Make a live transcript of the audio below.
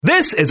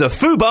This is a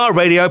Fubar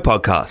Radio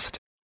podcast.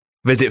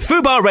 Visit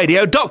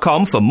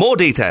fubarradio.com for more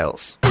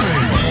details.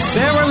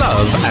 Sarah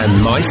Love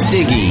and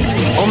Mysdiggi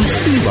on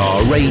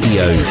Fubar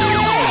Radio.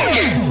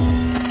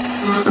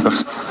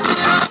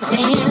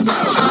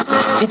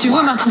 Et tu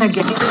vois Martin.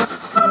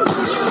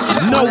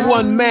 No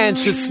one man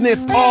should sniff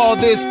all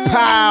this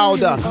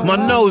powder. My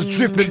nose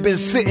dripping, been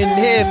sitting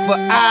here for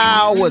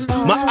hours.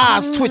 My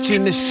eyes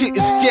twitching, the shit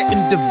is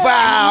getting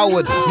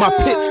devoured. My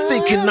pit's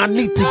stinking, I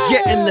need to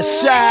get in the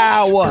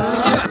shower.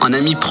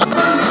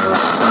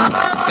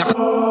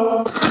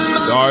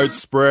 Start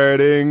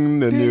spreading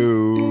the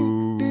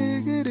news.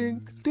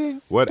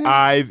 What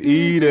I've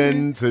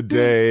eaten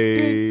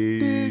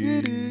today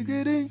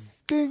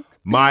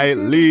might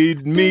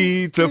lead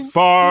me to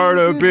fart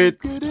a bit.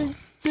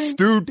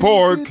 Stewed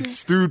pork.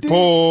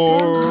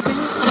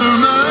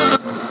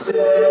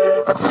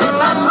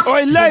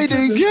 Oi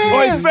ladies,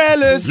 oi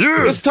fellas,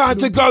 it's time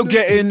to go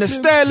get in the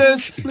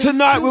Stellars.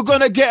 Tonight we're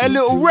gonna get a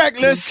little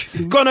reckless.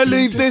 Gonna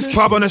leave this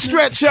pub on a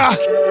stretcher.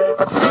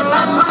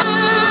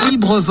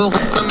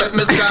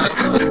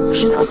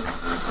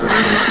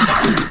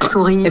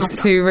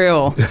 It's too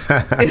real.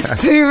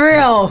 It's too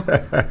real.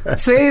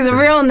 See, the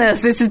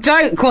realness. It's a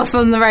joke what's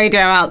on the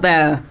radio out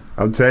there.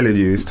 I'm telling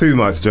you, it's too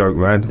much joke,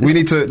 man. We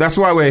need to, that's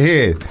why we're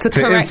here,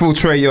 to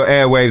infiltrate your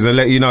airwaves and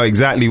let you know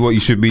exactly what you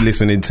should be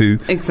listening to.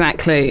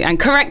 Exactly, and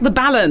correct the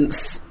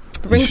balance.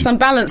 Bring some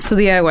balance to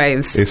the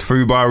airwaves. It's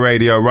Fubar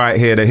Radio right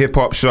here, the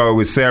hip-hop show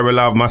with Sarah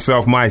Love,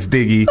 myself,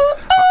 Mysdiggi.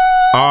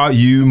 Are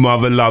you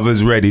mother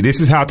lovers ready?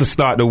 This is how to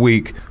start the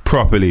week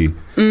properly.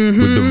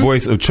 With the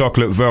voice of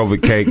chocolate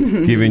velvet cake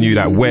giving you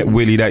that wet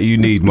willy that you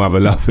need,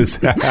 mother lovers.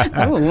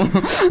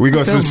 We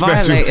got some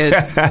special.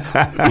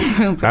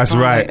 That's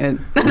right.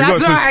 We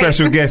got some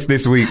special guests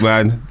this week,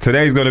 man.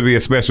 Today's going to be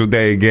a special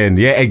day again.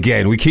 Yeah,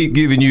 again. We keep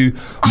giving you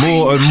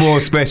more and more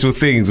special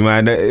things,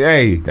 man.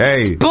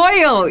 Hey.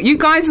 Spoil. You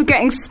guys are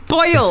getting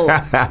spoiled.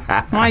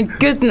 My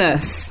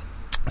goodness.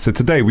 So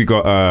today we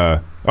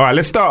got. All right,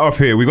 let's start off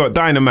here. We got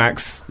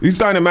Dynamax. Who's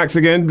Dynamax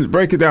again?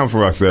 Break it down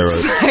for us, Sarah.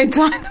 So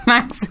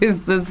Dynamax is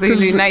the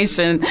Zulu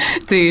Nation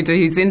dude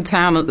who's in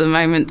town at the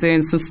moment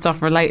doing some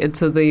stuff related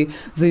to the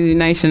Zulu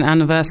Nation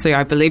anniversary,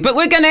 I believe. But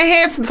we're going to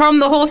hear from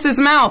the horse's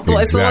mouth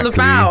what it's all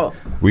about.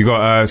 We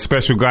got a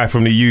special guy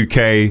from the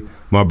UK.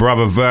 My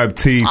brother Verb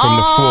T from the 4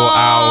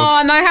 Owls. Oh,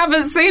 and I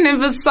haven't seen him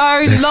for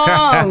so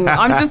long.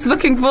 I'm just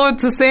looking forward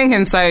to seeing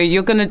him. So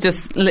you're going to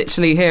just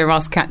literally hear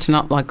us catching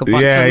up like a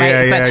bunch of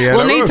mates. Yeah.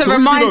 We'll need to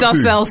remind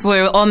ourselves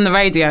we're on the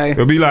radio.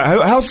 It'll be like,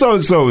 how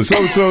so-and-so and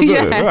so-and-so?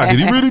 Did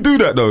you really do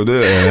that, though?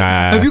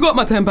 Have you got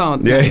my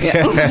 £10?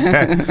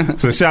 Yeah.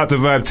 So shout to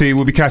Verb T.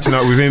 We'll be catching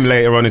up with him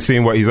later on and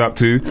seeing what he's up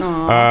to.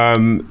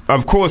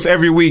 Of course,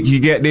 every week you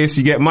get this.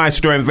 You get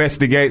Maestro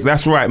Investigates.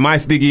 That's right,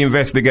 Mysdiggi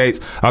Investigates.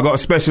 I got a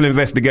special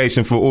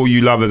investigation for all you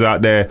lovers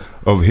out there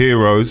of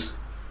heroes,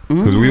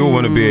 because we all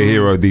want to be a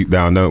hero deep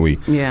down, don't we?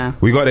 Yeah.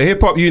 We got the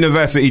Hip Hop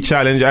University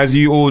Challenge. As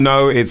you all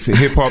know, it's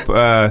hip hop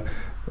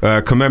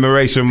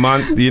commemoration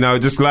month. You know,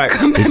 just like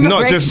it's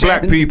not just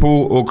black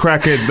people or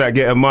crackheads that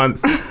get a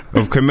month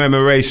of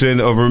commemoration,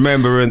 of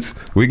remembrance.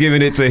 We're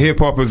giving it to hip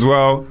hop as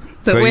well.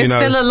 So we're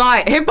still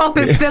alive. Hip hop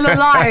is still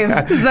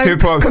alive. So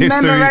hip-hop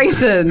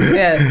commemoration. History.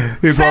 Yeah.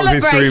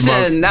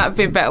 Celebration. That'd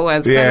be a better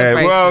word. Yeah.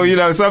 Celebration. Well, you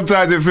know,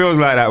 sometimes it feels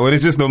like that when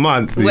it's just a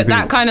month. With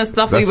that kind of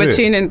stuff we were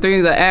tuning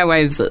through the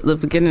airwaves at the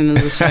beginning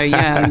of the show,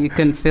 yeah, you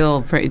can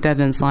feel pretty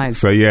dead inside.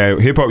 So yeah,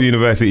 Hip Hop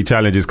University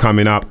Challenge is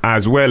coming up,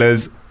 as well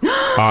as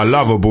our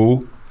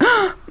lovable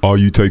Are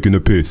You Taking a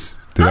Piss?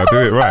 Did I do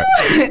it right?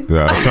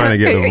 Yeah, I'm trying to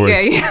get the voice.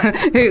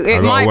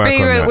 It might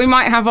be we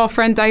might have our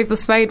friend Dave the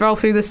Spade roll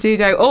through the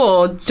studio,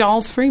 or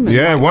Giles Freeman.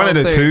 Yeah, one of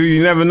the two.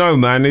 You never know,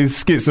 man.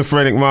 These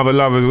schizophrenic mother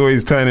lovers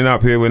always turning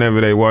up here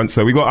whenever they want.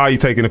 So we got Are You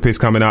Taking a Piss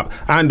coming up,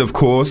 and of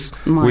course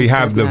we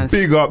have the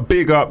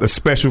big up, a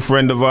special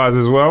friend of ours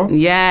as well.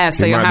 Yeah,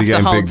 so you'll have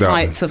to hold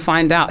tight to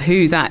find out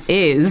who that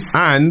is.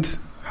 And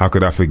how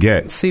could I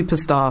forget?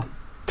 Superstar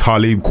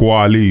Talib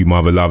Kweli,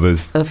 mother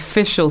lovers.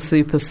 Official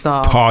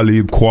superstar.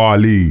 Talib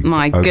Kweli.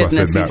 My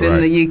goodness, he's in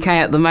the UK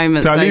at the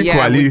moment. Talib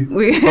Kweli.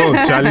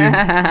 Charlie.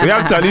 We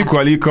have Talib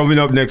Kweli coming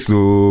up next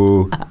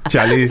to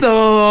Charlie.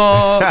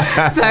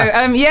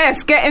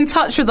 Yes, get in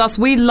touch with us.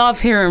 We love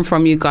hearing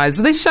from you guys.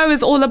 This show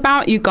is all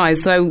about you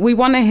guys, so we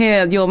want to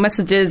hear your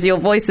messages, your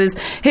voices.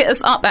 Hit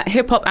us up at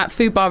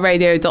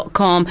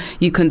hiphop@fubarradio.com.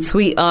 You can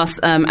tweet us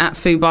at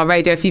Fubar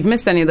Radio. If you've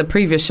missed any of the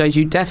previous shows,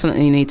 you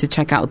definitely need to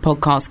check out the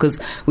podcast, because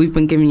we've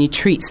been giving you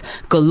treats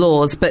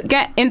galores. But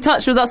get in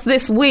touch with us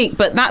this week.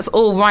 But that's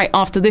all right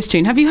after this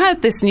tune. Have you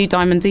heard this new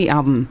Diamond D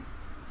album?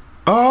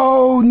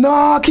 Oh no,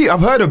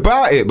 I've heard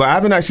about it, but I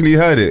haven't actually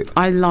heard it.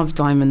 I love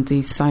Diamond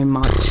D so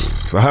much.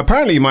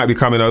 Apparently, he might be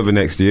coming over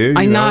next year.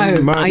 I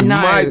know.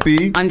 Might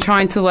be. I'm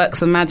trying to work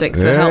some magic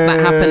to help that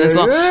happen as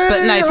well.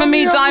 But no, for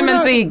me,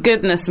 Diamond D,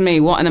 goodness me,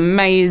 what an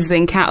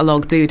amazing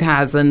catalogue dude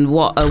has, and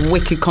what a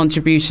wicked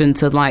contribution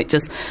to like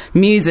just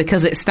music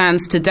as it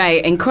stands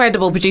today.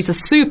 Incredible producer,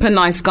 super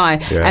nice guy.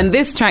 Yeah. And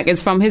this track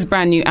is from his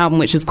brand new album,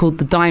 which is called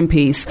The Dime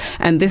Piece.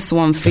 And this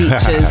one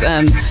features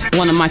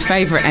one of my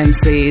favourite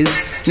MCs,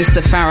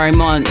 Mr. Pharaoh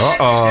Monch.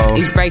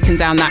 He's breaking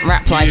down that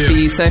rap life for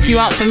you. So if you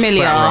aren't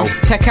familiar,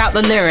 check out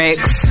the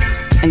lyrics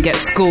and get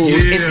schooled.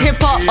 It's hip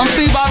hop on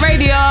Fubar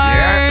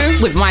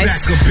Radio with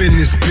Mice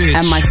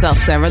and myself,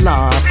 Sarah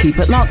Love. Keep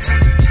it locked.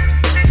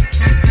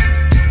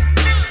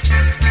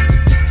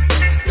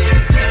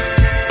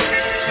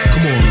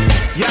 Come on.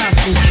 Y'all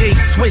some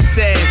K-Swiss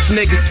ass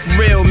niggas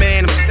for real,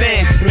 man. I'm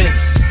Stan Smith.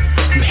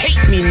 You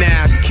hate me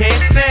now, you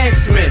can't stand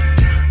Smith.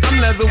 I'm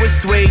leather with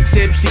suede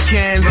tips, your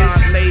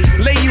canvas.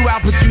 Lay you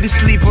out, put you to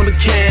sleep on the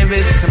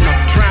canvas. I'm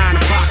not trying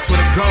to box with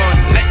a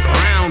gun, let the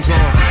rounds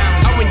off.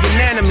 I went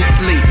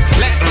unanimously,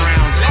 let the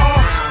rounds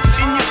off.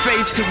 In your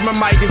face, cause my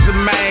mic is a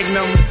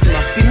magnum.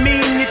 See me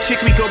and your chick,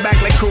 we go back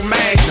like cool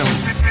Magnum.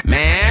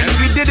 Man,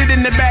 we did it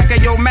in the back of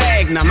your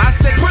Magnum. I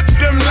said, put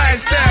them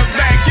lifestyles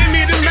back, give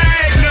me the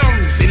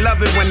Magnums. They love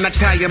it when I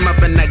tie them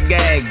up and I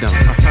gag them.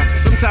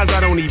 Sometimes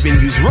I don't even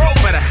use rope,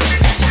 but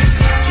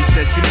she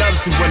says she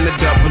loves it when the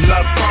double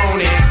up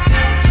on it.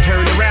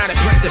 Turn around and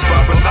put the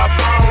bubble up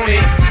on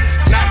it.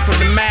 Not from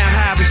the mile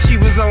high, but she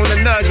was on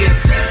the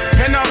nuggets.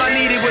 And all I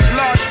needed was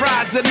large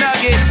fries and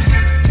nuggets.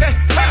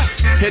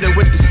 Hit her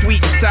with the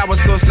sweet and sour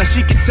sauce, like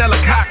she could tell a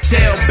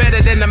cocktail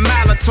better than a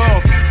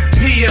Molotov.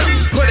 PM,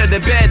 put her to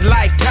bed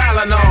like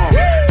Tylenol.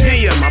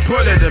 PM, I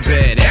put her to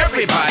bed.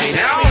 Everybody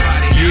now.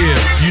 Yeah,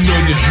 you know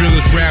the drill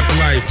is rap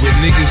life, with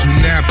niggas who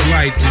nap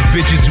light and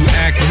bitches who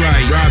act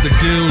right. Ride the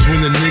deals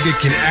when the nigga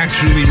can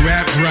actually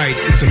rap right.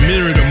 It's a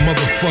mirror to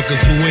motherfuckers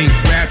who ain't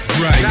rap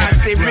right. I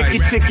say Ricky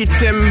Ticky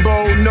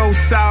Timbo, no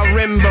Sal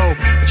Rimbo,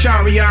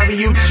 Chari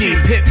Ariucci,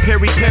 Pip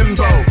Perry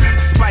Pimbo.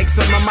 Spikes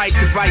on my mic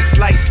device,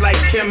 slice like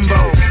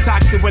Kimbo.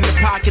 Toxic when the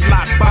pocket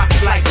lock,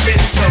 box like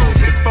Minto.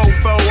 The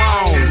fofo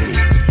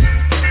on.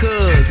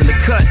 Cuz in the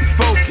cut and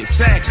focus,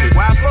 exactly.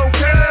 Why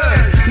focus?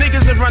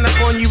 Niggas that run up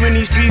on you in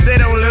these streets, they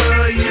don't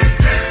love you.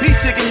 These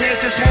chicken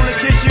heads just wanna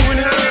kiss you and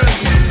hug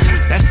you.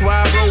 That's why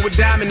I roll with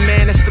Diamond,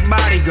 man, that's the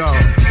bodyguard.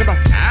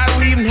 I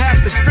don't even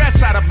have to stress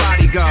out a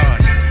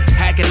bodyguard.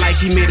 Hacking like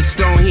he made a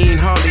stone, he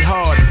ain't hardly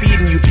hard.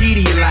 Feeding you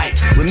Pedialyte,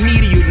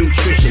 remedial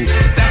nutrition.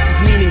 That's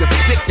his meaning of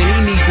sick, then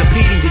he needs a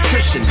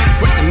pediatrician.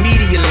 What the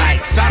media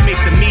likes, I make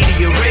the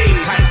media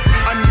rage.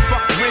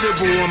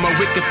 Unfuckwittable on my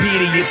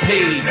Wikipedia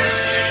page.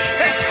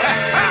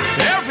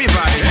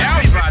 Everybody.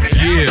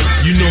 Yeah,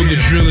 you know the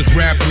drill is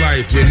rap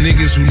life, with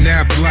niggas who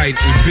nap light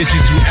and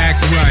bitches who act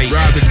right.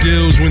 Ride the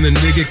deals when the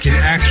nigga can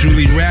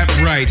actually rap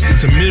right.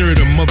 It's a mirror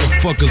to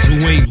motherfuckers who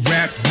ain't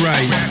rap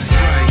right.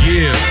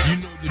 Yeah,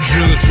 you know the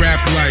drill is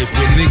rap life,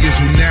 with niggas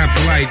who nap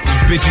light and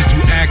bitches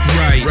who act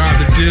right. Ride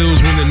the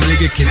deals when the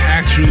nigga can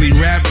actually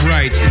rap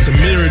right. It's a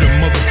mirror to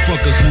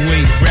motherfuckers who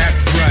ain't rap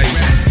right.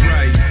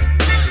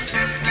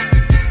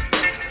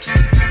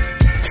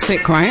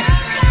 Sick, right?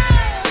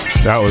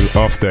 That was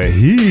off the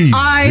heat.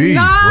 I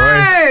know.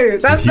 Right?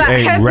 That's that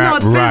head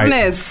nod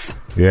business.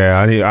 Yeah,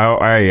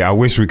 I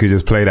wish we could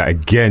just play that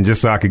again,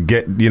 just so I could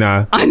get, you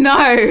know. I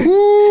know.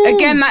 Woo.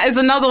 Again, that is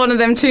another one of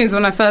them tunes.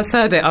 When I first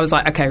heard it, I was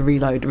like, okay,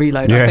 reload.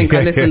 I think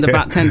I listened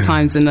about 10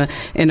 times in a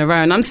row,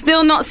 and I'm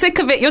still not sick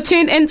of it. You're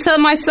tuned into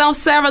myself,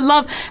 Sarah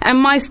Love,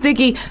 and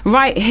Mysdiggi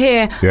right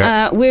here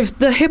with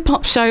the hip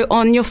hop show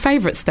on your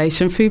favourite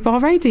station, Fubar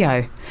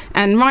Radio.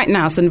 And right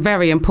now, it's a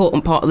very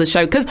important part of the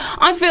show, because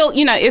I feel,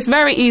 you know, it's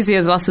very easy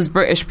as us as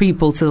British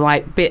people to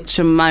like bitch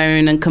and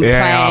moan and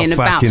complain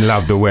about. I fucking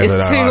love the weather.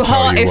 It's too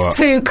hot, it's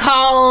too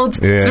cold,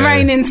 it's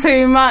raining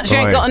too much, you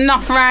ain't got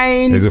enough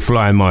rain. There's a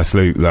fly in my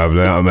sleep, love.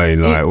 You know what I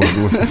mean? Like,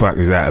 what the fuck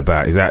is that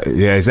about? Is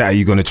that how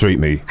you going to treat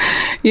me?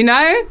 You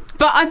know?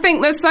 But I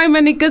think there's so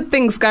many good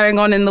things going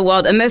on in the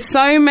world, and there's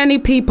so many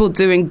people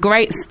doing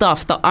great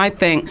stuff that I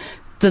think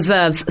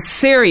deserves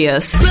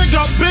serious big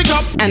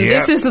up. And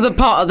this is the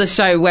part of the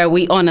show where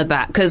we honour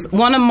that, because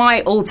one of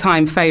my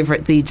all-time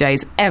favourite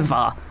DJs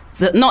ever,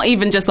 so not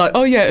even just like,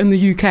 oh yeah, in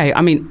the UK,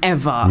 I mean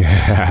ever.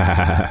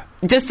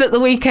 Just at the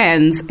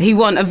weekend, he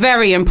won a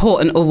very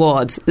important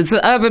award. It's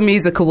the Urban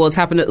Music Awards,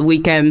 happened at the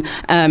weekend,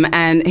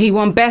 and he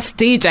won Best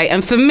DJ.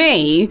 And for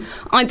me,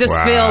 I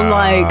just feel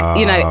like,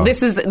 you know,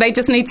 they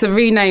just need to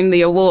rename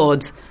the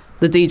award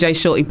the DJ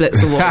Shortee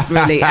Blitz Awards,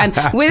 really. And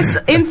we're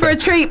in for a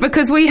treat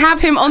because we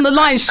have him on the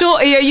line.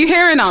 Shortee, are you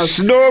hearing us?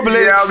 Snore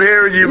Blitz. Yeah, I'm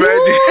hearing you, man.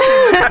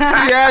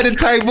 Yeah, the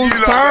table's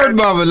turned,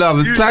 mother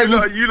lovers. You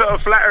lot are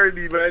flattering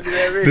me, man. You know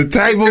what I mean? The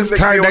table's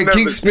turned, they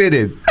keep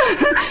spinning.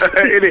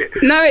 In it.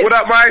 No, what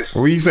up, Mike?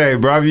 What you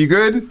saying, bruv? You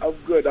good? I'm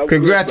good.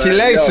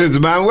 Congratulations,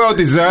 man. Well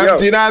deserved.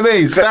 Do you know what I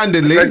mean?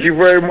 Standardly. Thank you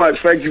very much.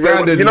 Thank you very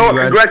much. You know what?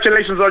 Man.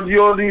 Congratulations on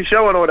your new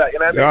show and all that. You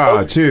know what I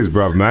mean? Cheers,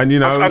 bruv, man. You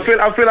know, I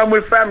feel I'm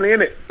with family,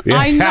 innit? Yeah.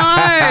 I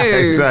know.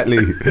 Exactly.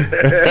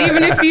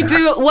 Even if you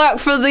do work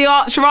for the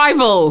arch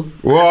rival.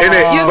 Whoa.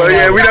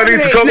 But we don't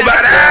need to talk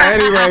about that.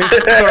 Anyway,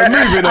 so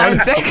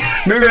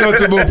moving on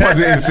to more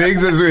positive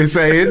things, as we were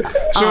saying.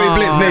 Shortee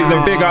Blitz needs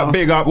a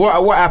big up.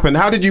 What happened?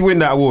 How did you win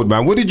that award,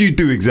 man? What did you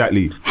do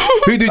exactly?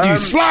 Who did you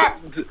slap?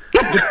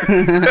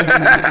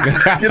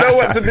 You know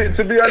what?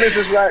 To be honest,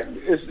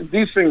 it's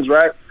these things,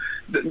 right?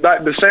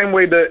 Like the same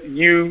way that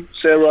you,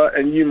 Sarah,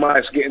 and you,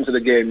 Mice, get into the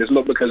game, it's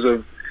not because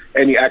of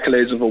any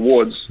accolades of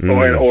awards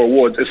or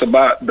awards. It's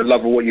about the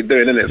love of what you're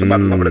doing, isn't it? It's about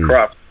the love of the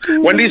craft.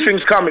 When these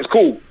things come, it's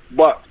cool,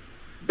 but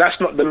that's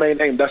not the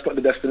main aim. That's not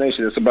the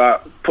destination. It's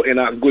about putting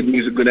out good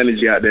music, good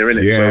energy out there,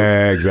 innit?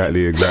 Yeah, so,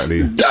 exactly.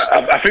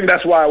 I think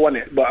that's why I won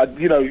it. But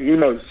you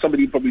know,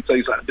 somebody probably tell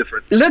you something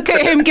different. Look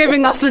at him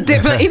giving us the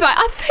dip. He's like,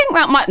 I think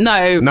that might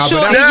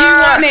Surely you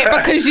won it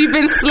because you've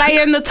been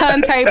slaying the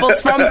turntables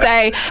from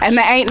day, and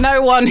there ain't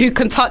no one who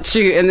can touch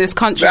you in this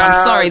country. I'm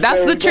sorry,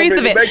 that's the truth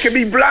of it. Making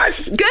me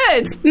blush.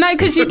 Good. No,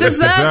 because you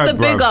deserve the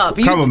big up.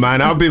 Come on,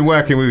 man. I've been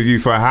working with you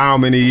for how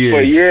many years?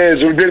 For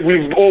years.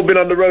 We've all been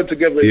on the road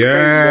together.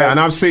 Yeah, and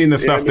I've seen the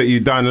stuff that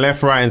you've done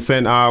left, right, and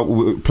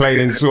centre. Played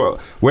in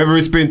whether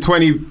it's been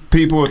 20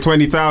 people or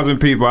 20,000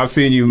 people. I've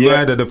seen you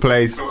murder the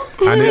place.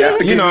 And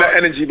you know that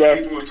energy, bro.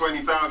 People or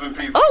 20,000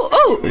 people.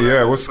 Oh.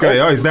 Yeah, what's going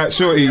on? Is that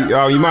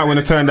Shortee? You might want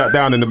to turn that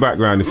down in the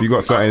background if you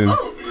got something.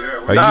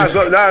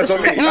 It's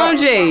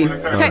technology.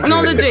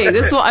 Technology.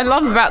 This is what I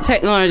love about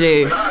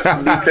technology.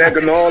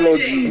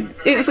 Technology.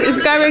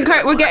 It's going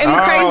crazy. We're getting the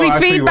crazy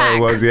feedback.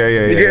 It was.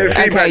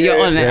 Yeah. Okay,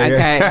 you're on it.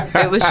 Okay,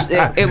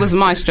 it was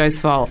Maestro's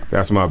fault.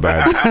 That's my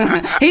bad.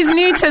 He's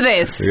new to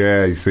this.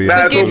 Yeah, you see.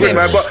 That's all good,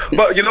 man.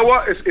 But you know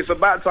what? It's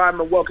about time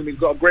and welcome. He's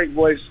got a great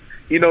voice.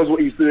 He knows what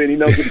he's doing. He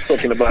knows what he's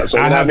talking about. So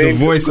I have the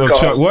voice of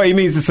chocolate. What he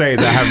means to say is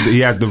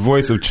he has the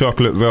voice of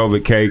chocolate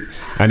velvet cake.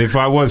 And if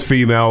I was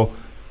female,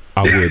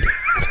 I would.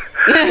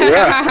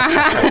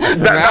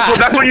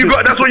 That's what you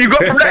got. That's what you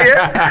got from that,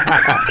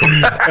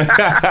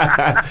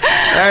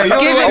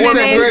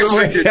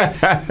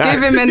 yeah.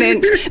 Give him an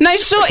inch. No,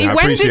 Shortee.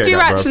 When did you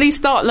actually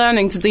start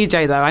learning to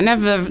DJ though? I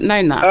never have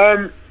known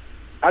that.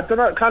 I don't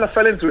know. I kind of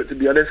fell into it, to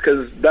be honest,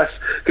 because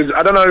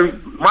I don't know.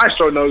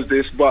 Maestro knows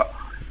this, but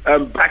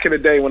back in the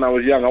day when I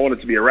was young, I wanted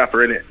to be a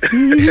rapper, innit?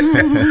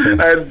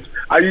 And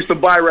I used to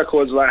buy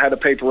records, like I had a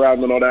paper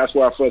round and all that. That's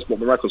where I first bought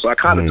the records. So I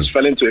kind of just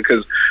fell into it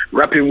because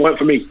rapping weren't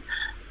for me.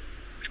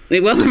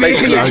 It wasn't for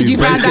you. You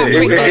found out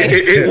quickly.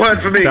 It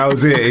weren't for me. That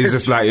was it. It's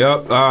just like,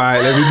 yup, all right,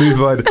 let me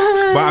move on.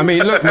 But I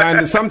mean, look,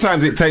 man,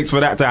 sometimes it takes for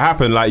that to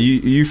happen. Like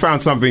you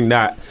found something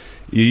that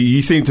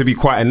you seem to be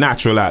quite a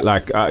natural at.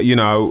 Like,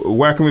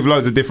 working with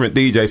loads of different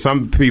DJs.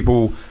 Some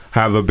people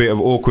have a bit of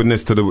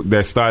awkwardness to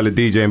their style of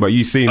DJing, but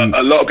you seem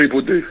a lot of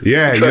people do.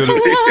 Yeah, you're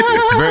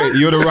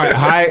the right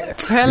height.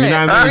 Tell you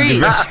know what I mean?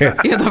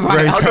 You're the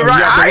right height. You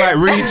have the right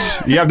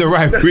reach. You have the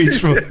right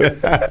reach. No,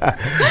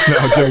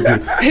 I'm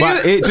joking.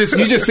 But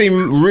you just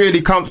seem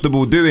really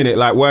comfortable doing it,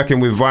 like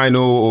working with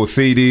vinyl or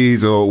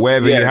CDs or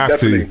wherever you have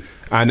to.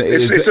 And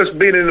it's just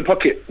being in the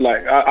pocket.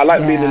 Like I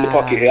like being in the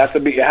pocket. It has to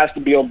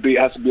be on beat. It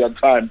has to be on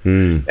time.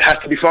 It has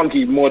to be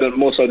funky more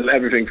so than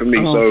everything for me.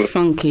 Oh, so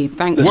funky.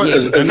 Thank you.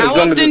 How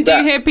often do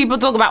you hear people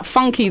talk about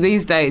funky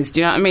these days? Do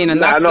you know what I mean?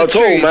 And that's the truth.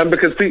 Not at all, man.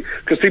 Because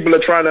people are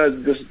trying to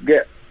just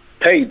get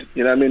paid.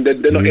 You know what I mean? They're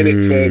not in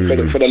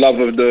it for the love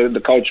of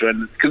the culture,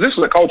 and because this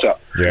is a culture,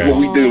 what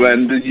we do,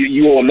 and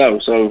you all know.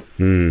 So.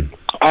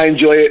 I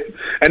enjoy it,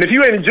 and if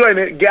you ain't enjoying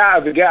it, get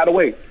out of it, get out of the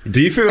way.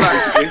 Do you feel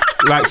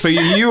like so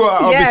you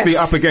are obviously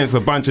up against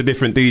a bunch of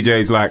different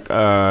DJs, like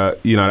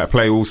that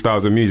play all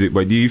styles of music,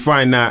 but do you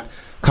find that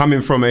coming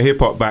from a hip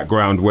hop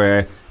background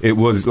where it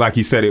was, like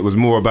you said, it was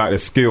more about the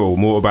skill,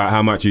 more about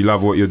how much you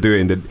love what you're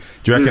doing, do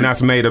you reckon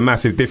that's made a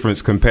massive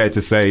difference compared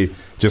to, say,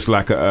 just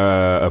like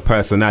a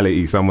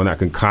personality, someone that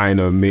can kind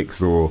of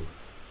mix or...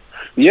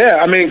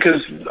 Yeah,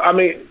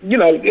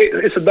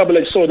 it's a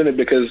double-edged sword, isn't it?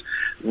 Because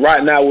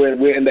right now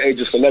we're in the age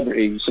of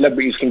celebrity.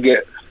 Celebrities can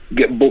get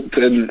booked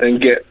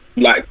and get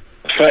like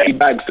 30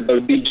 bags to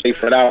go DJ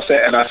for an hour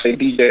set, and I say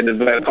DJ in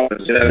inverted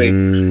commas, you know what I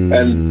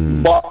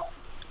mean? But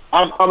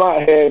I'm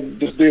out here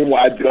just doing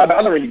what I do. I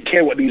don't really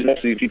care what these rest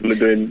of these people are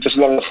doing, just as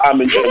long as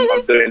I'm enjoying what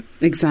I'm doing.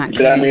 Exactly.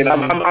 You know what I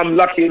mean? I'm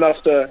lucky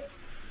enough to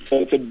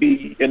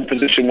be in a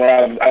position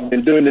where I've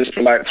been doing this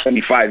for like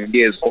 25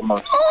 years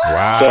almost.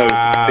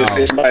 Wow. So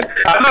it's mad.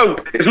 I know,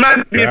 it's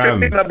mad being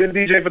 15. I've been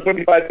DJing for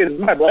 25 years.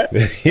 It's mad, right?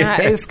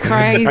 That is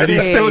crazy. And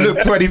you still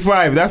look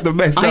 25. That's the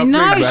best. I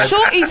know.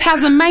 Shortee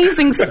has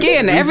amazing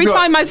skin. Every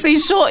time I see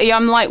Shortee,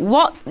 I'm like,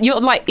 what?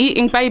 You're like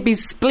eating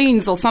baby's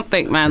spleens or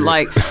something, man.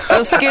 Like,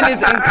 your skin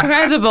is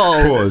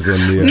incredible. Pause on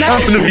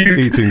the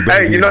eating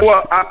babies. Hey, you know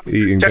what?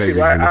 Eating babies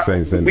in the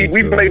same sentence.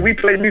 We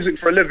play music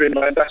for a living,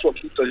 man. That's what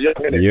keeps us young,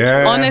 innit?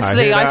 Yeah.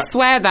 Honestly, I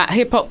swear that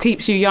hip-hop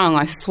keeps you young,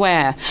 I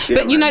swear. Yeah,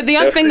 but, the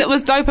other thing that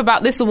was dope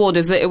about this award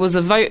is that it was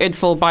a voted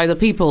for by the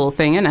people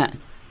thing, innit?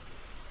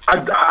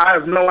 I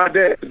have no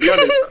idea, to be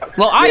honest.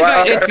 Well,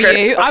 I voted for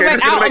you. I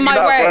went this is gonna out make on you my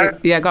laugh, way. right?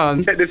 Yeah, go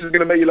on. Yeah, this is going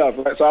to make you laugh,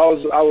 right? So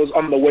I was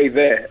on the way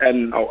there,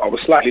 and I was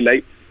slightly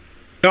late.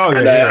 Oh,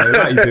 yeah,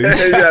 that you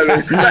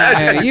do.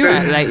 No, you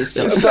weren't late.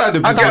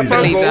 Started the I get a procedure.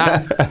 phone believe call.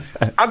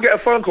 that. I get a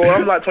phone call.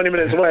 I'm like 20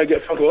 minutes away. I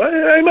get a phone call.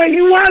 Hey, mate,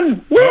 you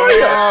won. Where are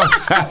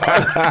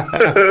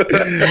you?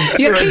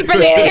 You're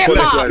keeping it hip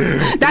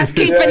hop. That's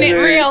keeping it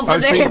real for I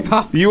the see, hip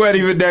hop. you weren't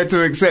even there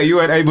to accept. You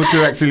weren't able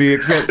to actually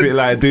accept it,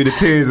 like do the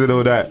tears and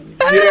all that.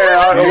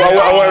 Yeah,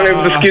 I wasn't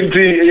able to skin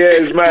tea. Yeah,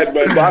 it's mad,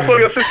 man. But I saw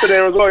your sister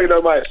there as well, you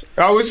know, mate.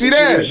 Oh, was she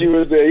there? She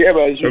was there, yeah,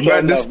 man. She was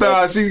Man, the showing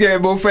star, love, she's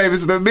getting more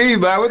famous than me,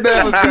 man. What the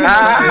hell's going on?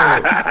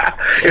 man.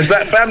 It's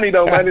that family,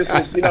 though, man. It's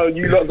just, you know,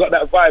 you lot got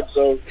that vibe,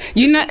 so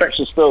You know,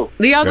 affection still.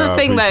 the other Yeah, I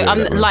thing though,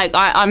 appreciate that,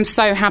 man. I'm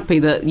so happy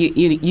that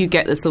you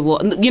get this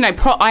award. You know,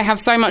 I have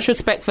so much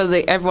respect for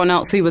everyone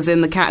else who was in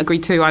the category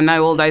too. I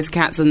know all those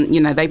cats, and you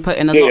know they put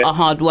in a lot of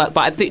hard work.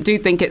 But I do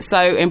think it's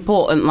so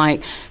important.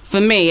 Like for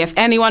me, if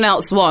anyone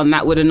else won,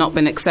 that would have not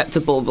been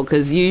acceptable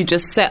because you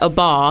just set a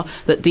bar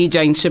that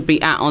DJing should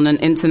be at on an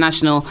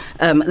international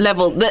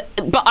level. But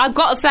I've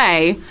got to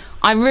say,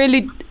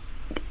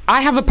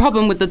 I have a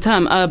problem with the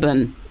term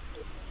urban.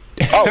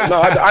 Oh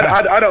no,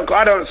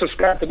 I don't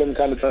subscribe to them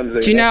kind of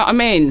terms. Do you know what I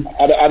mean?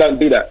 I don't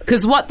do that.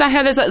 Because what the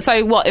hell is that?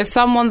 So what if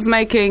someone's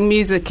making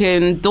music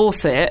in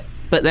Dorset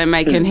but they're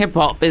making hip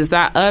hop? Is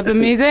that urban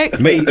music?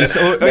 Mate,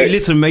 hey,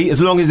 listen, mate.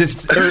 As long as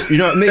it's, you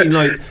know what I mean,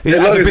 like it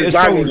has a bit of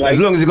soul. As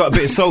long as it got a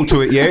bit of soul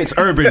to it, yeah, it's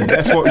urban.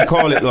 That's what we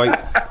call it, like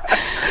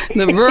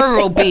The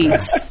rural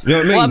beats. You know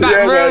what I mean? What about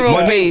Yeah, rural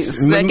my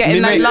beats? They're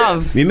getting no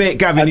love. Me mate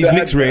Gavin, he's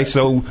mixed race,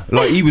 so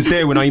like he was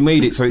there when I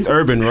made it, so it's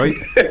urban, right?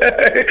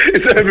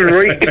 It's urban,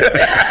 right?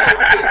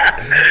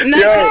 No,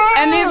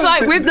 and it's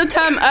like with the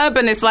term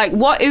urban, it's like,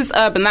 what is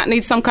urban? That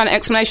needs some kind of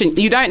explanation.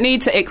 You don't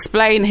need to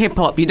explain hip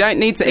hop. You don't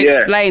need to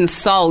explain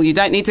soul. You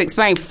don't need to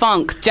explain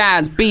funk,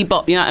 jazz,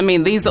 bebop. You know what I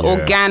mean? These are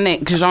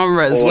organic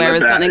genres, All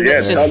whereas of that, something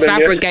that's yeah. just I mean,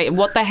 fabricated.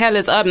 What the hell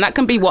is urban? That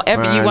can be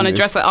whatever you want to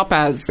dress it up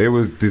as. It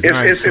was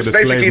designed It's for the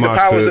basically slave the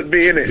master. powers that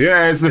be in it.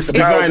 Yeah, it's the powers that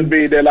design.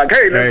 be. They're like,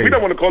 hey, Hey. we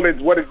don't want to call it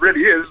what it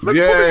really is. Let's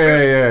Yeah, call it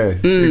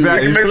that. yeah.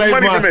 Exactly. We can make Slave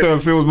money from master it.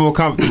 feels more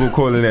comfortable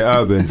calling it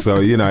urban. So,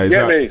 you know, it's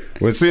Get like, me?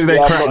 well, as soon as they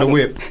Yeah, crack I'm the not-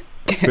 whip,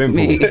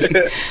 simple.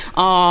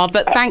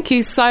 But thank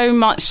you so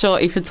much,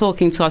 Shortee, for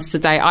talking to us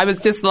today. I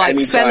was just like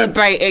Anytime.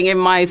 celebrating in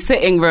my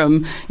sitting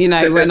room, you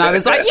know, when I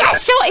was like,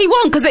 yes, Shortee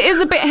won, because it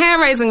is a bit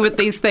hair-raising with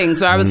these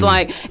things, where I was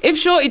like, if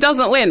Shortee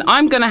doesn't win,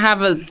 I'm going to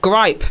have a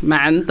gripe,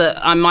 man, that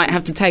I might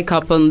have to take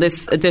up on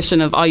this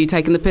edition of Are You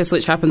Taking the Piss,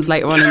 which happens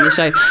later on in the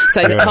show.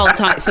 So hold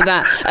tight for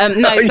that. Are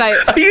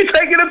you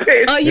taking a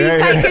piss? Are you Yeah,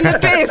 yeah. taking the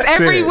piss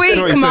every Shorty week,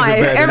 says it Mike?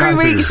 better than Every I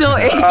week, do.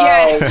 Shorty.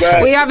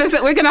 man. We have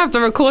we're going to have to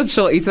record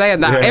Shorty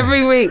saying that. Yeah.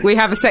 Every week we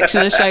have a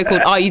section of the show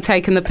called Are You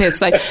Taking the Piss?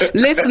 So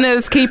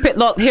listeners, keep it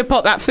locked.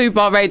 Hiphop at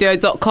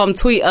FoodBarRadio.com.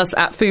 Tweet us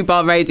at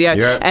FoodBarRadio.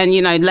 Yeah. And,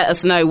 you know, let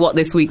us know what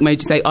this week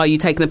made you say, Are you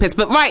taking the piss?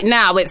 But right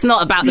now, it's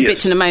not about the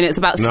bitch and the moan. It's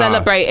about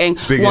celebrating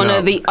bigging one up.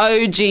 of the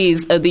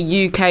OGs of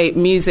the UK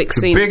music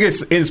scene.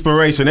 Biggest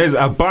inspiration. There's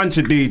a bunch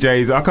of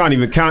DJs. I can't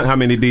even count how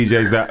many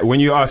DJs that when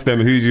you ask them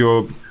who's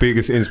your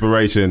biggest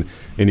inspiration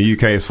in the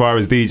UK as far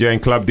as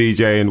DJing, club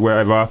DJing,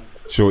 wherever,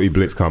 Shortee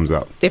Blitz comes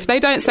up. If they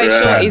don't say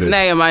Yeah. Shorty's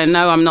name, I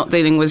know I'm not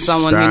dealing with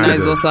someone who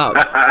knows Standard. what's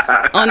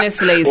up.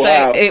 Honestly, Wow.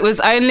 so it was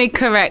only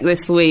correct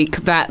this week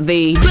that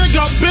the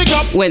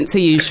went to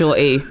you,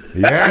 Shortee.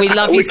 Yeah. We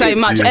love you so Wicked.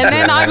 much. And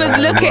then I was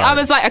looking, I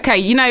was like, okay,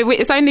 you know,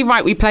 it's only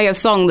right we play a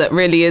song that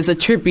really is a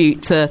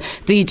tribute to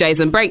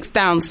DJs and breaks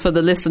downs for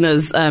the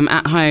listeners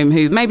at home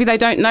who maybe they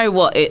don't know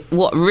what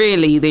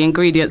really the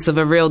ingredients of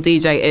a real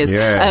DJ is.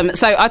 Yeah.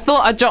 So I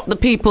thought I'd drop the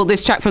people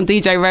this track from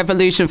DJ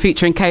Revolution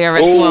featuring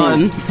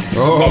KRS-One.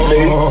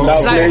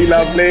 Lovely,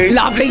 lovely.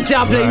 Lovely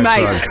jubbly,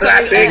 Nice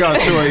mate. one. Big up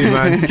Shortee,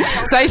 man.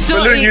 So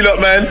Salute Shortee, you lot,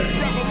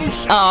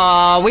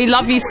 man. we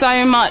love you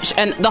so much,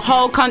 and the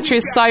whole country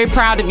is so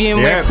proud of you,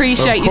 and Yeah, we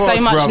appreciate of you so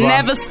course, much. brother.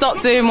 Never stop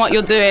doing what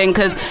you're doing,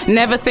 because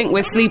never think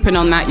we're sleeping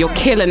on that. You're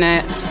killing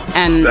it,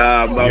 and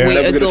Man, we we're never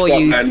gonna adore stop,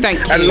 you. man. Thank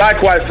you. And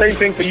likewise, same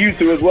thing for you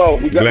two as well.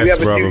 We Bless,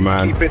 have a brother, duty to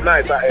man. keep it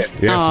nice out here.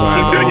 Yes, Aw.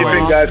 Keep doing your man.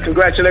 thing, guys.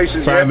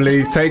 Congratulations, yeah.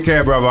 Family, take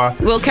care, brother.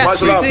 We'll catch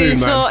Much you love. soon,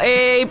 Soon, man.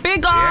 Shortee.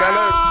 Big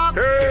up.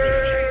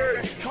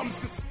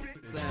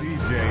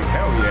 DJ,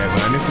 hell yeah,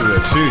 man. This is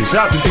a tune.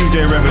 Shout out to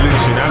DJ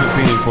Revolution. I haven't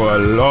seen him for a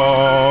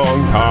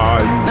long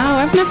time. No,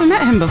 I've never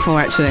met him before,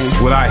 actually.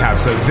 Well, I have,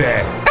 so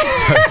there.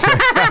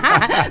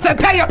 So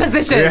pay your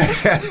position.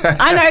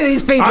 I know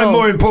these people. I'm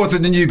more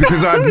important than you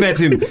because I've met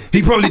him.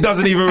 He probably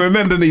doesn't even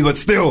remember me, but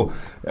still,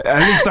 at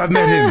least I've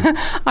met him.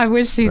 I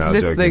wish he's No, I'm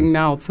listening joking.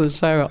 now to the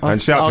show.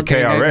 And shout out to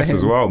arguing over KRS him.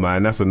 as well,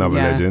 man. That's another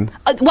Yeah. legend.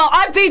 Well,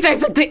 I'm DJ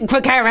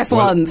for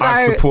KRS-One, so...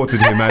 I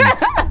supported him,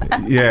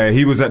 and yeah,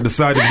 he was at the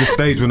side of the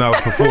stage when I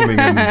was performing.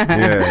 And,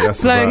 yeah,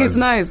 that's blowing about his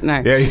nose.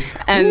 No. Yeah,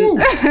 And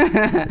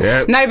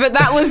yeah. no, but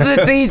that was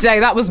the DJ.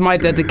 That was my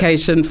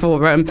dedication for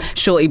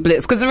Shortee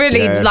Blitz, because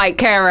really, Yeah. like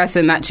KRS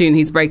in that tune,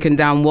 he's breaking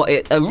down what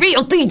a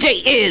real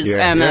DJ is,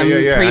 Yeah. and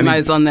Yeah.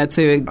 Primo's on there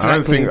too. Exactly. I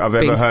don't think I've ever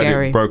being heard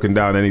scary. it broken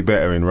down any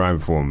better in rhyme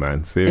form. form,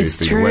 man.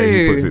 Seriously, It's the way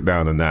he true. puts it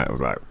down on that, I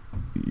was like,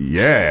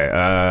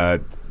 yeah,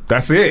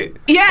 that's it.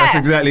 Yeah. That's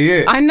exactly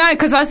it. I know,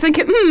 because I was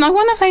thinking, I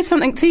want to play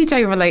something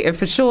TJ related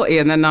for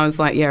Shortee, and then I was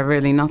like, yeah,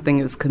 really, nothing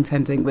is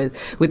contending with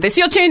this.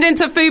 You're tuned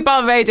into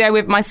Fubar Radio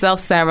with myself,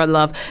 Sarah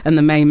Love, and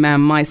the main man,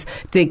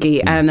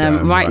 Mysdiggi. And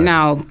Damn right right.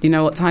 now, you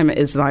know what time it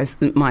is,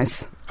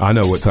 Mice? I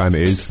know what time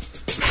it is.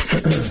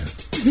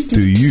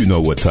 Do you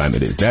know what time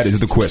it is? That is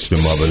the question,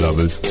 mother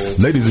lovers.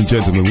 Ladies and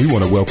gentlemen, we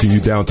want to welcome you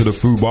down to the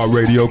Fubar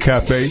Radio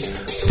Cafe.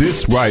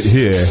 This right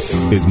here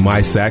is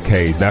My Sack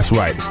Haze. That's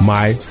right,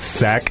 My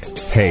Sack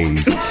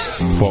Haze.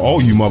 For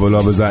all you mother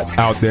lovers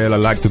out there that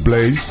like to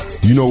blaze,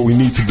 you know what we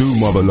need to do,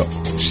 mother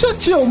love.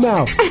 Shut your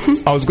mouth.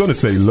 I was going to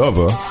say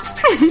lover.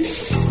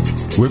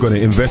 We're going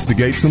to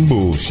investigate some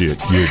bullshit.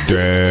 You're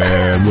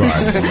damn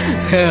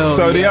right.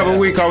 So the other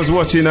week I was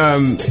watching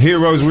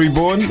Heroes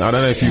Reborn. I don't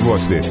know if you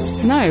watched it.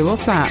 No,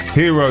 what's that?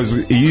 Heroes,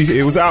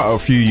 it was out a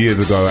few years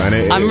ago, and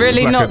it I'm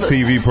really was like not a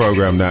TV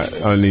program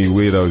that only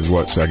weirdos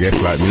watch, I guess,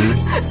 like me.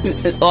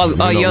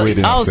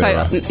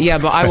 Yeah,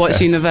 but I watch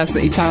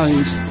University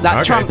Challenge. That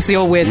Okay. trumps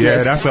your weirdness.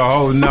 Yeah, that's a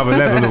whole nother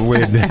level of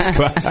weirdness.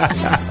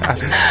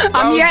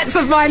 I'm yet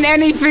to find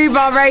any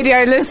Fubar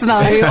Radio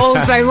listener who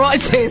also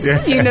watches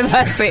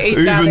University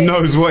Who Challenge. even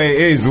knows what it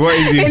is? What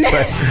is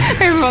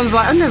it? Everyone's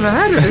like, I've never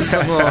heard of this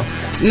before.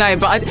 No,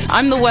 but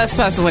I'm the worst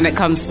person when it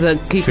comes to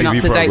keeping TV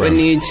up to date with programs.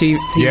 new TV.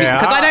 Yeah,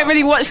 Because I don't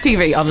really watch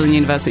TV other than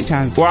University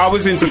Challenge. Well, I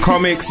was into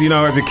comics,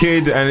 as a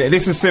kid, and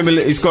this is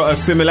similar. It's got a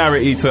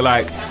similarity to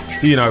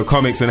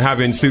comics and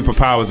having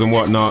superpowers and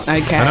whatnot.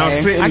 Okay. And I was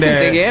sitting I can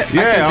there. dig it.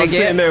 Yeah, I was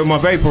sitting there with my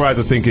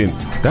vaporizer, thinking,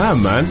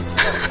 "Damn, man,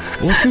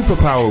 what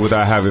superpower would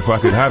I have if I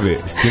could have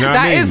it?" You know what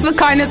I That mean? is the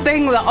kind of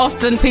thing that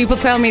often people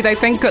tell me they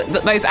think that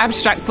those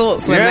abstract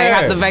thoughts when they Yeah.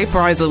 have the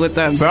vaporizer with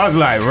them. So I was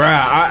like,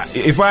 right,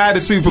 if I had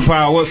a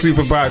superpower, what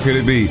superpower could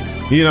it be?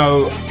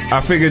 I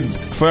figured,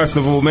 first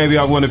of all, maybe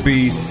I want to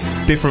be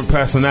different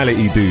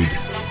personality dude.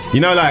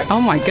 Oh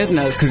my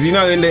goodness. Because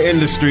in the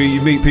industry, you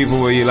meet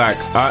people where you're like,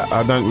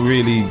 I don't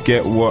really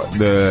get what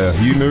the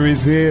humour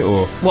is here,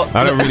 or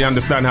I don't really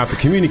understand how to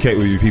communicate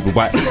with you people.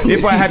 But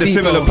if I had a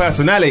similar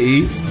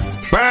personality,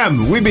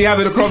 bam, we'd be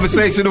having a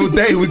conversation all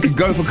day. We could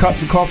go for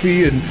cups of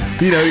coffee and,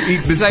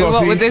 eat biscotti. So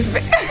what would this be?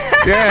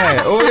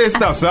 Yeah, all this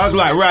stuff. So I was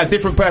like, right,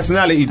 different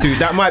personality, dude.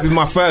 That might be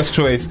my first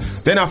choice.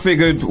 Then I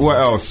figured, what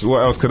else?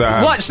 What else could I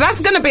have? Watch, that's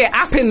going to be an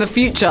app in the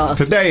future.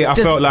 Today, I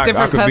Just felt like I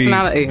different could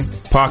personality. be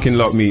parking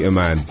lot meter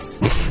man.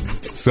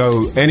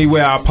 So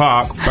anywhere I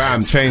park,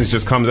 bam, change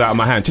just comes out of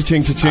my hand.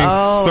 Cha-ching, cha-ching.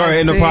 Oh, throw it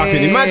in the I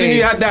parking. see. Imagine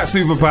you had that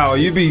superpower.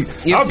 I'd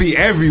be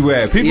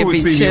everywhere. People you'd would be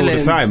see me all the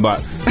chilling. time.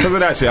 But because of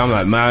that shit, I'm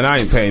like, man, I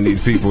ain't paying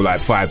these people like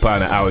 £5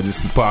 an hour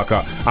just to park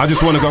up. I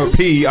just want to go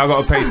pee. I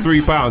got to pay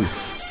 £3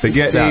 to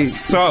get that.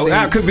 So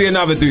that could be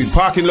another dude.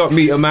 Parking lot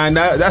meter man.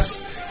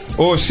 That's...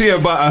 Or sheer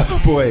butter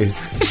boy.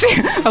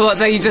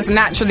 So you just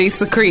naturally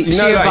secrete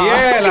sheer butter?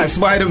 Yeah, like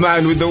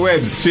Spider-Man with the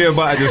webs. Sheer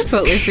butter just...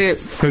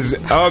 Because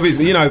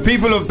obviously,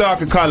 people of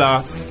darker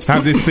colour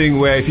have this thing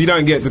where if you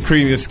don't get to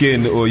cream your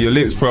skin or your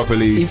lips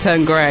properly... You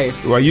turn grey.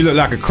 Well, you look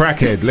like a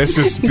crackhead. Let's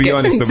just be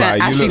honest about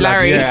it. Ashy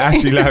Larry.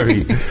 Ashy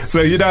Larry.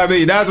 So, you know what I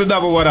mean? That's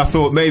another one I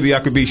thought maybe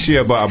I could be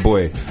sheer butter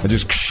boy. I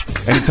just...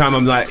 Anytime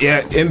I'm like,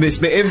 in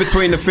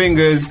between the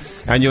fingers...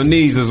 And your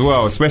knees as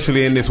well,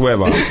 especially in this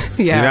weather. Yeah.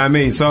 You know what I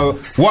mean? So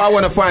what I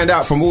want to find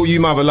out from all you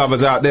mother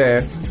lovers out there,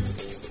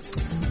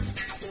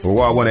 or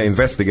what I want to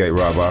investigate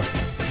rather,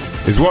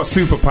 is what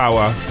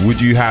superpower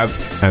would you have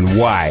and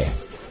why?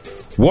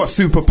 What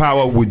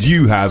superpower would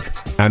you have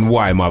and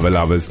why, mother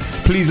lovers?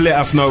 Please let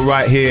us know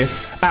right here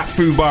at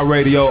Fubar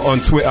Radio on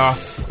Twitter,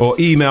 or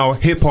email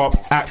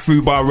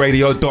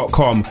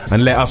hiphop@fubarradio.com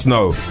and let us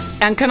know.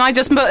 And can I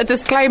just put a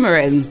disclaimer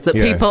in that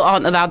people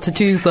aren't allowed to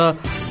choose I'm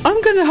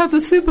going to have the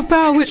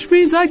superpower, which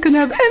means I can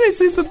have any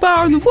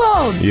superpower in the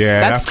world.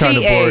 Yeah, that's kind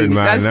of boring,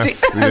 man.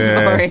 That's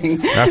boring.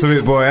 That's a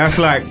bit boring. That's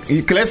like,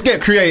 let's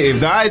get creative.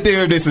 The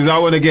idea of this is I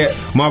want to get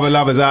mother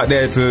lovers out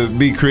there to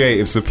be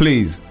creative. So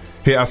please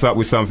hit us up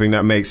with something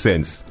that makes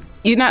sense.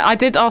 I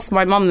did ask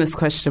my mum this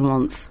question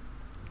once.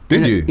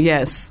 Did you?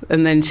 Yes.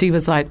 And then she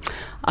was like,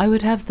 I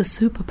would have the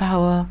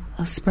superpower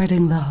of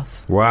spreading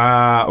love.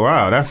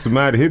 Wow, that's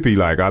mad hippie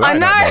like. I like I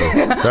know.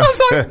 that. I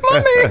was like,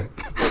 Mummy,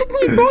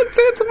 you brought a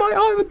tear to my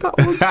eye with that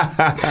one.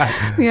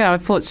 Yeah, I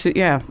thought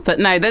but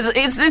no,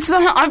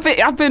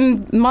 I've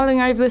been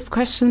mulling over this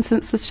question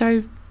since the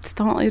show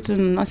started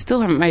and I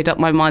still haven't made up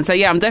my mind. So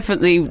I'm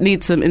definitely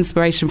need some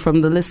inspiration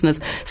from the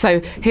listeners. So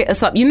hit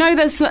us up.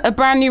 There's a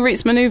brand new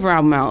Roots Maneuver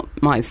album out,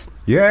 Mice.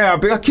 Yeah,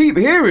 I keep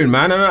hearing,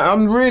 man, and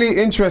I'm really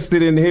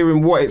interested in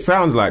hearing what it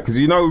sounds like, because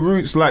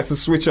Roots likes to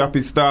switch up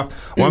his stuff.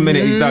 One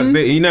minute he does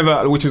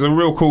this, which is a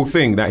real cool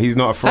thing that he's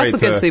not afraid to.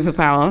 That's a good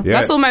superpower. Yeah,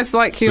 that's almost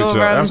like your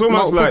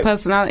multiple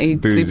personality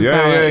dude.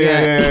 superpower.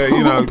 Yeah.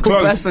 Multiple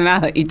close.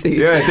 personality dude.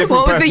 Yeah,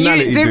 different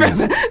personality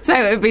dude. So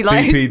it would be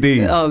like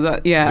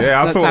DPD.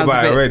 Yeah, I thought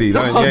about it already. You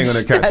ain't going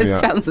to catch me up.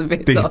 Sounds a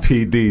bit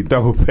DPD,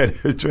 double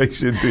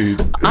penetration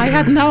dude. I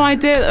had no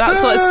idea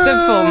that's what it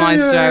stood for,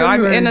 Maestro.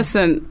 I'm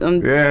innocent.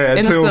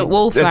 innocent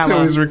wallflower.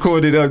 Until it's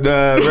recorded on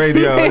the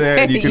radio there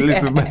and you can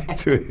listen back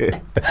to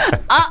it.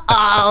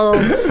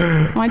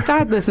 Uh-oh. My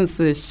dad listens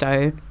to this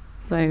show,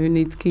 so we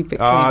need to keep it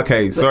clean. Oh,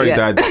 okay. Sorry,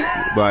 Dad.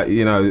 But,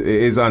 it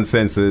is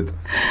uncensored,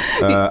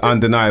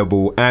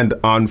 undeniable, and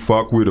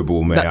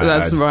unfuckwittable, man.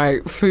 That's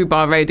right.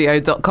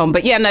 FubarRadio.com.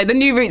 But the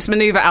New Roots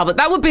Maneuver album,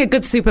 that would be a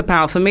good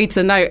superpower for me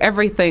to know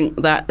everything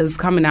that is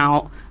coming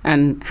out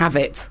and have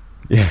it.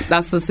 Yeah.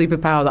 That's the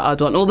superpower that I'd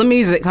want. All the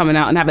music coming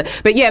out and have it.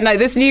 But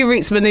this New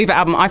Roots Maneuver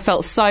album, I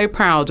felt so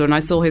proud when I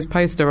saw his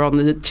poster on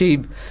the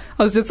tube.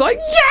 I was just like,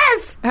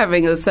 yes!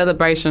 Having a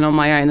celebration on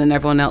my own and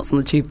everyone else on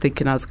the tube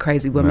thinking I was a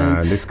crazy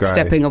woman this guy.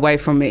 Stepping away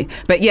from me.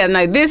 But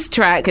this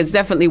track is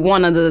definitely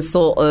one of the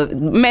sort of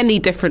many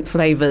different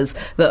flavours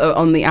that are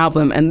on the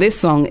album. And this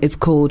song is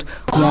called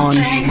One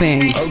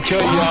Thing. Okay,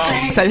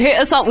 y'all. So hit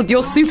us up with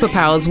your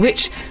superpowers.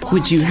 Which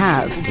would you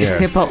have? It's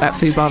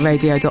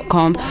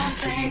hiphop@fubarradio.com.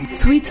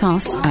 Tweet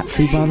us at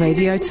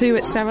FubarRadio2.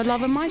 It's Sarah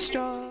Love and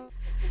Maestro.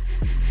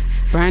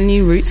 Brand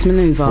new Roots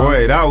Maneuver.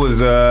 Boy, that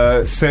was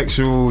a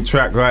sexual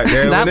track right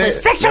there. That wasn't was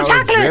it? sexual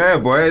chocolate. Yeah,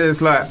 boy.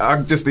 It's like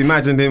I just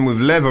imagined him with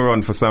leather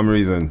on for some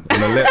reason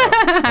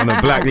on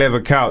a black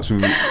leather couch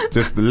with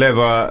just the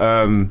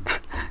leather.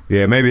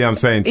 Maybe I'm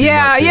saying too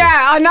much.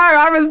 Yeah, I know.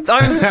 I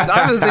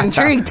was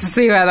intrigued to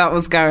see where that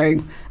was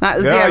going. That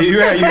was you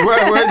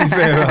were, weren't you,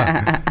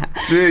 Sarah?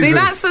 See,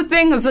 that's the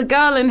thing. As a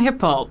girl in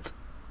hip hop,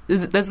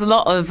 there's a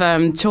lot of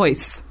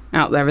choice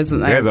out there, isn't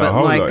there? There's a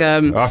whole lot.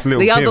 Ask Lil'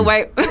 Kim. The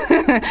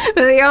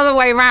other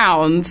way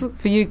round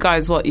for you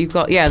guys, what you've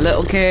got? Yeah,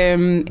 Little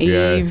Kim,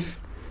 Eve,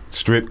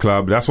 strip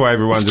club. That's why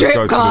everyone just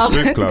goes to the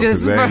strip club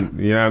because then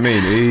you know what I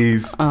mean.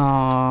 Eve.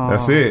 Oh,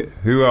 that's it.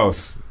 Who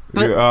else?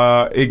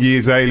 Iggy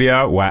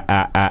Azalea.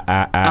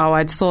 Oh,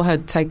 I saw her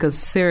take a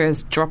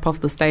serious drop off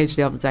the stage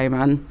the other day,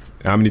 man.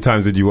 How many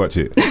times did you watch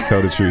it?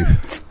 Tell the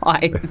truth.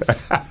 Twice.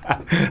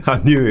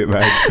 I knew it,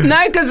 man. No,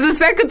 because the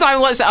second time I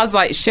watched it, I was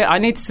like, shit, I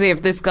need to see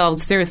if this girl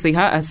seriously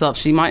hurt herself.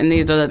 She might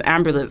need an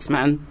ambulance,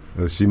 man.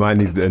 Well, she might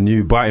need a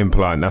new butt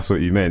implant. That's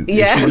what you meant.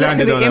 Yeah, if she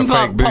landed on her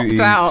fake booty,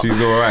 out. she's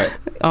all right.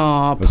 Oh,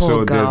 I'm poor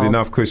sure girl. there's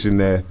enough cushion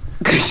there.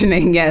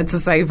 Cushioning, to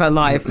save her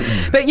life.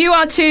 But you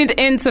are tuned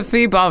into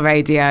Fubar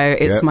Radio.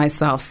 It's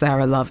myself,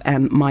 Sarah Love,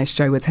 and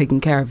Maestro. We're taking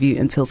care of you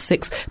until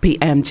 6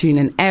 p.m. Tune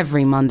in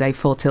every Monday,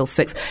 4 till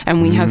 6.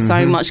 And we have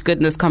so much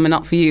goodness coming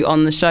up for you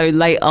on the show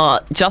later.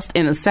 Just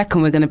in a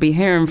second, we're going to be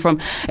hearing from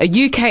a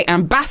UK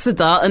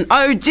ambassador, an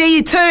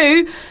OG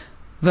too.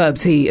 Verb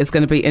T is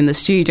going to be in the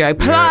studio.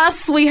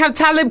 Plus, we have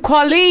Talib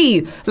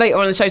Kweli later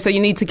on the show, so you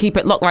need to keep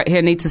it locked right here.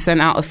 Need to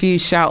send out a few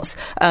shouts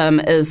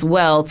as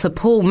well to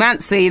Paul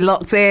Mancy,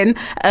 locked in.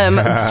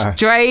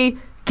 Dre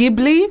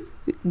Gilby?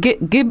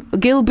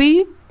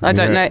 I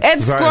don't know. Ed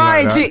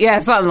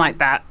Scrine, something like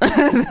that.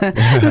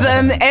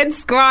 Ed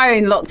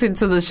Scrine locked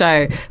into the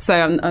show.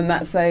 So, and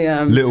that's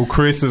a... Little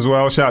Chris as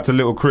well. Shout out to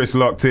Little Chris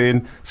locked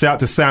in. Shout out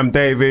to Sam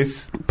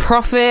Davis.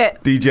 Prophet.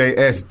 DJ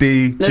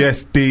SD,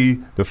 Jess D,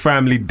 the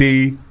family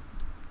D.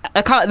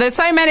 There's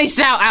so many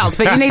shout outs,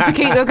 but you need to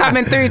keep them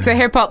coming through to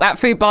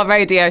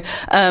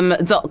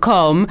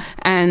hiphop@fubarradio.com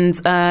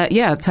and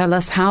tell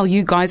us how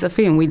you guys are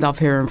feeling. We love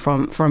hearing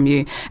from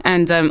you.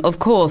 And of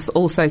course,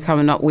 also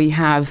coming up, we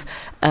have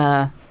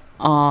our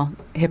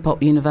Hip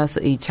Hop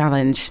University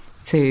Challenge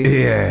too.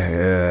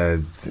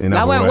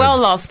 That went well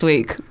last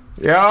week.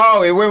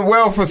 Yeah, it went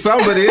well for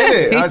somebody,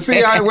 innit? I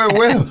see how it went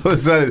well.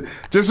 So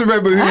just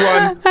remember who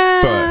won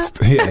first.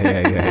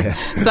 Yeah.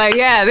 So,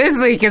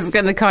 this week is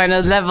going to kind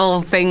of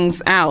level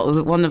things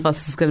out. One of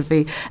us is going to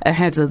be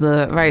ahead of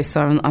the race,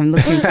 so I'm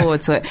looking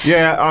forward to it.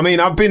 Yeah, I mean,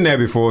 I've been there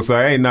before, so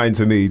it ain't nothing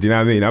to me. Do you know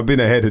what I mean? I've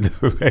been ahead of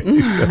the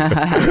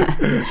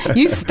race.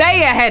 You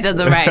stay ahead of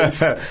the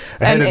race.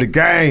 Ahead of the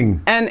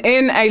gang. And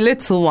in a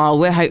little while,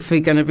 we're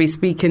hopefully going to be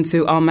speaking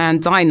to our man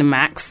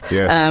Dynamax.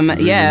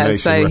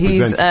 Yes, so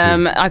he's...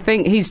 I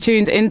think he's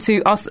tuned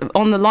into us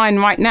on the line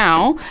right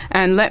now,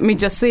 and let me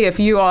just see if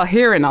you are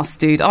hearing us,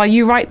 dude. Are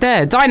you right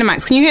there?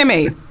 Dynamax, can you hear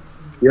me?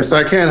 Yes,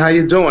 I can. How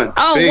you doing?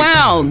 Oh, Big.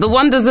 Wow, the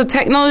wonders of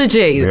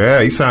technology.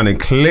 Yeah, he's sounding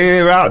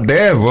clear out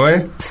there,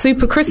 boy.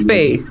 Super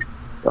crispy.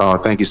 Oh,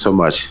 thank you so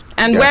much.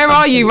 And where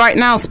are you right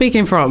now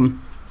speaking from?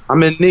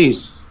 I'm in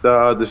Nice,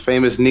 the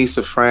famous Nice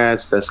of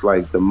France. That's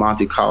like the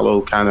Monte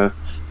Carlo kind of,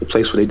 the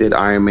place where they did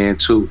Iron Man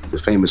 2, the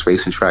famous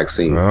racing track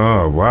scene.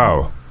 Oh,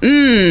 wow. What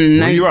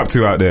are you up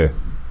to out there?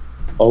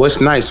 Oh,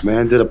 it's nice,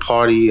 man. Did a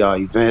party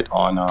event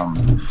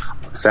on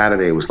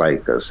Saturday. It was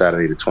like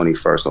Saturday the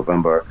 21st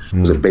November. It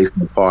was a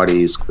basement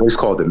party. It's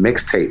called the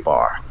Mixtape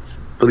Bar.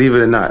 Believe it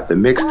or not, the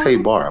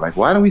Mixtape Bar. Like,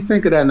 why don't we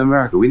think of that in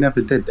America? We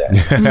never did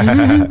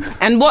that.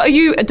 And what are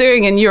you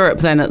doing in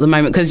Europe then at the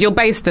moment? Because you're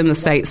based in the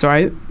States,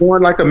 right?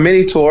 Doing like a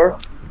mini tour.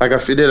 Like I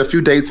did a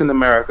few dates in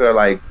America,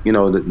 like, you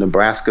know, the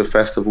Nebraska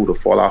Festival, the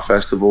Fallout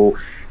Festival.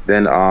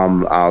 Then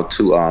out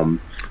to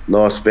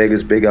Las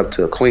Vegas, big up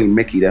to Queen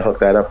Mickey that hooked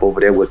that up over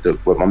there with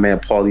my man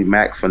Paulie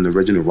Mack from the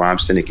original Rhyme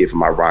Syndicate, from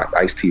my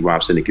Ice-T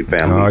Rhyme Syndicate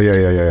family. Oh,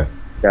 yeah.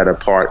 Got a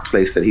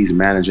place that he's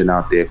managing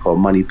out there called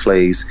Money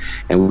Plays.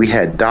 And we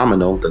had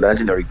Domino, the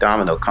legendary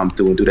Domino, come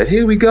through and do that.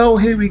 Here we go.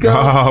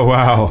 Oh,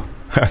 wow.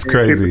 That's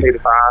crazy.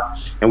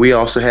 And we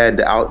also had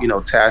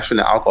Tash from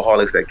the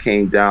Alcoholics that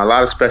came down. A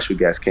lot of special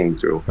guests came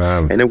through.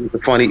 And it was a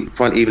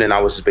fun evening. I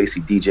was just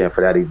basically DJing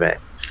for that event.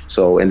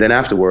 So, and then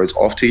afterwards,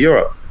 off to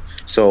Europe.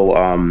 So,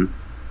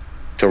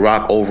 to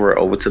rock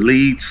over to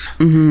Leeds.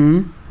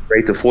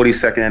 Great, the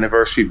 42nd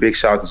anniversary. Big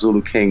shout out to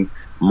Zulu King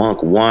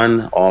Monk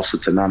 1, also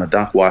to Nana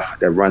Dankwa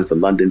that runs the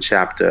London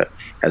chapter,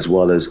 as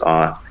well as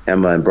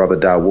Emma and Brother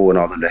Dawu and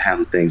all of them that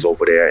handle things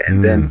over there.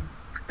 And then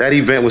that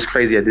event was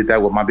crazy. I did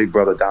that with my big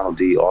brother Donald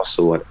D,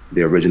 also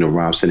the original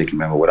Rhyme Syndicate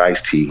member with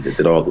Ice-T, that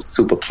did all the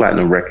super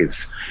platinum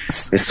records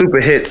and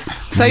super hits.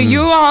 So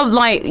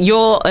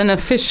you're an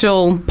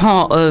official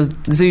part of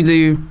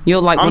Zulu. You're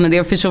like one of the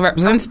official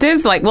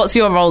representatives. Like, what's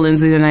your role in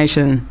Zulu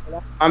Nation?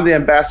 I'm the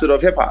ambassador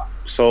of hip hop.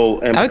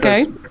 So,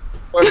 okay.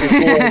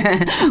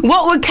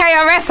 What would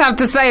KRS have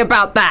to say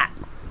about that?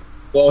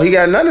 Well, he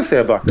got nothing to say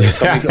about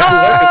that.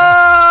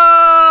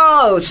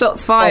 Oh,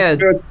 shots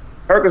fired.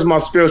 Herc is my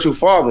spiritual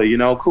father,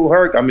 Kool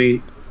Herc. I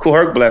mean, Kool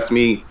Herc blessed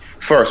me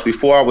first.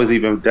 Before I was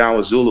even down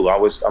with Zulu,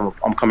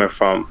 I'm coming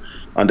from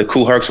under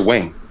Kool Herc's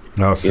wing.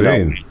 I'm sort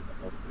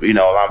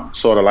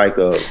of like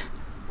a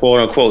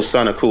quote-unquote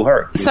son of Kool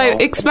Herc. So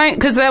explain,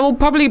 because there will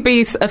probably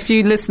be a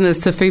few listeners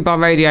to Fubar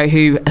Radio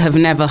who have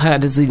never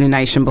heard of Zulu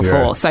Nation before.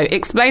 Yeah. So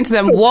explain to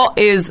them, what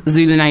is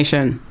Zulu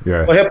Nation?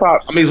 Yeah. Well,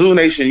 hip-hop, Zulu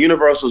Nation,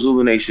 Universal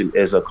Zulu Nation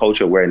is a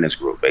culture awareness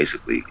group,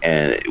 basically.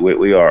 And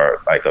we are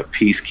like a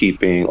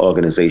peacekeeping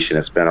organization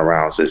that's been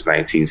around since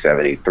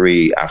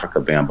 1973. Africa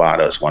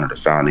Bambaataa is one of the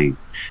founding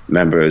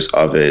members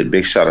of it.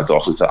 Big shout out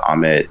also to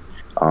Ahmed,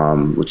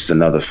 which is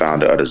another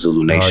founder of the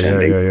Zulu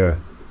Nation. Yeah.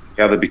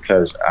 Together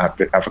because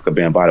Africa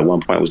Bambaataa at one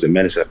point was the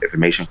Minister of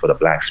Information for the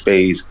Black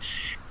Spades,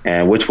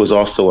 and which was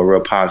also a real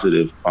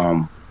positive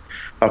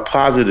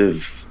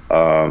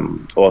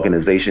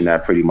organization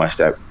that pretty much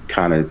that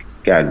kind of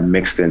got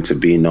mixed into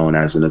being known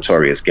as a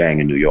notorious gang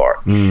in New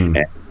York.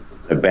 And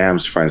the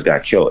Bam's friends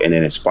got killed, and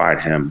it inspired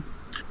him,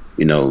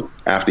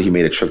 after he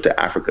made a trip to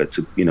Africa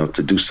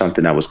to do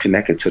something that was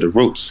connected to the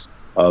roots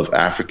of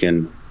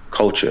African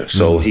culture.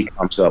 So he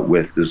comes up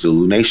with the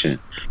Zulu Nation,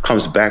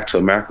 comes back to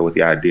America with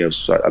the idea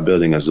of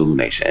building a Zulu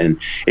Nation. And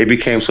it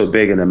became so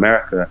big in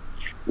America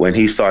when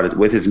he started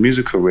with his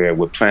music career,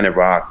 with Planet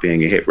Rock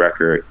being a hit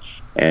record.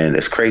 And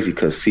it's crazy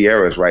because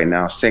Sierra is right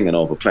now singing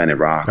over Planet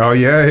Rock. Oh,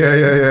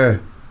 yeah.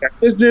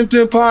 It's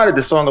Dim Party,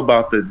 the song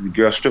about the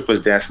girl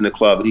strippers dancing in the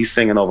club, and he's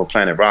singing over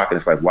Planet Rock. And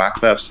it's like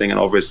Wyclef singing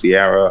over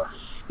Sierra.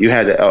 You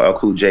had the LL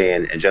Cool J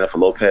and Jennifer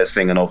Lopez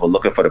singing over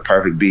Looking for the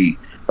Perfect Beat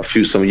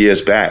some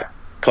years back.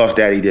 Puff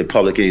Daddy did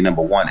Public Enemy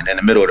 #1, and in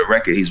the middle of the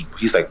record,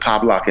 he's like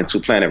pop locking to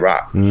Planet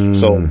Rock.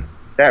 So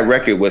that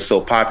record was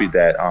so popular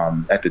that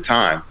at the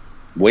time,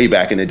 way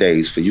back in the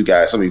days, for you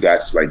guys, some of you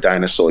guys, it's like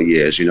dinosaur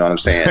years. You know what I'm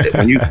saying? That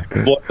when you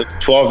bought the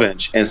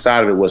 12-inch,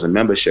 inside of it was a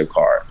membership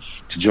card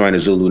to join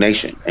the Zulu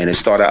Nation, and it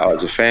started out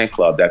as a fan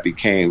club that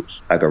became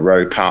like a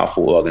very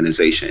powerful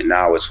organization. And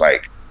now it's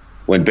like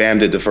when Bam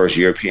did the first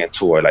European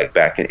tour, like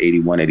back in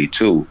 '81,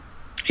 '82.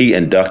 He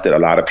inducted a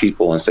lot of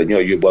people and said,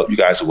 you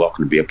guys are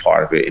welcome to be a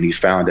part of it. And he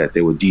found that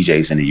there were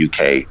DJs in the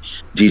UK,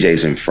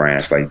 DJs in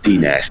France, like D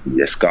Nasty,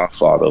 that's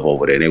Godfather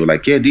over there. And they were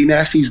like, yeah, D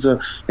Nasty is the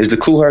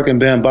Kool Herc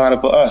and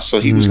Bambaataa for us.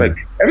 So he was like,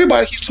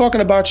 everybody keeps talking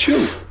about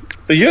you.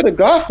 So you're the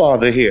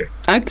Godfather here.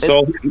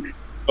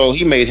 So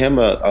he made him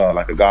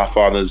like a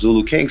Godfather,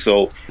 Zulu King.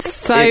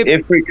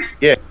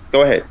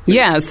 Go ahead.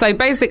 Yeah, so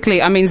basically,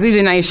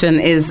 Zulu Nation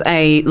is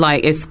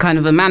it's kind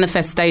of a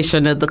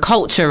manifestation of the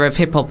culture of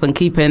hip hop and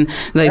keeping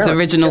those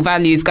original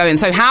values going.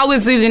 So how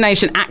is Zulu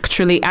Nation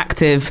actually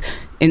active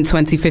in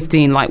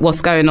 2015? Like,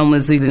 what's going on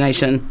with Zulu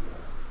Nation?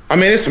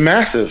 It's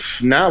massive.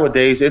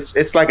 Nowadays,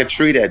 it's like a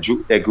tree that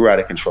grew out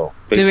of control.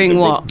 Doing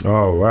what?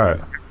 Oh, right.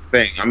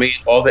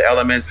 All the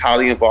elements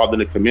highly involved in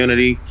the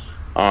community,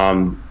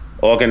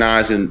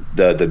 organizing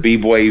the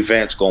b-boy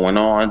events going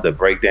on, the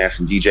breakdance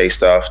and DJ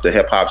stuff, the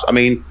hip hop.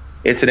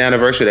 It's an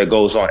anniversary that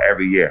goes on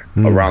every year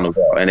around the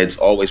world, and it's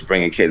always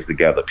bringing kids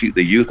together.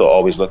 The youth are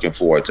always looking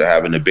forward to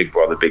having a big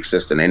brother, big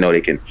sister, and they know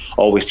they can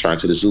always turn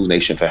to the Zulu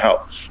Nation for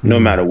help, no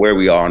matter where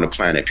we are on the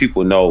planet.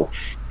 People know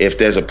if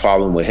there's a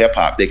problem with hip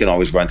hop, they can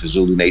always run to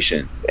Zulu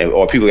Nation,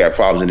 or people got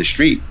problems in the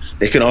street,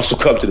 they can also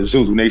come to the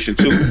Zulu Nation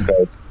too,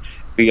 because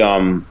we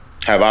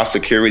have our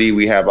security,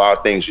 we have our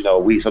things.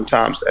 We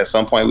sometimes at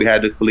some point we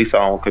had to police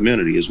our own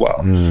community as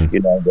well.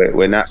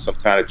 We're not some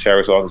kind of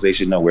terrorist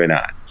organization. No, we're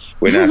not.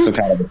 We're not some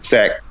kind of a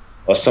sect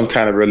or some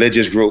kind of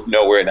religious group.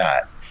 No, we're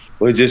not.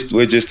 We're just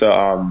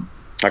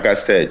like I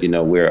said,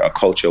 we're a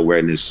culture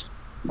awareness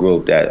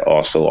group that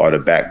also are the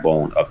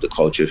backbone of the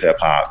culture of hip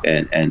hop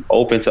and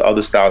open to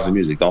other styles of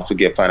music. Don't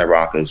forget Planet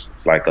Rock is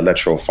like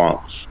electro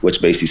funk,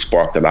 which basically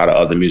sparked a lot of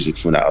other music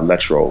from that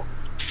electro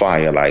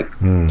fire, like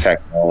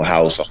techno,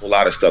 house. A whole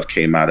lot of stuff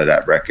came out of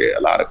that record.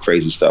 A lot of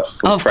crazy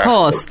stuff. Of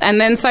course. And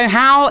then, so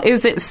how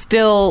is it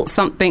still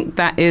something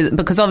that is,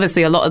 because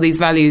obviously a lot of these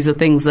values are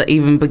things that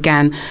even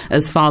began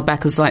as far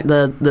back as like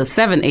the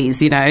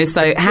 70s,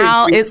 so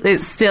how is it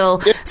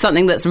still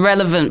something that's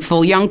relevant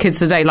for young kids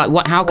today?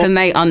 Like how can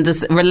they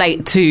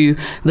relate to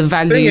the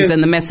values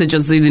and the message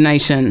of Zulu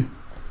Nation?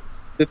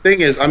 the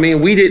thing is, I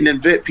mean, we didn't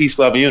invent peace,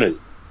 love, and unity.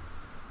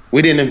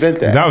 We didn't invent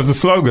that. That was the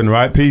slogan,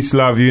 right? Peace,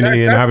 love,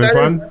 unity, and having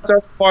fun. That's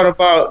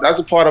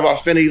a part of our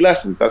affinity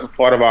lessons. That's a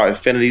part of our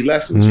infinity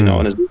lessons, you know,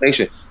 in this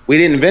nation. We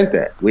didn't invent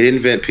that. We didn't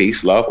invent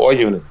peace, love, or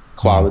unity.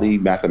 Quality,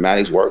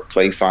 mathematics, work,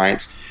 play,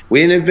 science. We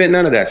didn't invent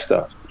none of that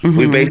stuff.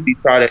 We basically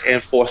try to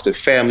enforce the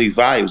family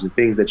values and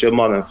things that your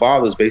mother and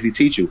fathers basically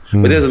teach you.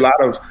 But there's a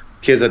lot of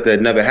kids that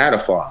never had a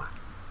father.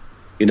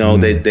 You know,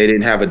 they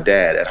didn't have a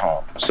dad at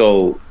home.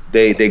 So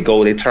they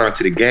turn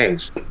to the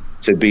gangs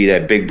to be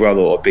that big brother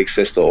or big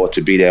sister, or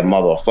to be their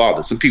mother or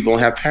father. Some people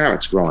don't have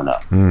parents growing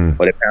up, or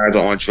their parents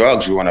are on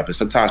drugs growing up, and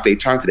sometimes they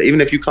turn to that,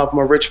 even if you come from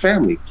a rich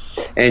family.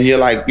 And you're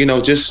like, you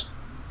know, just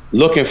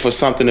looking for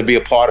something to be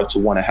a part of, to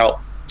want to help,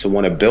 to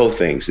want to build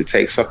things, to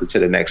take something to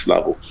the next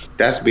level.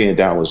 That's being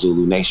down with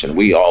Zulu Nation.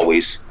 We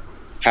always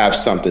have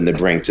something to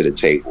bring to the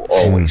table,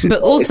 always.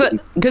 But also,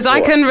 because I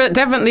can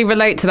definitely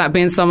relate to that,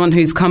 being someone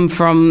who's come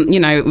from, you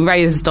know,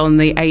 raised on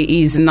the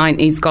 80s and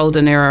 90s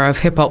golden era of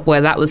hip-hop,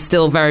 where that was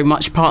still very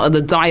much part of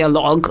the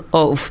dialogue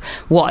of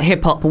what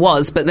hip-hop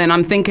was. But then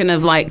I'm thinking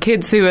of, like,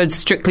 kids who had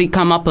strictly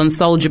come up on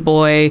Soulja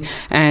Boy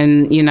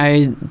and, you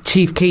know,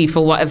 Chief Keef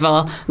or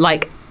whatever,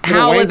 like,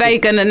 how are they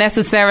going to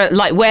necessarily,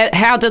 like,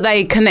 how do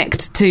they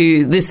connect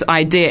to this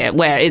idea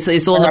where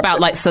it's all about,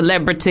 like,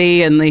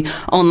 celebrity and the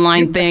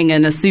online thing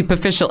and a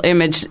superficial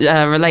image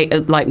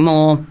related, like,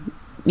 more,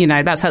 you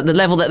know, that's the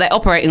level that they're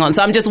operating on.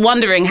 So I'm just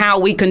wondering how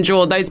we can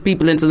draw those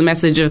people into the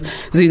message of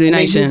Zulu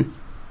Nation.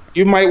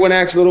 You might want to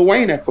ask Lil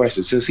Wayne that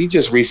question, since he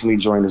just recently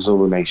joined the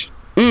Zulu Nation.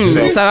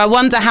 So I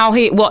wonder how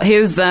his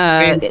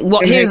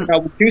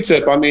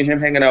Q-Tip. I mean, him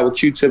hanging out with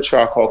Q-Tip,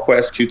 Tribe Called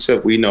Quest.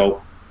 Q-Tip, we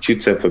know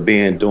Q-Tip for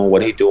doing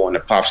what he do on the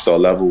pop star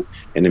level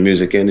in the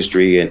music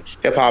industry. And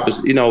hip hop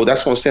is, you know,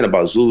 that's what I'm saying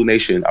about Zulu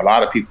Nation. A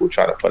lot of people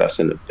try to put us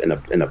in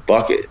a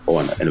bucket,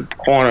 or in a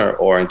corner,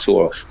 or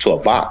into a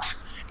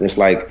box. And it's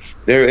like,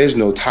 there is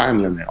no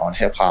time limit on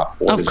hip hop.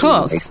 Of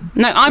course.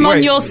 No, I'm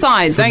on your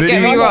side. Don't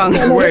get me wrong.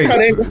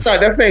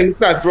 It's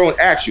not thrown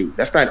at you.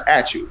 That's not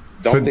at you.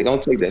 Don't take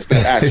that. It's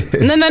not at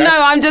you. No.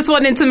 I'm just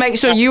wanting to make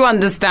sure you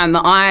understand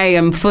that I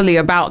am fully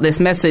about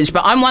this message.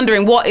 But I'm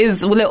wondering, what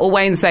is Lil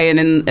Wayne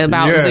saying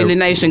about Zulu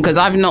Nation? Because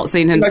I've not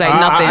seen him say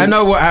nothing. I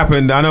know what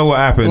happened. What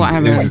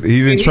happened?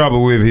 He's in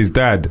trouble with his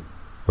dad,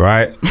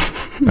 right?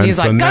 And he's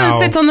like, go and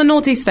sit on the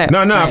naughty step.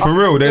 No, for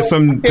real. There's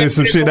some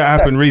shit that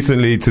happened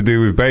recently to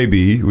do with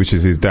Baby, which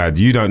is his dad.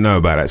 You don't know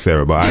about that,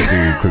 Sarah, but I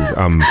do, because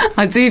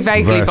I do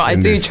vaguely, but I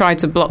do try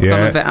to block some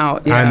of it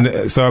out. Yeah.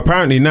 And so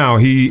apparently now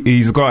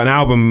he's got an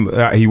album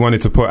that he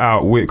wanted to put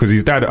out because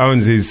his dad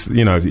owns his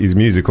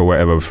music or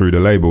whatever through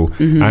the label,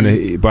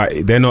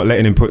 but they're not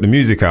letting him put the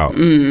music out.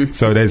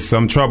 So there's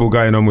some trouble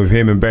going on with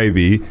him and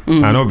Baby,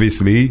 and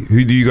obviously,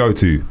 who do you go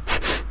to?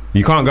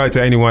 You can't go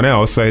to anyone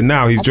else. So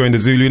now he's joined the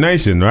Zulu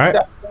Nation, right?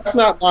 That's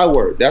not my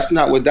word. That's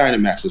not what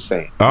Dynamax is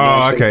saying.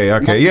 Oh, okay.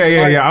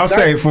 Yeah. I'll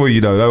say it for you,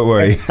 though. Don't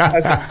worry.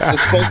 As a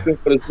spokesman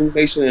for the Zulu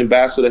Nation,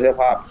 ambassador to hip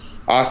hop,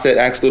 I said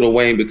ask Lil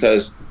Wayne,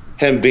 because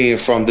him being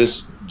from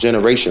this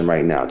generation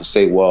right now, to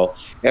say, well,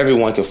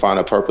 everyone can find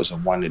a purpose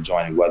of wanting to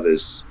join, whether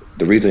it's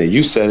the reason that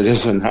you said it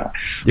is or not.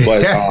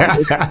 But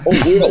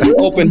we're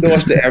open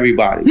doors to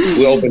everybody.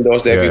 We're open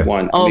doors to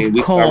everyone.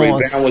 Of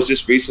course. I was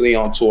just recently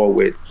on tour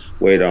with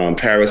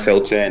Paris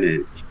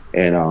Hilton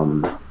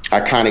and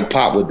Iconic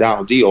Pop with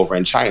Donald D over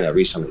in China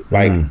recently.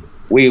 Like,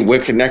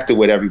 we're connected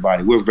with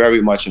everybody. We're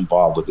very much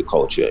involved with the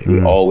culture.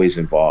 We're always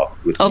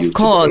involved with the youth. Of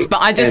course,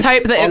 but I just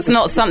hope that it's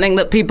not something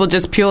that people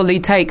just purely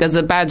take as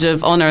a badge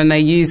of honor and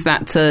they use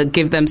that to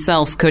give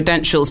themselves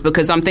credentials,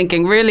 because I'm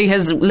thinking, really,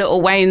 has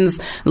Lil Wayne's,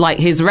 like,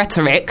 his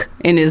rhetoric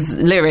in his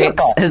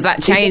lyrics, has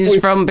that changed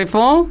from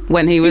before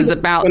when he was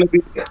about...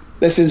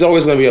 This is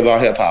always going to be about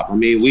hip hop. I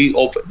mean,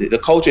 the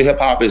culture of hip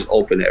hop is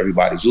open to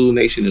everybody. Zulu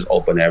Nation is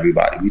open to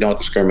everybody. We don't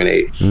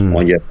discriminate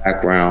on your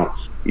background,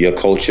 your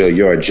culture,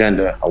 your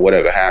agenda, or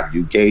whatever have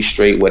you. Gay,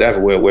 straight,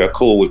 whatever. We're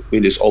cool. We're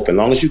just open. As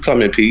long as you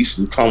come in peace,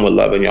 you come with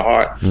love in your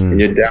heart, and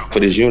you're down for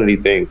this unity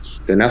thing,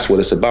 then that's what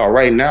it's about.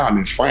 Right now, I'm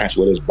in France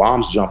where there's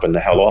bombs jumping the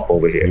hell off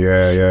over here.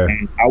 Yeah.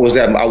 And I was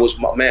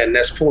my man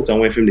Ness Poult. I'm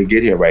waiting for him to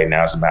get here right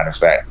now. As a matter of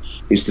fact,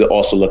 he's still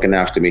also looking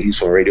after me. He's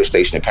from a radio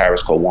station in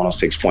Paris called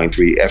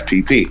 106.3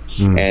 FPP.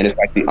 And it's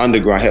like the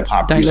underground hip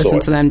hop. Don't listen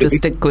to them. Just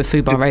stick with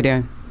Fubar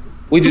Radio.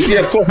 We just,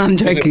 of course. I'm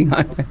joking.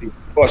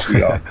 Of course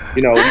we are.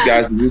 You know, you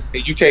guys,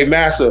 UK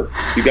massive.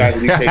 You guys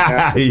are UK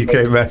massive.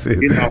 UK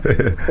massive. You know, of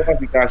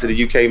course you guys are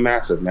the UK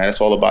massive, man.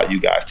 It's all about you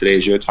guys. Today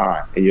is your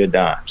time and your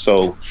dime.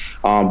 So,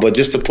 but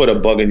just to put a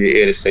bug in your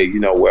ear to say, you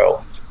know,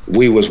 well,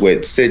 we was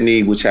with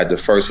Sydney, which had the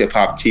first hip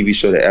hop TV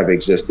show that ever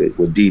existed,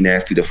 with D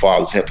Nasty, the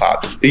father's hip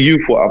hop. The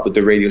youth were up at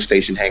the radio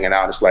station hanging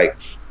out. It's like,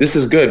 this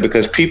is good,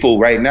 because people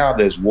right now,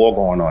 there's war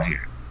going on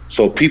here.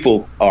 So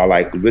people are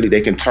like, really,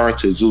 they can turn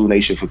to Zulu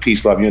Nation for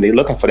peace, love, unity. They're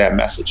looking for that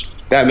message.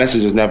 That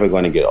message is never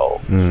going to get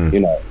old, you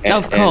know.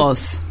 Of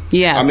course.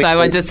 Yeah,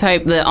 I just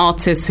hope the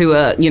artists who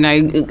are, you know,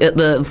 at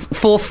the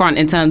forefront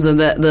in terms of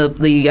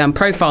the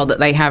profile that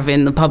they have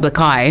in the public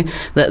eye,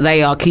 that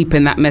they are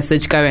keeping that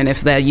message going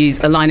if they're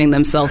aligning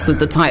themselves with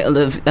the title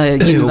of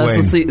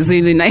Universal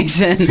Zulu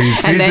Nation.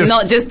 And they're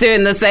not just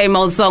doing the same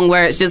old song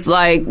where it's just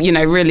like, you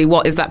know, really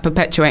what is that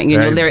perpetuating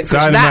in your lyrics?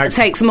 Which that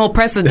takes more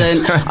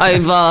precedent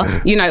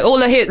over, you know,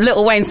 all of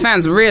Lil Wayne's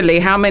fans, really,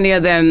 how many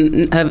of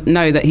them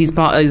know that he's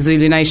part of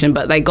Zulu Nation,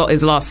 but they got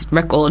his last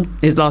record,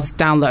 his last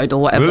download or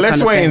whatever. Well,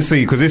 let's wait and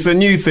see, because it's a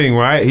new thing,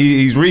 right?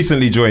 He's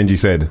recently joined, you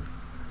said.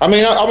 I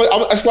mean,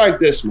 it's like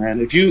this, man.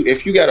 If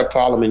you got a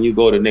problem and you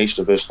go to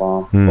Nation of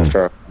Islam or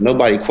Farrakhan,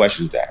 nobody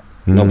questions that.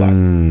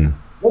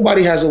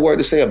 Nobody has a word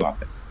to say about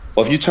that.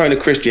 Or if you turn to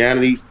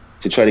Christianity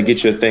to try to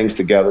get your things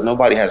together,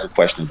 nobody has a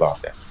question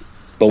about that.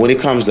 But when it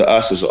comes to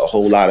us, there's a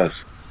whole lot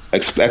of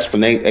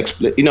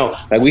you know,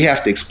 like we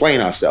have to explain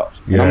ourselves.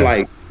 Yeah. And I'm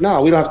like,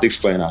 no, we don't have to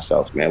explain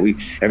ourselves, man.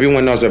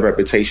 Everyone knows our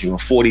reputation. We're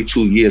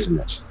 42 years in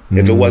this.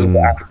 If it wasn't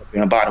the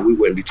African about it, we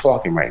wouldn't be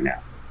talking right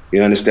now.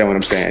 You understand what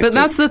I'm saying? But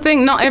that's the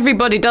thing. Not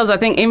everybody does. I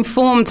think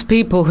informed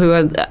people who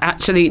are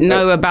actually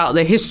know about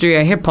the history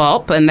of hip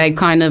hop and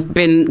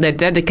they're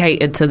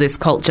dedicated to this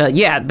culture.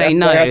 Yeah, they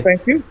know. Why I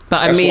thank you.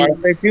 But that's why I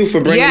thank you for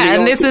bringing me on. Yeah,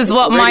 and this is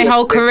what my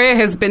whole career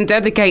has been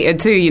dedicated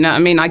to. You know what I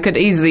mean? I could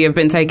easily have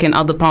been taking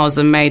other paths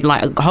and made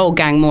like a whole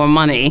gang more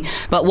money.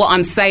 But what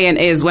I'm saying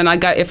is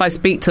if I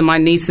speak to my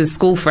niece's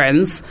school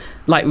friends,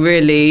 like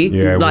really,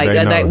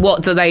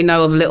 what do they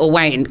know of Lil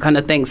Wayne kind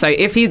of thing. So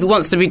if he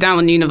wants to be down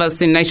with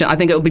Universal Nation, I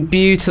think it would be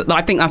beautiful.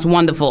 I think that's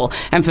wonderful.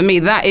 And for me,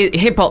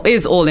 hip hop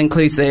is all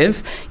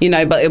inclusive, you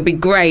know, but it would be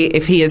great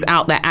if he is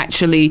out there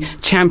actually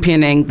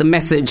championing the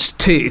message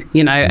too,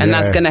 you know, and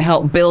that's going to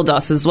help build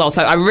us as well.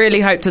 So I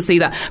really hope to see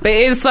that. But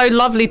it is so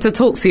lovely to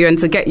talk to you and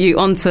to get you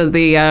onto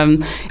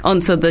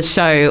the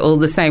show all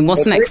the same.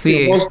 What's next for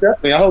you? Most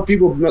definitely. I hope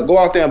people go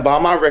out there and buy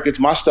my records.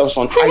 My stuff's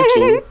on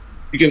iTunes.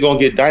 You can go and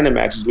get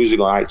Dynamax's music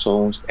on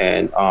iTunes.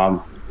 And,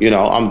 you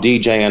know, I'm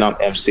DJing, I'm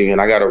MCing.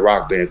 I got a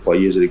rock band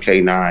called Years of the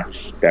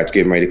K9 that's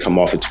getting ready to come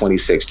off in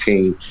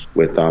 2016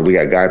 with, we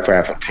got Guy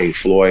Pratt from Pink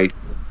Floyd.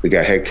 We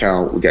got Head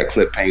Count. We got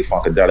Clip Pain,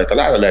 Funkadelic. A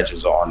lot of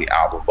legends are on the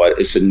album, but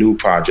it's a new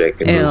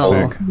project. And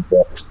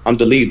I'm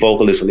the lead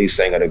vocalist and lead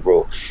singer of the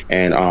group.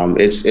 And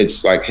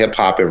it's like hip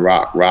hop and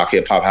rock,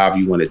 hip hop, however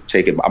you want to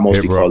take it. I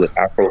mostly call it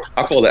Afro.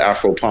 I call it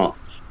Afro punk.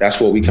 That's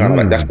what we kind of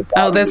like. That's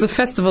the there's a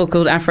festival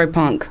called Afro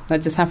Punk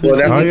that just happened.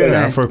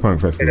 Afro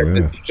Punk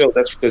Festival.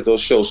 That's because those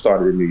shows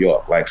started in New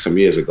York like some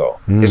years ago.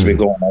 It's been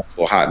going on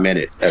for a hot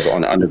minute as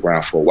on the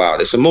underground for a while.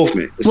 It's a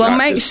movement.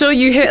 Make sure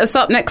you hit us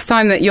up next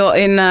time that you're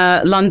in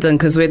London,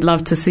 because we'd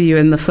love to see you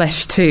in the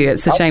flesh too.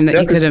 It's a shame that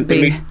you couldn't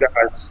be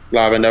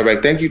live and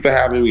direct. Thank you for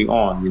having me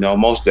on. You know,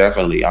 most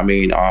definitely. I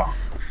mean.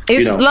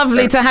 It's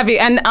lovely to have you.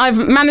 And I've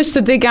managed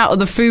to dig out of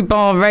the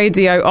Fubar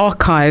Radio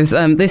archives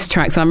this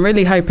track, so I'm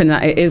really hoping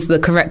that it is the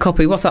correct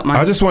copy. What's up, Mike?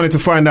 I just wanted to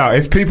find out,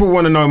 if people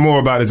want to know more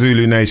about the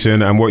Zulu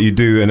Nation and what you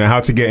do and how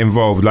to get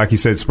involved, like you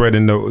said,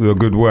 spreading the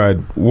good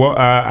word,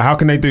 how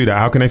can they do that?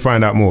 How can they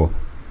find out more?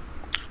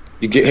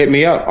 Hit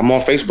me up. I'm on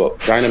Facebook,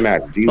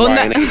 Dynamax.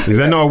 Is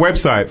there no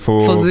website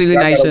for Zulu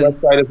Nation? I got a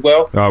website as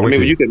well. I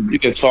mean, you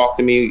can talk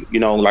to me.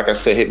 You know, like I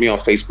said, hit me on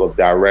Facebook,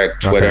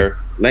 direct, Twitter,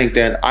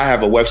 LinkedIn. I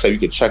have a website. You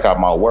can check out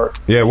my work.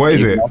 Yeah, what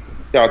is it?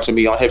 Reach out to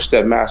me on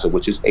Hipstep Massive,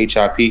 which is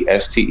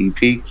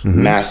HIPSTEP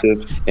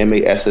Massive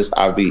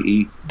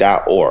MASSIVE.org.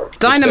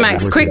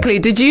 Dynamax. Quickly,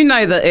 did you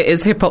know that it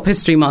is Hip Hop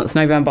History Month,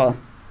 November?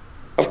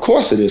 Of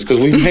course it is, because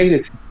we made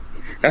it.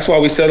 That's why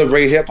we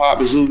celebrate hip hop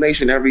and Zulu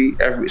Nation every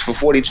for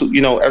 42,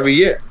 every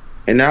year.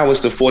 And now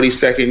it's the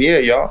 42nd year,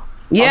 y'all.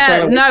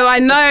 Yeah, I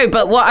know,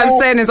 but what I'm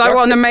saying is I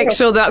want to make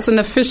sure that's an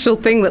official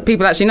thing that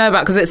people actually know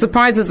about, because it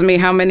surprises me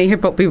how many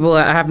hip hop people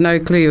have no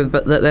clue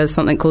but that there's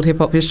something called Hip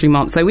Hop History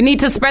Month. So we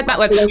need to spread that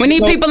word. We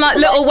need people like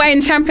Lil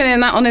Wayne championing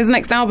that on his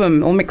next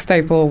album or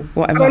mixtape or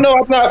whatever. I don't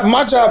know. I'm not.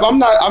 My job.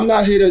 I'm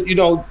not here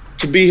to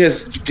to be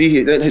his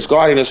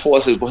guardian as far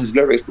as his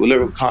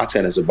lyrical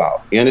content is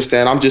about. You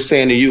understand? I'm just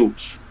saying to you,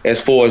 as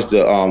far as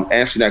the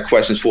answering that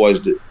question, as far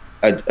as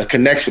a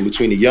connection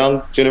between the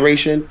young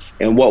generation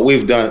and what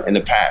we've done in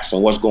the past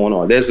and what's going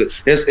on.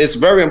 It's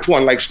very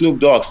important, like Snoop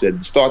Dogg said,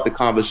 to start the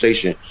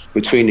conversation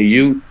between the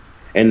youth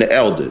and the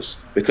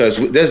elders,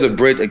 because there's a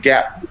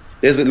gap.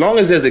 As long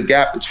as there's a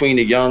gap between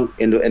the young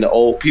and the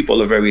old,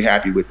 people are very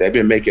happy with that.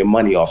 They've been making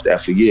money off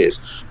that for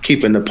years,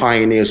 keeping the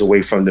pioneers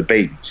away from the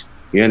babies.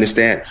 You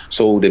understand?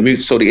 So the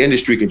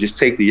industry can just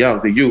take the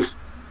youth,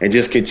 and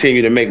just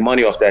continue to make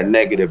money off that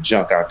negative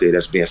junk out there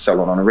that's being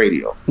sold on the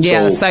radio.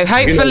 Yeah, so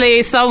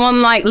hopefully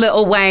someone like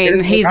Lil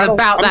Wayne, he's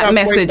about that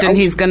message and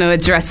he's going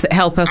to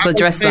help us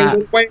address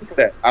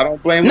that. I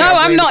don't blame him. No,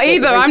 I'm not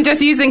either. I'm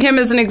just using him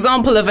as an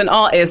example of an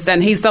artist,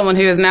 and he's someone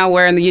who is now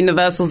wearing the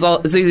Universal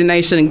Zulu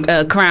Nation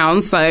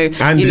crown, so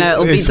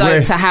it'll be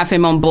dope to have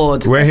him on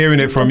board. We're hearing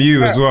it from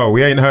you as well.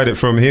 We ain't heard it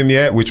from him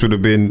yet, which would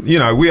have been,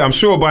 I'm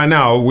sure by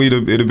now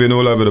it'd have been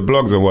all over the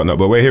blogs and whatnot,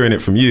 but we're hearing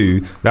it from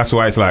you. That's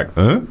why it's like,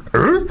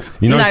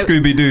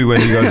 Scooby-Doo when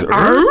he goes,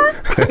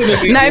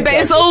 No, but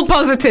it's all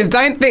positive.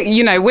 Don't think,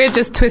 we're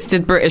just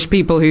twisted British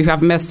people who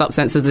have messed up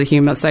senses of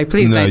humour. So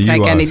please don't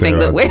take anything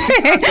that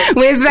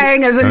we're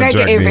saying as a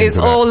negative. It's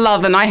all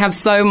love, and I have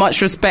so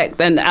much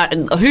respect. And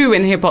who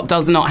in hip hop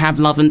does not have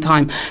love and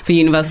time for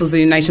Universal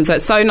Zulu Nation? So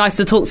it's so nice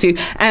to talk to you.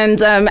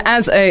 And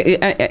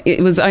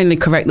it was only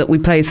correct that we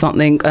play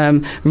something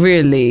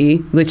really,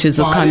 which is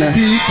a kind of.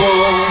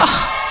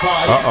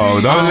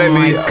 Don't let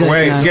me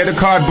wait. Get the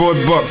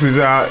cardboard boxes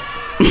out.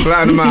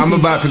 I'm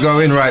about to go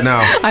in right now.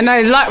 I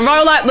know,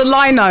 roll like the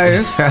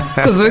lino,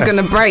 because we're going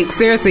to break.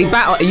 Seriously,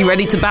 battle. Are you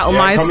ready to battle,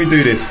 Mice? Can we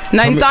do this?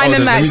 No,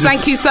 Dynamax,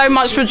 thank you so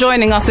much for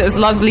joining us. It was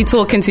lovely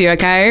talking to you,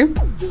 okay?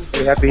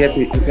 Happy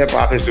Hip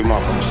Hop History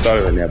Month. I'm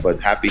stuttering there,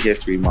 but Happy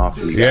History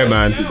Month. Yeah,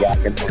 man.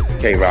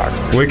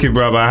 K-Rock. Wicked,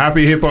 brother.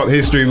 Happy Hip Hop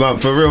History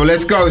Month. For real.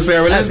 Let's go,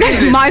 Sarah. Let's do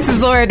this. Mice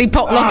is already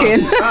pop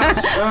locking.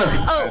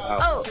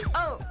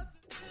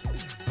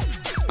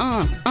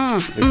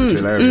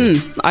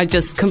 I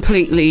just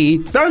completely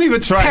don't even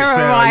try it,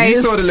 Sarah. You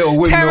saw the little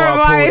windmill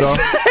I pulled off.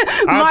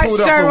 I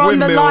pulled off a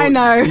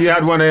windmill. You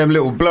had one of them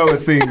little blower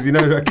things,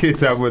 that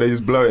kids have where they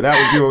just blow it. That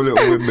was your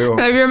little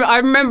windmill. I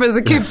remember as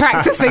a kid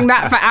practicing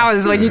that for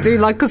hours when you do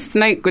like a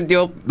snake with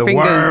your fingers.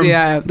 Worm.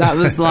 Yeah, that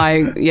was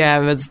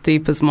as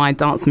deep as my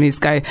dance moves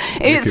go.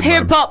 It's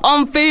hip hop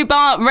on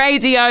Fubar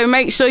Radio.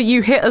 Make sure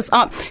you hit us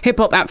up,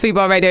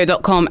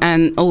 hiphop@fubarradio.com,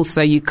 and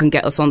also you can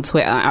get us on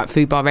Twitter at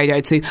Fubar Radio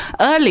too.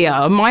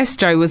 Earlier,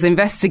 Maestro was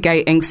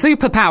investigating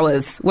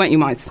superpowers, weren't you,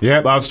 Mice?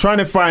 Yep, I was trying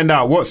to find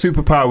out what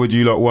superpower would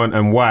you lot want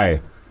and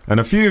why. And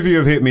a few of you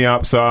have hit me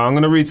up, so I'm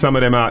going to read some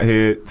of them out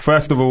here.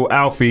 First of all,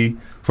 Alfie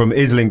from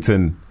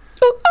Islington.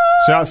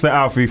 Shouts to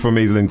Alfie from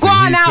Islington. Go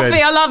on,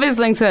 Alfie, I love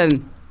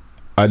Islington.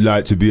 I'd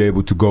like to be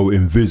able to go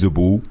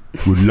invisible.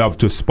 Would love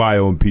to spy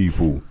on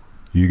people.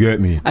 You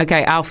get me?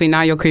 Okay, Alfie,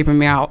 now you're creeping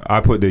me out.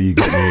 I put the you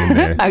get me in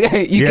there.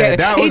 Okay, he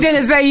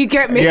didn't say you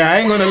get me. Yeah, I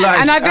ain't gonna lie.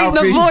 And I think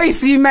Alfie, the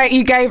voice you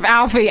gave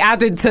Alfie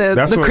added to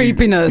the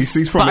creepiness.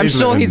 He's from but I'm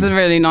Islington. sure he's a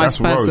really nice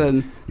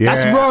person. Yeah.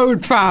 That's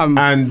road, fam.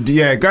 And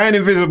going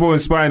invisible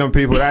and spying on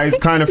people, that is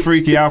kind of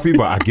freaky, Alfie,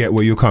 but I get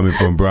where you're coming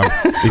from, bro.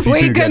 If you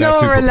do get that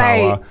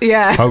superpower,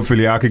 yeah.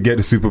 Hopefully I could get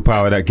the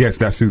superpower that gets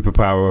that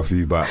superpower off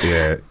you, but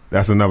yeah,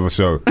 that's another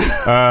show.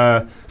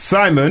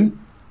 Simon,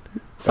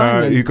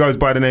 who goes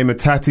by the name of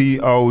Tatty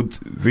Old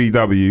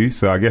VW,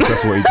 so I guess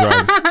that's what he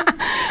drives,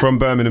 from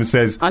Birmingham,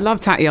 says, I love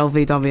Tatty Old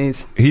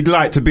VWs. He'd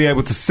like to be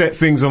able to set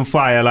things on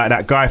fire like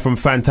that guy from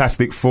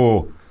Fantastic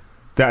Four.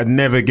 That'd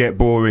never get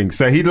boring.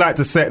 So he'd like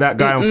to set that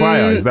guy on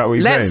fire. Is that what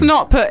he's saying? Let's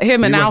not put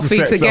him and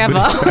Alfie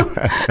together.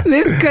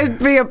 This could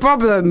be a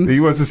problem.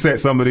 He wants to set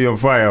somebody on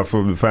fire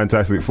from the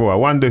Fantastic Four. I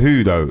wonder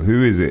who, though.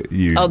 Who is it?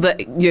 You? Oh,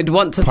 that you'd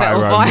want to set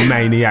on fire.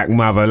 Maniac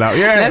mother.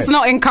 Yeah. Let's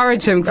not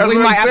encourage him, because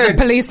we might have the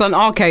police on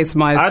our case,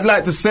 Mice. I'd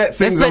like to set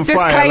things on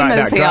fire like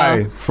that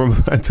guy from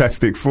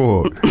Fantastic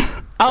Four.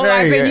 Oh,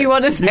 I think you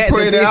want to set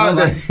it out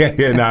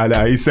there.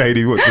 No. He's saying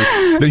he wants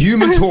the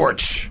Human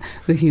Torch.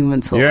 The Human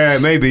Torch. Yeah,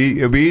 maybe.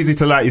 It'll be easy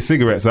to light your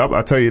cigarettes up,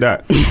 I'll tell you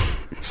that.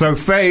 So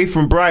Faye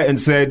from Brighton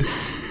said,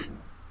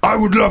 I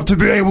would love to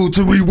be able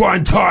to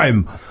rewind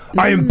time.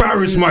 I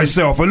embarrass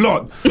myself a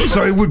lot,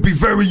 so it would be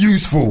very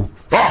useful.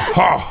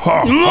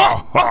 That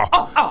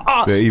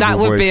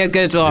would be a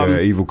good one.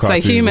 Yeah, evil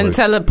cartoon. So human voice.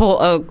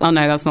 teleporter. Oh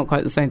no, that's not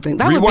quite the same thing.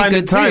 That Rewinding would be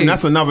good time, too.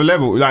 that's another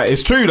level. Like,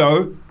 it's true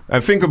though.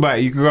 And think about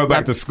it, you can go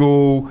back to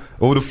school,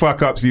 all the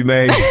fuck ups you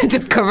made.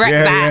 Just correct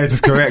that. Yeah,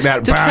 just correct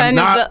that. Just Bam,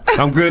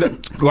 I'm good.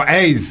 Got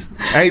A's,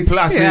 A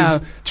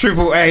pluses,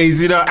 triple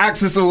A's,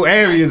 access all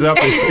areas up.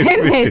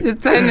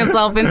 Just turn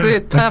yourself into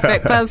a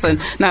perfect person.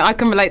 No, I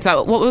can relate to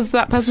that. What was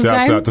that person's name?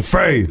 Shouts out to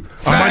Faye.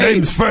 My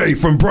name's Faye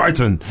from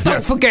Brighton.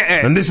 Don't forget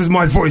it. And this is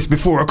my voice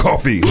before a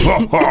coffee.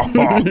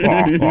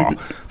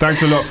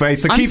 Thanks a lot, Faye.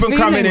 So keep them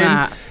coming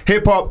in.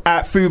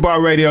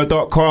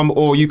 hiphop@fubarradio.com,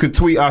 or you can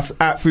tweet us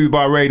at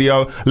Fubar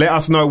Radio. Let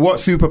us know what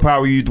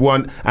superpower you'd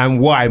want and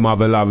why,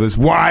 mother lovers.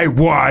 Why?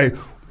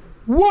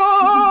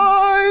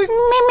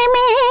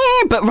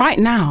 But right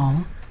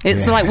now,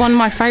 it's like one of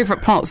my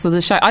favourite parts of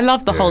the show. I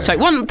love the whole show.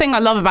 One thing I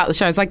love about the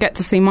show is I get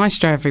to see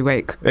Maestro every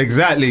week.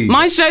 Exactly.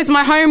 Maestro's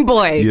my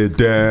homeboy. You're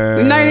damn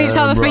We've known each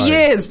other for right.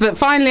 years, but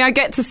finally I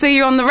get to see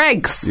you on the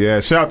regs. Yeah,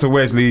 shout out to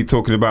Wesley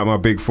talking about my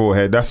big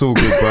forehead. That's all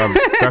good, bruv.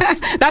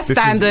 That's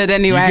standard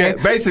anyway.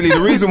 Basically,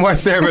 the reason why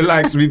Sarah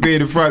likes me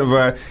being in front of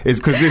her is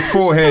because this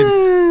forehead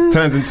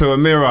turns into a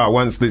mirror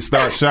once it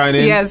starts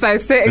shining. Yeah, so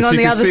sitting on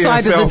the other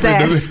side of the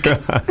desk.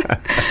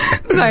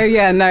 So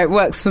yeah, no, it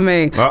works for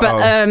me.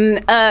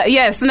 But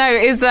yes, no,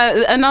 is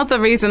another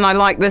reason I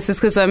like this is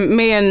because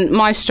me and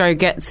Maestro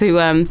get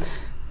to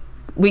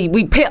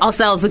we pit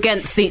ourselves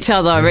against each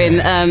other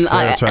in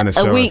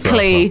a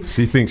weekly.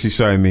 She thinks she's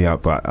showing me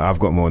up, but I've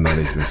got more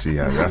knowledge than she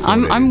has. That's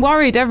I'm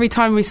worried every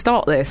time we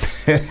start this,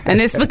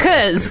 and it's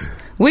because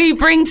we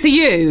bring to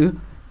you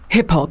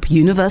Hip Hop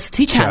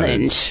University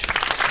Challenge.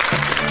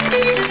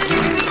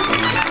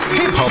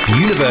 Hip Hop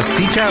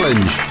University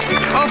Challenge.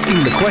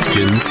 Asking the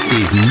questions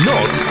is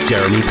not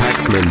Jeremy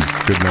Paxman.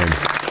 Good name.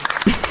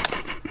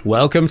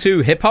 Welcome to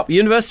Hip Hop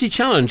University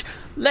Challenge.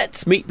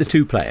 Let's meet the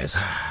two players.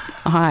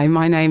 Hi,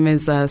 my name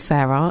is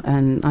Sarah,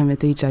 and I'm a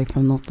DJ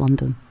from North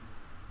London.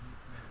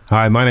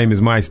 Hi, my name is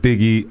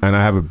Mysdiggi, and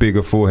I have a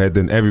bigger forehead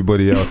than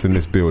everybody else in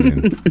this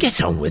building.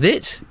 Get on with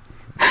it.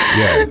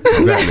 Yeah,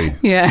 exactly.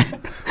 Yeah.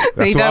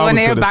 That's You what don't I want was to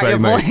hear going to about say, your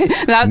mate.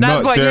 voice. That's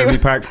Not what Jeremy you...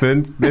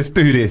 Paxton. Let's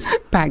do this.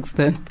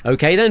 Paxton.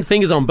 Okay, then,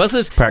 fingers on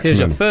buzzers. Paxman. Here's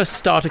your first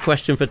starter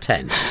question for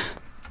 10.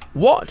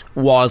 What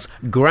was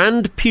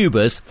Grand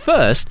Puba's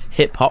first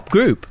hip-hop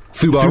group?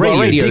 Fubar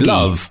Radio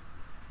Love.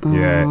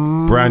 Yeah,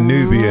 Brand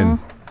Nubian.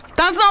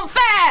 That's not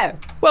fair!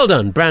 Well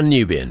done, Brand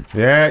Nubian.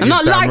 Yeah, I'm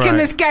not liking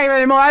this game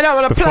anymore. I don't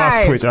want to the play.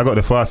 fast twitch. I got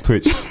the fast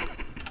twitch.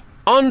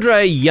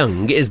 Andre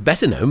Young is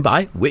better known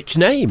by which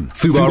name?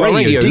 Fubar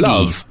Radio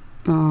Love.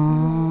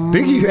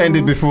 Diggy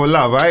ended before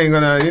love. I ain't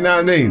gonna, you know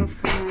what I mean?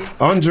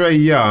 Andre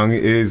Young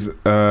is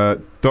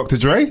Dr.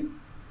 Dre?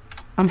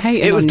 I'm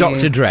hating It was on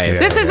Dr. you. Dre. Yeah.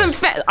 This isn't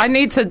fair. I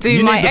need to do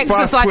You my need the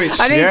fast exercise. twitch.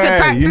 I need Yeah, to you need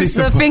practice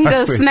some the fast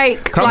finger twitch.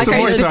 snake Come like to I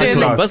Muay used to Thai do.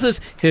 Fingers on class. buzzers.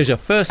 Here's your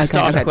first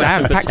starter Okay,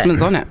 question damn, for 10.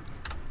 Paxman's on it.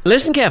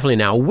 Listen carefully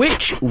now.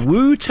 Which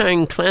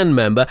Wu-Tang Clan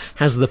member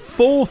has the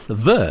 4th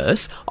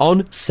verse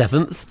on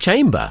 7th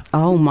Chamber?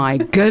 Oh my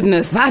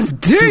goodness, that's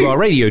deep. Fubar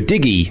Radio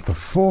Diggy. The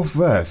 4th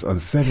verse on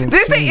 7th.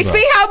 This thing,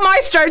 see how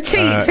Maestro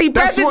cheats? He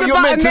That's presses what a you're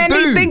button meant and to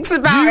then do. he thinks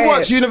about you it.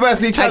 watch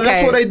University Challenge.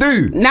 That's what they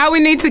do. Now we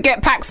need to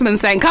get Paxman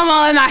saying, "Come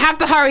on, I have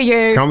to hurry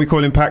you." Can't we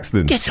call him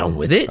Paxton? Get on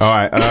with it. All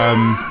right.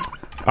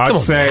 I'd on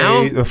say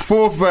now. the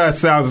 4th verse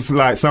sounds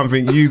like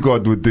something you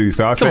God would do.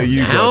 So I'll say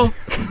you now. God.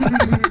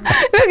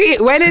 Look at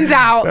you. When in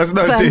doubt, That's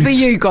no turn diss. to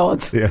you,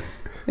 God. Yeah.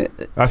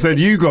 I said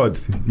you God.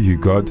 You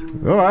God.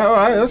 All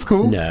right. That's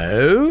cool.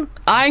 No.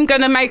 I'm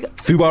gonna make.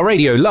 Fubar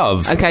Radio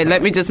Love. Okay,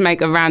 let me just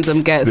make a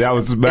random guess. That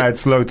was bad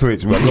slow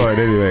twitch, but go ahead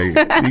anyway.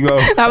 You go.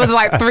 That was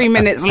like 3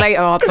 minutes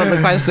later after the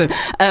question.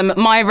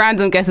 My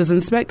random guess is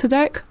Inspector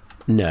Deck.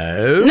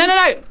 No. No.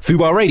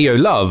 Fubar Radio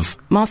Love.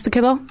 Master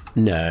Killer.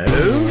 No.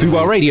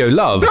 Fubar Radio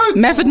Love.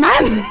 Method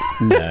Man.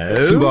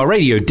 No. Fubar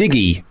Radio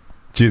Diggy.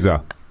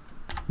 Jizza.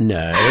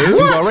 No.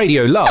 Fubar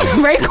Radio Love.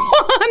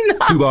 Raekwon.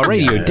 Fubar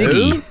Radio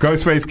Diggy.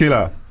 Ghostface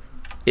Killer.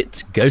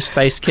 It's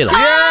Ghostface Killer. See,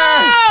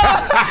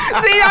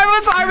 I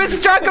was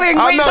struggling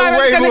I which know I was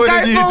way going more to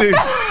than go you for. do.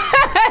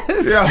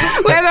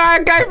 Yeah. Whether I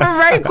go for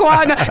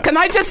Raekwon. Can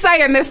I just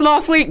say, in this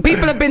last week,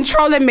 people have been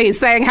trolling me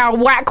saying how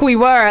whack we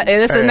were at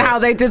this and how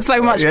they did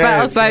so much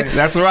better. So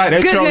that's right.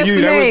 They troll goodness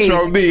you. They would me.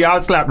 troll me.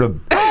 I'll slap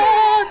them.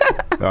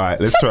 All right,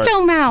 let's try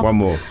your mouth. one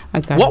more.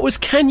 Okay. What was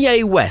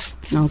Kanye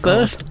West's Oh, God.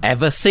 first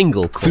ever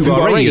single called?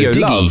 Fubar Radio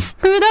Diggy.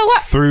 Who the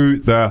what? Through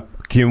the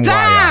fucking wire.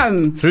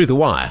 Damn. Through the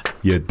Wire.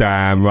 You're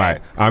damn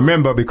right. I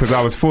remember because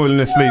I was falling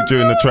asleep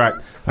during the track,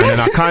 and then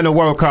I kind of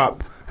woke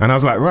up, and I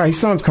was like, right, he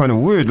sounds kind of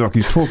weird, like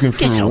he's talking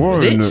through Get a on wire.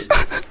 with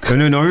it.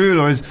 And then I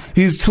realised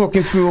he's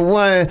talking through a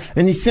wire,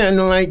 and he's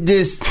sounding like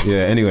this. Yeah,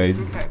 anyway.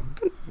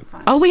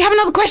 Oh, we have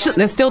another question.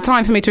 There's still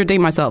time for me to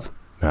redeem myself.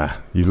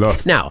 You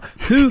lost. Now,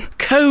 who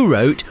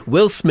co-wrote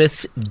Will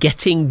Smith's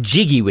Getting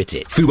Jiggy With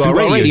It? Fubar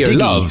Radio Diggy.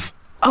 Love.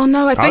 Oh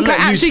no, I think I I'll let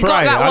you actually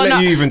try got that I'll one.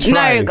 let you even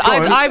try. No, Go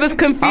on. I was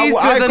confused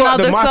I with got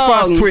another my song.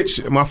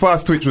 My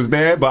fast twitch was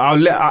there, but I'll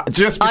let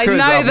just I because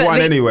know I've that won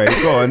the- anyway.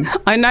 Go on.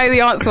 I know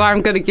the answer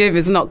I'm going to give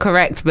is not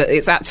correct, but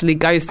it's actually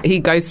He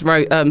ghost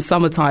wrote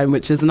 "Summertime,"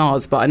 which is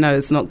Nas, but I know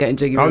it's not Getting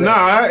Jiggy. Oh with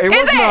no, it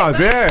was it? Nas.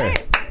 Yeah.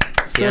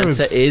 The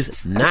answer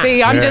is Nas.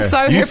 See, I'm just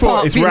so You hip thought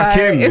hop. it's you know.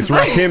 Rakim. It's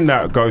Rakim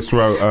that Ghost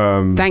wrote.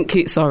 Thank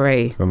you.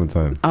 Sorry.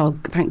 Summertime. Oh,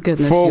 thank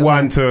goodness.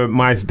 4-1 to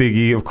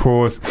Mysdiggi, of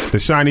course. The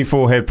shiny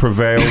forehead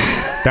prevailed.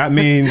 That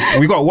means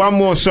we got one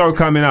more show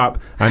coming up,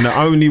 and the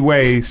only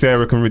way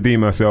Sarah can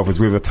redeem herself is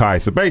with a tie.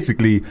 So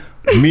basically,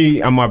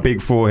 me and my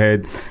big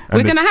forehead. And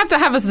We're going to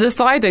have a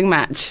deciding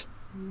match.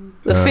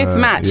 The fifth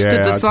match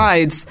to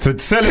decide to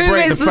celebrate who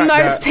is the the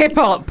fact most hip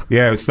hop.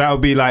 Yeah, so that would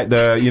be like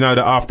the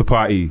after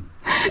party.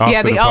 The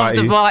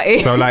after party.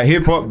 So like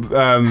hip hop.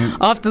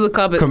 After the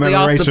club, it's the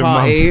after commemoration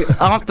party.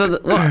 month. After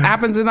what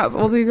happens in that?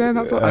 What's he saying?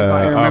 That's what I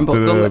can't even remember.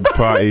 After the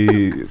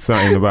party,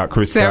 something about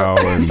Cristal.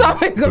 and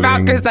something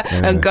about bling. Cristal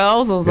and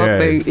girls or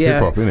something. It's hip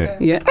hop, isn't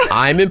it? Yeah.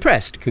 I'm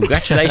impressed.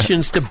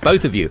 Congratulations to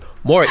both of you.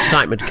 More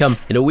excitement to come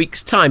in a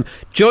week's time.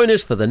 Join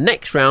us for the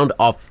next round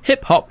of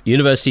Hip Hop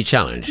University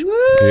Challenge.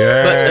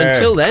 Yeah. But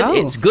until then,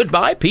 it's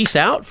goodbye, peace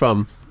out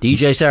from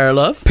DJ Sarah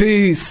Love.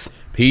 Peace.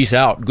 Peace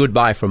out,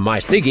 goodbye from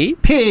Mysdiggi.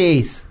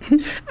 Peace. And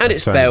it's trying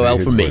to farewell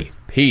do from his me. voice.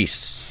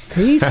 Peace.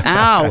 Peace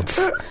out.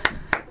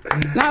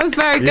 That was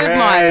very good, Yeah,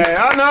 Miles.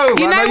 I know.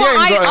 You know what?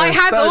 I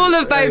had all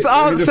of those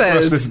Let me just brush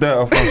answers. this dirt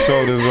off my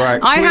shoulders, right?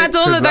 I quick, had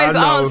all of 'cause I those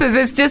know- answers.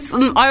 It's just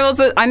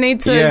I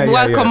need to Yeah,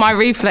 work yeah. on my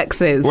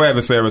reflexes.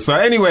 Whatever, Sarah. So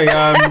anyway,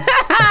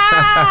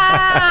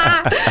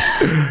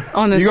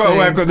 Honestly. You got to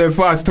work on them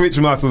fast twitch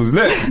muscles.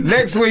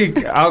 Next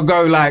week, I'll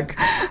go like,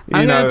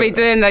 I'm going to be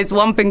doing those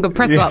one finger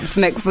press ups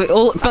next week.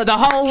 For the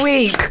whole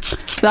week.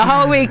 The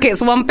whole week,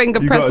 it's one finger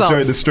press ups.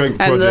 Join the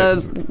strength and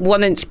project. the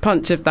 1 inch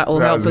punch, if that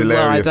will help as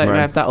well. I don't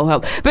know if that will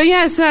help. But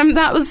yes,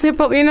 that was Hip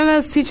Hop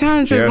University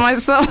Challenge with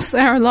myself,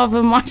 Sarah Love,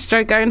 and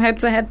Maestro going head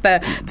to head there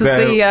to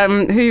see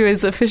who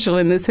is official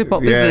in this hip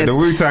hop business. Yeah, the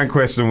Wu-Tang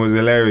question was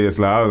hilarious.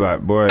 Like, I was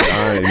like, boy,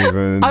 I ain't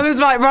even. I was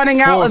like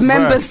running out of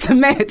members to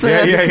meet.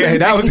 Yeah,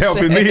 that was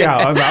helping me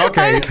out. I was like,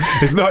 okay,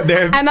 it's not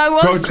them. And I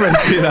was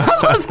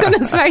going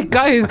to say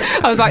Ghost.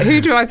 I was like,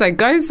 who do I say,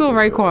 Ghost or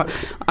Raekwon?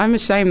 I'm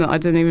ashamed that I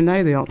didn't even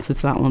know the answer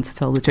to that one, to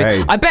tell the truth.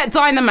 Hey. I bet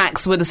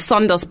Dynamax would have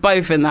sunned us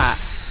both in that.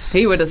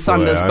 He would have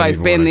sunned us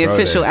both, being the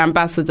official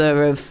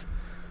ambassador of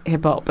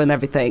hip hop and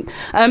everything.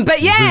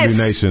 But yes,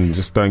 Zulu Nation,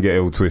 just don't get it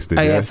all twisted.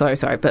 Oh yeah, sorry.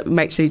 But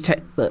make sure you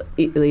check the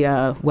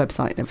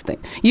website and everything.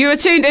 You are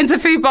tuned into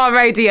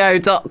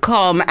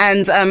FoodBarRadio.com,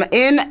 and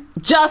in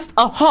just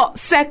a hot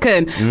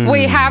second,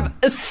 we have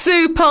a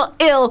super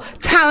ill,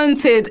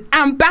 talented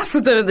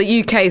ambassador of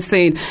the UK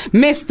scene,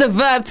 Mr.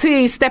 Verb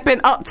T, stepping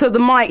up to the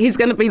mic. He's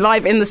going to be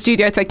live in the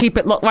studio, so keep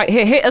it locked right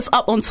here. Hit us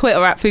up on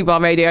Twitter at Foodbar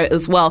Radio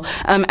as well.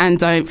 And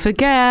don't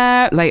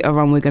forget, later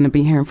on, we're going to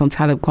be hearing from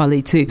Talib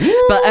Kweli too.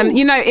 Woo! But,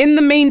 in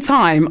the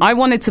meantime, I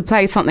wanted to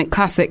play something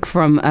classic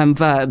from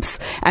Verbs.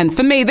 And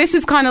for me, this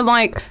is kind of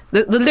like,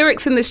 the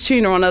lyrics in this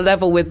tune are on a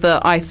level with the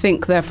I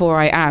think,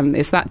 therefore I am.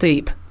 It's that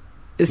deep.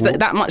 It's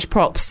that much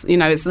props.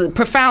 It's the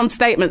profound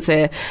statements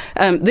here.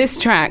 This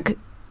track,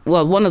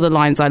 well, one of the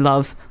lines I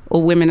love,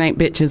 all women ain't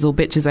bitches, all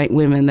bitches ain't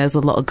women. There's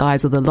a lot of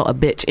guys with a lot of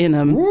bitch in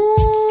them.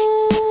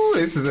 Woo!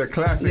 This is a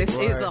classic. This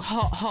is a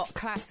hot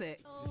classic.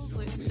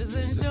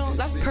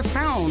 That's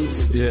profound.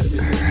 Yeah.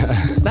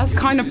 That's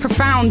kind of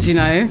profound,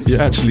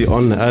 You're actually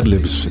on the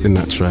ad-libs in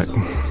that track.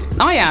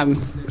 I am.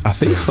 I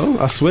think so.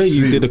 I swear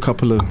you did a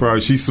couple of... Bro,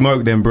 she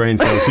smoked them brain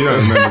cells. She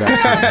don't remember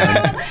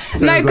that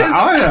shit, man. No, because...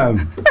 I am.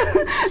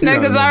 No,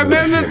 because I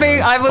remember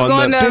being... I was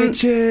on...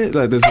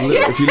 Like, there's a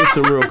little, if you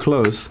listen real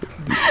close,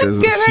 there's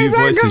a few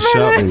voices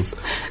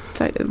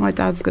shouting. My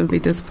dad's going to be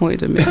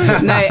disappointed in me.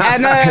 No,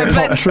 and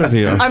but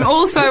trivia. I'm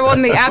also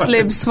on the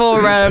ad-libs for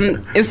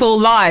It's All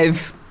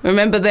Live.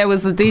 Remember, there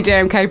was the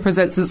DJ MK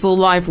Presents It's All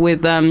Live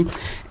with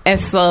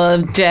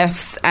Essa,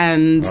 Jest,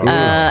 and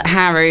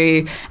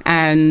Harry,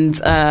 and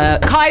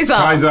Kaiser.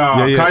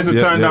 Kaiser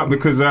turned up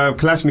because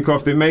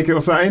Kalashnikov didn't make it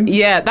or something?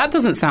 Yeah, that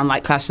doesn't sound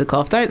like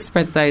Kalashnikov. Don't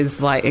spread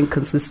those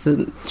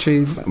inconsistent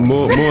truths.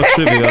 More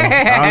trivia.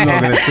 I'm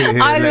not going to sit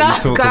here and let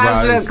you talk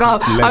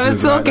about I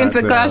was talking to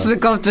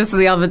Kalashnikov just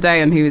the other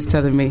day, and he was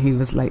telling me he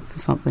was late for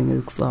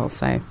something as well.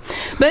 So,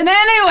 but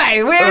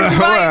anyway, we're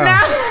right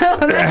now.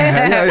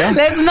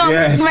 Let's not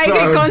make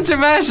it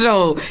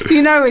controversial.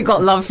 We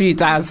got love for you,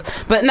 Daz.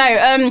 But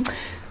no,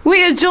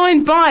 we are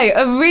joined by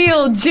a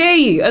real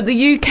G of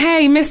the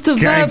UK, Mr.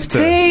 Verb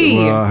T.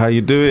 Well, how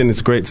you doing?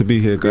 It's great to be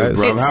here, guys.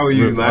 Good, how are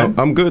you, man?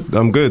 I'm good.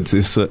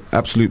 It's an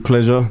absolute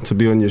pleasure to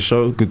be on your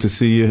show. Good to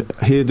see you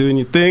here doing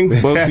your thing,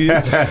 both of you.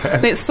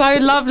 It's so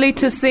lovely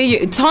to see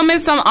you. Tom,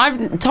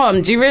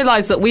 do you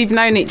realise that we've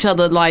known each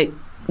other like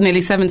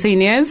nearly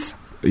 17 years?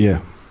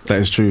 Yeah, that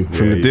is true.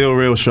 From the Deal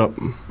Real shop.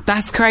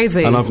 That's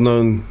crazy. And I've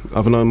known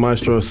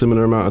Maestro a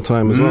similar amount of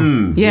time as well.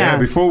 Yeah.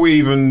 Before we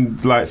even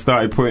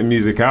started putting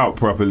music out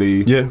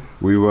properly,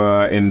 we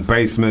were in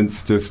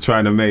basements just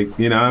trying to make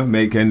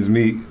ends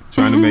meet,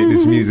 trying to make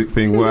this music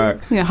thing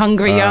work. Yeah,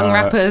 hungry young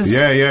rappers.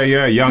 Yeah.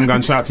 Young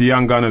Gun, shout out to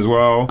Young Gun as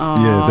well.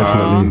 Yeah,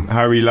 definitely.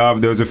 Harry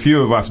Love. There was a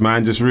few of us,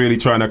 man, just really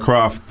trying to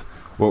craft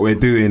what we're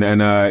doing,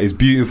 and it's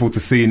beautiful to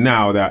see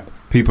now that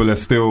people are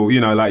still,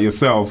 like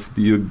yourself,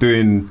 you're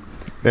doing.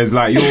 There's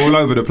you're all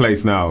over the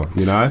place now,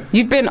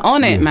 You've been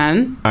on it,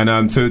 man.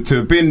 And to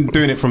have been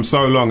doing it from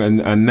so long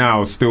and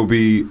now still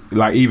be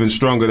even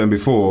stronger than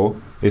before,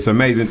 it's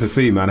amazing to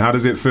see, man. How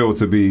does it feel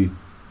to be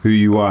who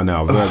you are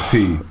now, Verb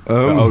T,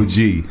 the OG?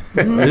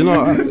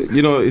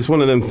 It's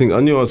one of them things.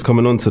 I knew I was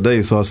coming on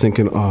today, so I was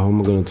thinking, what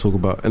am I going to talk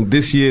about? And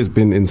this year's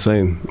been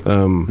insane.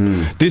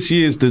 This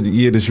year's the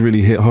year that's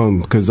really hit home,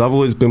 because I've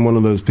always been one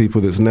of those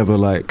people that's never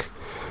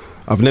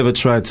I've never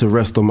tried to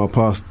rest on my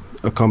past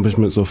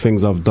accomplishments or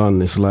things I've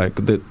done. It's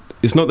that.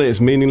 It's not that it's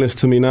meaningless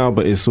to me now,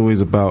 but it's always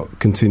about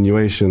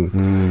continuation.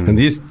 And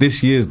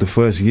this year's the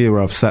first year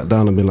where I've sat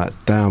down and been like,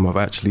 damn, I've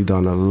actually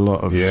done a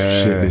lot of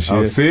shit this year.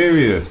 Oh,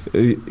 serious?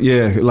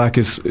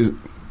 It's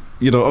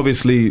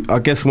obviously, I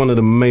guess one of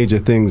the major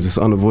things that's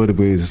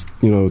unavoidable is,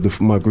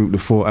 my group, the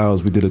 4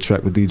 Hours, we did a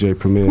track with DJ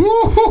Premier.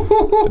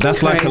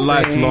 That's like a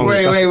lifelong.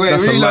 Wait.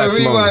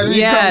 Rewind.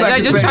 Yeah,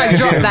 just try to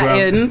drop that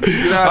in.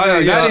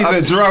 That is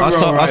a drum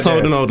roll. I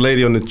told an old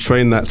lady on the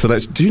train that today,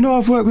 do you know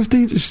I've worked with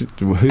DJ?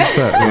 Who's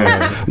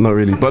that? Not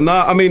really. But no,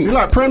 I mean. You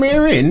like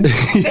Premier in?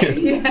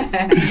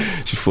 Yeah.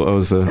 She thought I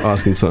was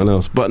asking something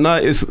else. But no,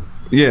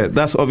 Yeah,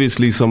 that's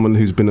obviously someone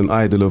who's been an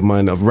idol of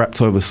mine. I've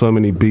rapped over so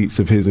many beats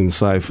of his in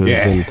ciphers.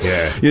 Yeah,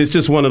 it's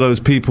just one of those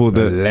people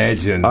that...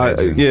 Legend.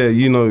 Yeah,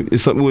 you know,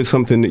 it's always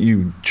something that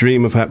you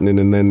dream of happening,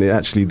 and then it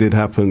actually did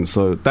happen.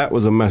 So that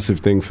was a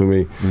massive thing for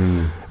me.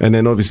 And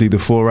then obviously the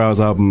 4 Hours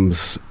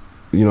albums,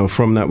 you know,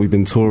 from that we've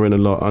been touring a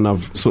lot, and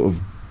I've sort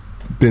of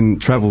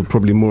travelled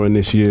probably more in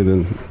this year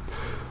than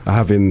I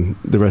have in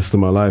the rest of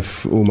my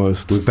life,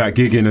 almost. Was that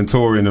gigging and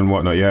touring and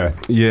whatnot? Yeah.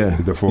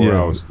 The 4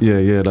 Hours.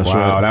 Yeah, that's right.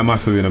 Wow, that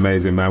must have been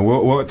amazing, man.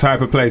 What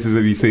type of places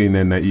have you seen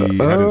then that you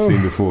hadn't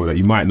seen before, that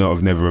you might not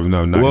have never have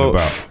known nothing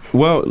about?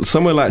 Well,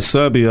 somewhere like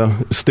Serbia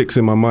sticks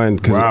in my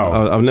mind because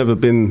I've never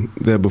been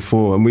there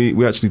before, and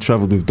we actually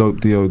travelled with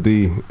Dope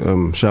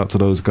DOD. Shout to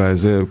those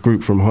guys. They're a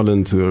group from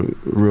Holland who are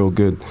real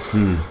good.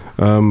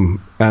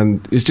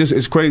 And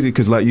it's crazy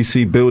because like you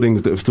see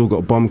buildings that have still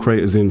got bomb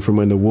craters in from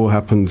when the war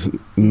happened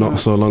not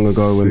so long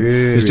ago, and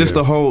it's just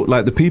the whole,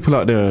 like, the people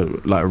out there are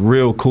like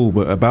real cool,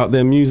 but about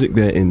their music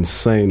they're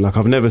insane. Like,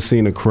 I've never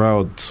seen a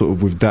crowd sort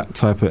of with that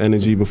type of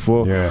energy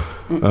before.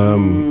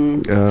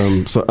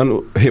 So,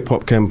 and Hip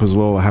Hop Camp as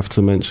well, I have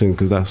to mention,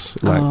 because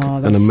that's like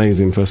an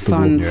amazing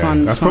festival.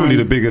 That's probably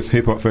the biggest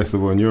hip hop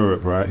festival in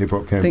Europe, right? Hip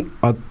Hop Camp.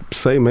 I'd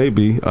say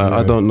maybe.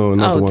 I don't know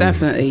another one. Oh,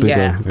 definitely,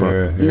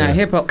 bigger, No,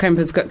 Hip Hop Camp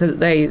has got, because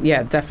they,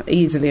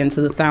 easily into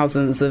the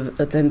thousands of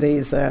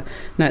attendees.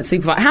 No, it's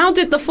super fun. How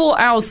did the 4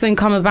 Hours thing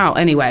come about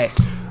anyway?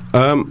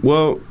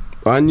 Well,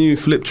 I knew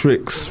Flip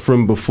Tricks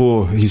from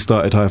before he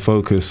started High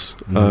Focus.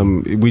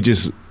 We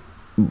just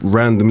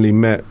randomly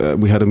met.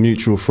 We had a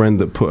mutual friend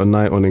that put a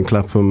night on in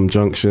Clapham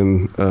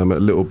Junction at a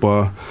little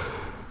bar,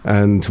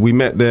 and we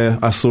met there.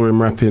 I saw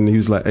him rapping. He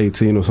was like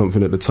 18 or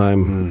something at the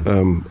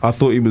time. I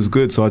thought he was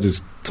good, so I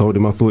just told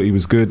him I thought he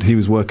was good. He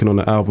was working on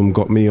the album,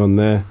 got me on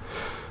there.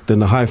 Then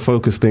the High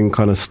Focus thing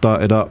kind of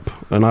started up,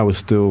 and I was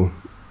still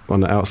on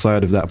the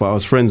outside of that, but I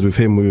was friends with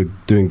him. We were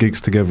doing gigs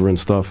together and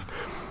stuff.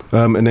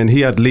 And then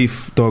he had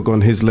Leaf Dog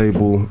on his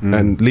label,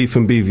 and Leaf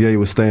and BVA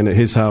were staying at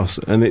his house,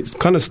 and it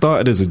kind of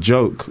started as a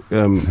joke.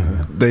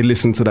 They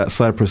listened to that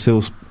Cypress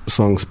Hill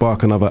song,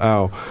 Spark Another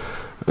Owl,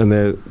 and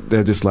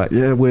they're just like,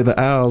 yeah, we're the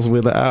owls.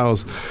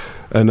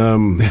 And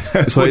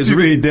so what do you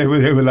mean they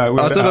were like,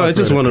 I don't know, it's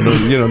just one of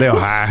them, you know, they're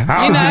high.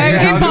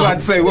 I was about to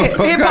say, what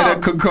kind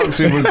of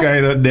concoction was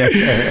going on there?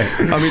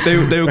 I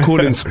mean, they were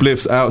calling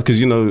spliffs out, because,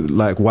 you know,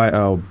 like White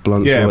Owl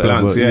blunts or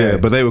whatever.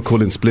 Blunts, but they were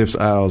calling spliffs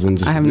owls, and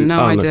just... I have no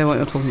idea what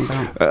you're talking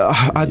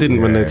about. I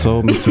didn't when they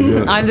told me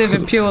to. I live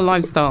a pure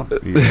lifestyle.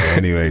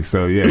 Anyway,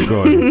 so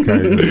go on.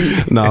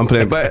 No, I'm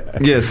playing.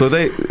 But so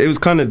it was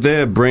kind of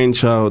their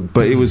brainchild,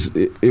 but it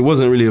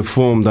wasn't really a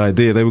formed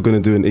idea. They were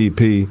going to do an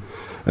EP,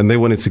 and they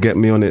wanted to get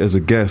me on it as a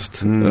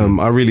guest.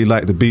 I really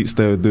liked the beats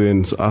they were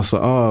doing, so I was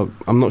like,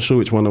 I'm not sure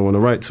which one I want to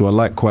write to. I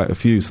like quite a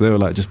few, so they were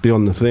like, just be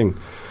on the thing.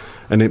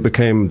 And it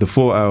became the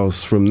 4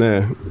 Hours from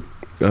there.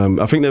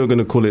 I think they were going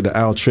to call it the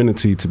Owl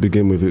Trinity to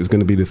begin with. It was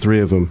going to be the three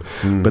of them.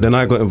 But then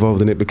I got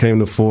involved and it became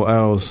the 4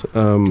 Hours.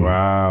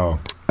 Wow.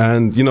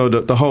 And, you know,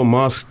 the whole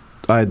mask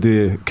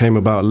idea came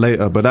about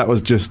later, but that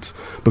was just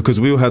because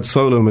we all had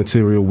solo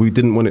material. We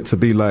didn't want it to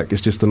be like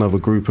it's just another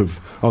group of,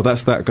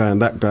 that's that guy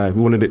and that guy.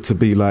 We wanted it to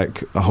be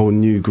like a whole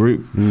new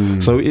group.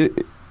 So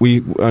we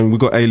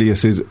got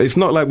aliases. It's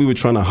not like we were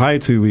trying to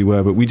hide who we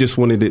were, but we just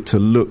wanted it to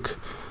look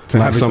to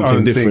like have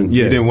something different.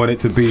 You didn't want it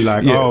to be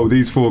like,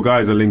 these 4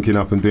 guys are linking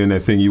up and doing their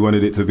thing. You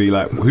wanted it to be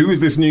like, who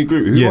is this new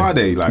group? Who are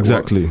they? Like,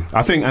 exactly.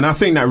 I think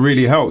that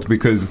really helped,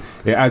 because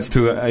it adds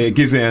to it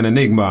gives it an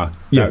enigma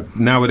that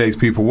nowadays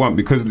people want,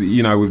 because,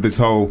 you know, with this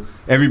whole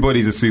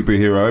everybody's a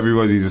superhero,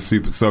 everybody's a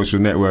super social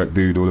network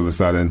dude all of a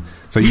sudden.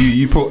 So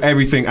you put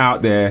everything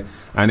out there,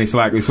 and it's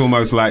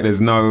almost like there's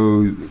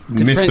no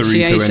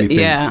mystery to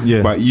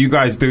anything. But you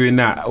guys doing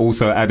that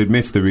also added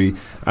mystery.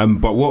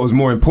 But what was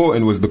more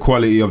important was the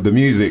quality of the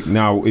music.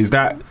 Now, is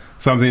that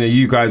something that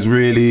you guys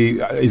really,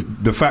 is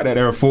the fact that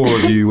there are 4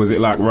 of you, was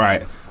it like,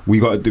 right,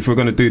 if we're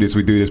going to do this,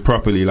 we do this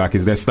properly? Like,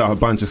 is there a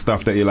bunch of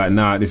stuff that you're like,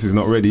 nah, this is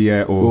not ready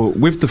yet? Or well,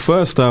 with the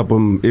first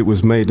album, it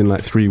was made in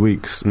like 3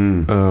 weeks.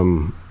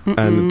 And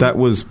that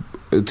was,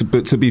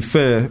 but to be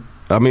fair,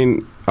 I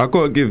mean, I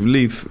got to give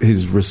Leaf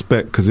his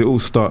respect, because it all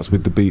starts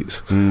with the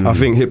beats. I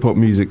think hip-hop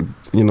music,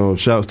 you know,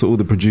 shouts to all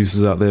the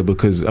producers out there,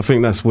 because I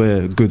think that's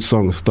where good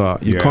songs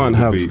start. You can't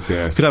have beats,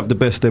 you could have the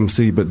best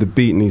MC, but the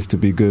beat needs to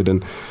be good.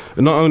 And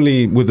not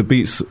only were the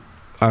beats,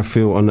 I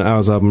feel, on the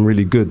Hours album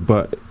really good,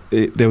 but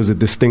there was a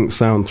distinct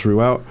sound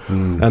throughout.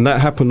 And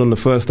that happened on the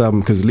first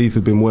album because Leaf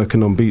had been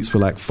working on beats for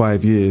like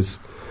 5 years,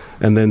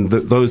 and then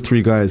those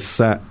 3 guys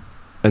sat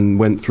and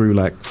went through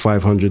like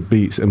 500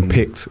 beats and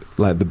picked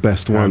like the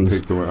best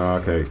ones.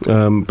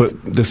 But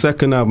the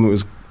second album, it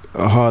was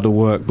harder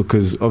work,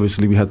 because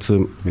obviously we had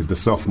to... It's the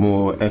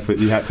sophomore effort.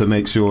 You had to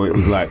make sure it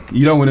was like,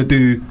 you don't want to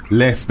do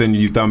less than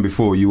you've done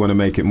before. You want to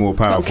make it more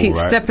powerful, keep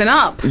stepping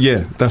up.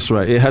 Yeah, that's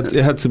right. It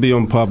had to be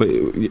on par, but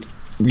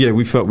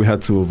we felt we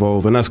had to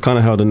evolve, and that's kind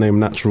of how the name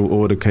Natural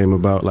Order came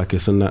about. Like,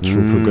 it's a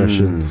natural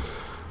progression.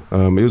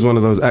 It was one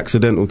of those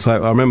accidental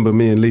type. I remember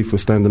me and Leaf were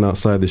standing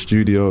outside the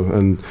studio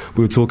and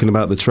we were talking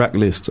about the track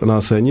list, and I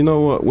was saying, you know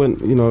what, when,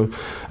 you know,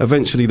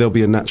 eventually there'll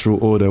be a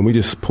natural order, and we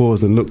just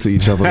paused and looked at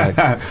each other like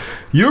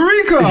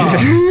Eureka!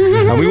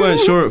 And we weren't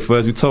sure at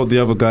first. We told the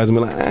other guys and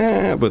we're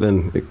like, but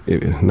then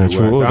it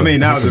natural order. I mean,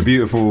 that was a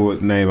beautiful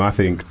name, I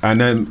think.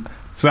 And then,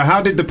 so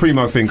how did the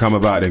Primo thing come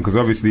about then? Because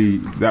obviously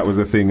that was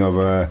a thing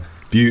of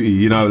beauty,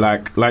 you know,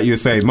 like you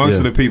say, most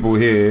of the people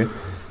here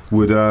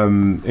would,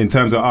 in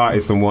terms of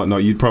artists and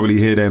whatnot, you'd probably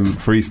hear them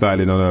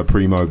freestyling on a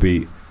Primo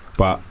beat,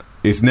 but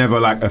it's never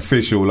like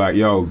official, like,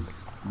 yo.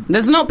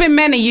 There's not been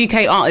many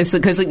UK artists,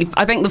 because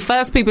I think the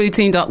first people who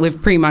teamed up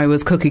with Primo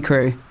was Cookie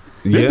Crew.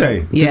 Did they?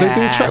 Did they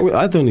do a track with?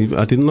 I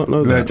did not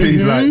know that.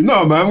 He's like,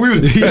 no man, we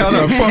would.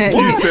 Fuck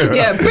you, Sarah.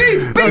 Yeah,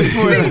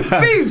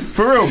 beef.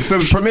 For real. So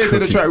Premier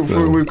did a track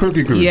with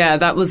Cookie Crew. Yeah,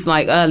 that was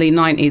like early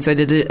 90s. I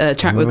did a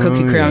track with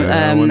Cookie Crew,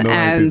 and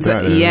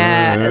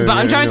but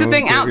I'm trying to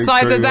think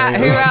outside of that.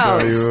 Who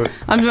else?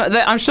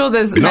 I'm sure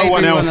there's no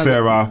one else,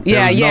 Sarah.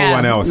 Yeah. No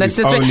one else. Let's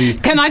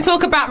just can I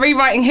talk about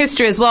rewriting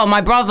history as well?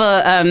 My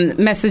brother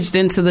messaged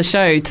into the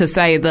show to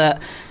say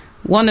that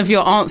one of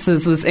your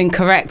answers was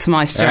incorrect,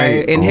 Maestro,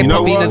 in Hip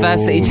Hop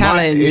University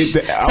Challenge.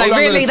 So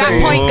really,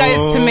 that point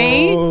goes to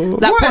me.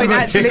 That point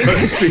actually,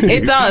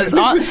 it does.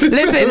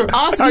 Listen,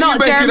 ask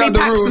not Jeremy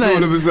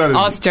Paxman.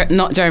 Ask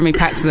not Jeremy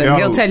Paxman.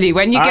 He'll tell you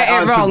when you get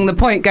it wrong, the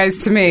point goes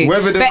to me.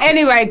 But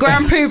anyway,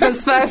 Grand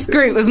Pooba's first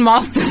group was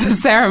Masters of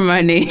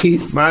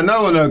Ceremonies. Man,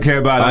 no one don't care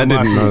about that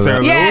Masters of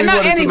Ceremonies. Yeah, no,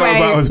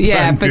 anyway.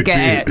 Yeah,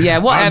 forget it. Yeah,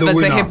 whatever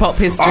to hip hop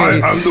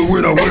history. I'm the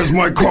winner. Where's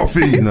my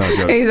coffee? No,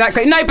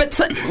 exactly. No, but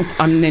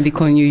I'm nearly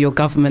calling you your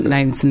government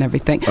names and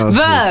everything.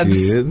 Verbs.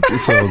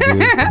 It's all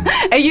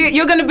good.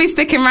 You're going to be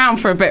sticking around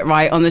for a bit,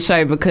 right, on the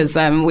show, because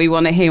we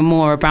want to hear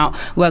more about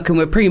working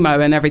with Primo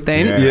and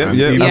everything.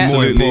 Even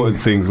more important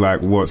things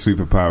like what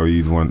superpower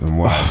you'd want and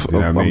what. Do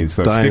you know what I mean?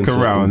 So stick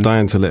around. I'm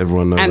dying to let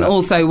everyone know. And that.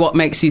 Also, what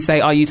makes you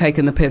say, "Are you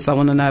taking the piss?" I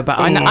want to know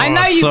about. I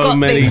know you've so got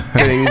many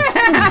things.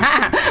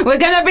 We're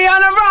going to be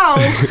on a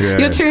roll.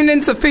 You're tuned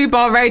into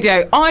Fubar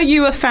Radio. Are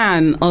you a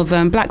fan of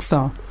Black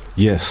Star?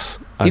 Yes.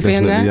 I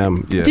definitely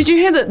am. Yeah. Did you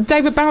hear that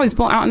David Bowie's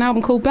brought out an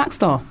album called Black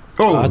Star?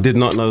 Oh, I did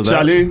not know that.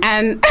 Charlie.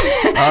 And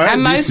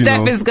Mos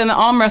Def is going to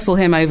arm wrestle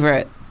him over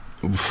it.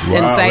 And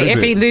say if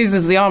he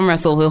loses the arm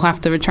wrestle, he'll have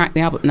to retract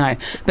the album. No,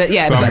 but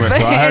yeah,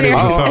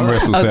 thumb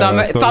wrestle.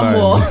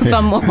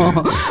 Thumb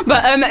war.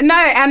 But no,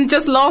 and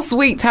just last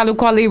week, Talib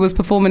Kweli was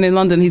performing in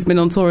London. He's been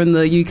on tour in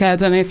the UK. I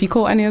don't know if you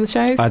caught any of the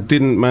shows. I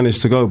didn't manage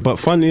to go, but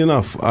funny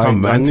enough,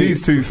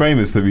 he's too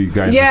famous to be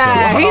going.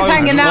 Yeah, he's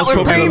hanging out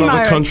with Primo.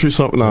 Another country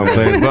something. No, I'm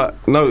playing. But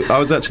no, I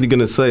was actually going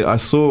to say I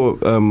saw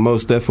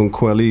Mos Def and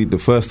Kweli the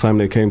first time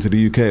they came to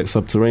the UK at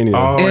Subterranean.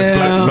 Oh, it's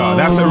Black Star.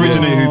 That's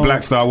originally who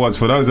Black Star was.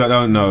 For those that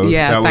don't know.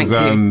 Yeah, that was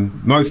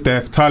Mos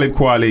Def, Talib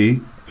Kweli,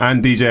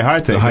 and DJ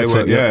Hi-Tech.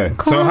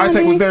 So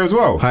Hi-Tech was there as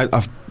well.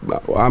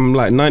 I'm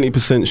like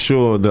 90%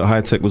 sure that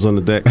Hi-Tech was on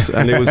the decks,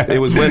 and it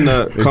was when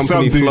the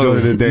company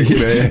flowed. The decks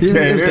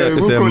there.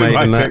 We'll call him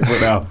Hi-Tech for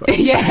now.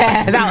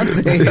 Yeah,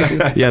 that'll do.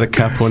 He had a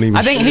cap on.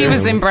 I think he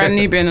was in Brand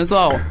Nubian as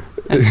well.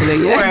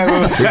 Actually,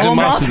 yeah. Or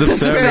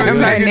Masters of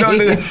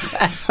Ceremonies.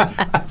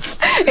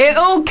 It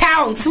all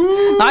counts.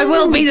 I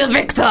will be the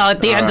victor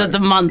at the end of the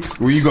month.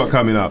 What you got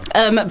coming up?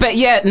 But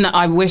yeah, no,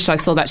 I wish I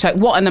saw that show.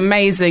 What an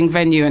amazing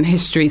venue and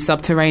history,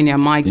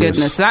 Subterranean. My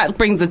goodness, that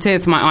brings a tear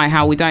to my eye.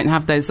 How we don't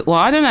have those. Well,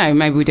 I don't know.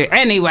 Maybe we do.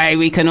 Anyway,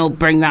 we can all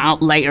bring that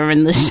up later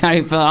in the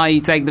show for Are You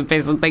Take the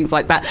Piss and things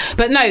like that.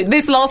 But no,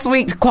 this last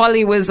week,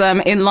 Kweli was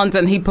in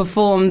London. He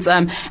performed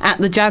at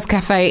the Jazz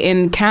Cafe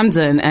in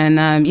Camden,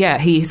 and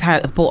he's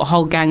brought a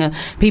whole gang of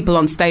people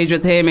on stage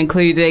with him,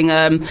 including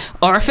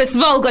Orifice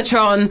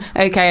Volgatron,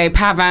 aka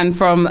Pavan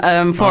from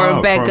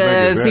Foreign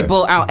Beggars. He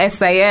brought out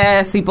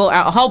SAS. He brought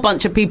out a whole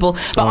bunch of people.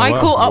 But I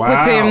caught up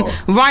with him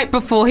right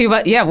before he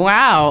went. Yeah,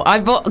 wow!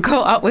 I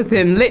caught up with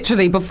him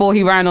literally before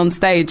he ran on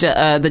stage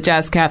at the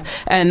Jazz Cafe,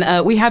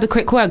 and we had a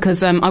quick word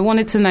because I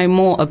wanted to know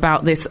more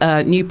about this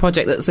new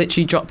project that's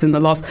literally dropped in the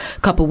last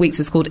couple of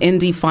weeks. It's called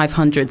Indie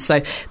 500.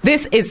 So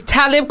this is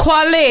Talib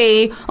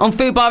Kweli on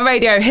Fubar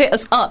Radio. Hit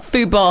us up,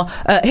 Fubar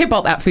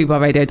hip-hop at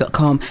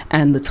FubarRadio.com,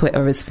 and the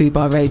Twitter is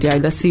Fubar Radio.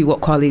 Let's see what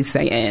Kweli's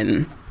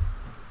saying.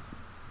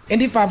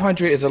 Indie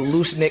 500 is a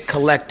loose-knit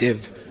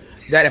collective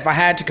that if I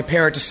had to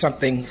compare it to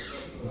something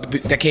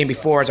that came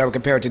before us, I would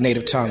compare it to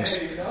Native Tongues.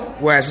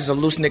 Whereas it's a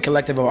loose-knit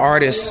collective of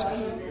artists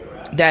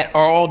that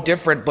are all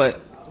different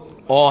but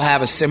all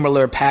have a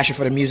similar passion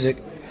for the music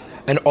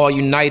and all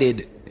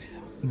united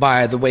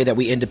by the way that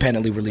we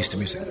independently release the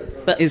music.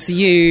 But it's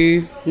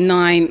you,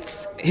 Ninth.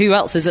 Who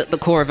else is at the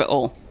core of it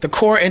all? The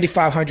core Indie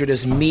 500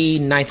 is me,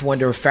 Ninth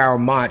Wonder, Pharaoh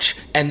Monch,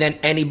 and then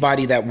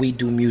anybody that we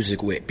do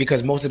music with.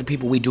 Because most of the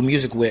people we do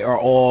music with are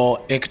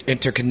all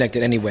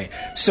interconnected anyway.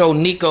 So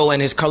Nico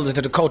and his Colors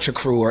of the Culture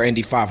crew are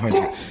Indie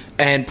 500.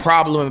 And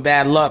Problem and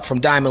Bad Luck from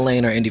Diamond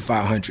Lane are Indie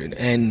 500.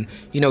 And,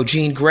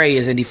 Jean Grey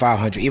is Indie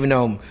 500, even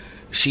though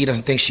she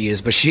doesn't think she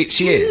is, but she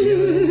is.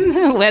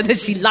 Whether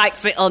she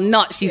likes it or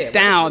not, she's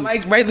down.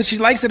 Whether she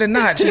likes it or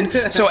not.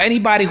 So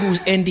anybody who's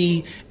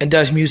indie and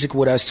does music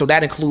with us, so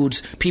that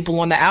includes people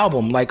on the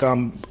album, like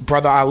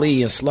Brother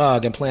Ali and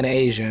Slug and Planet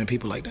Asia and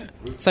people like that.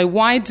 So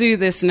why do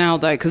this now,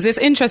 though? Because it's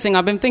interesting.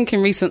 I've been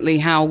thinking recently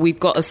how we've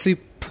got a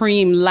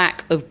supreme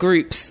lack of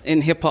groups in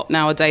hip-hop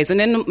nowadays.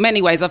 And in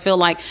many ways, I feel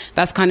like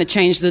that's kind of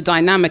changed the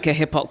dynamic of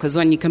hip-hop, because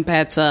when you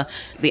compare to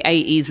the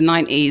 80s,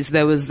 90s,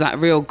 there was that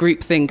real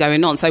group thing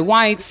going on. So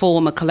why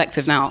form a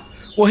collective now?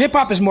 Well,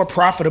 hip-hop is more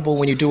profitable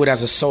when you do it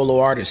as a solo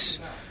artist.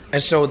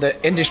 And so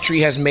the industry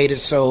has made it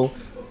so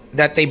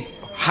that they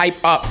hype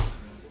up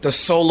the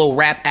solo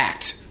rap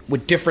act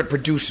with different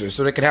producers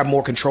so they can have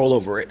more control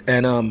over it.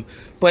 And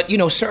but,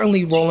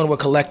 certainly rolling with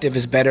collective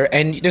is better.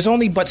 And there's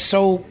only but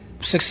so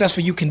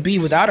successful you can be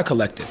without a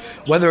collective.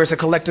 Whether it's a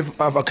collective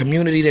of a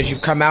community that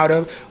you've come out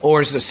of,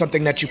 or is it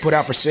something that you put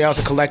out for sale as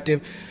a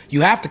collective,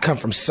 you have to come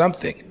from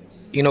something.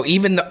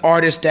 Even the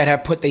artists that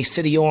have put their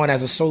city on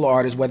as a solo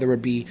artist, whether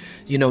it be,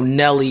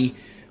 Nelly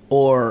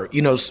or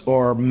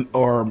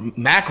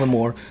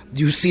Macklemore,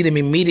 you see them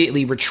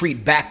immediately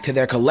retreat back to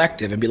their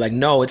collective and be like,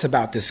 no, it's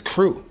about this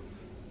crew.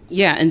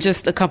 Yeah, and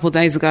just a couple of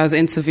days ago, I was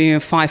interviewing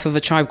Fife of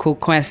A Tribe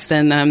Called Quest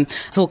and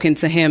talking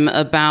to him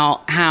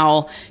about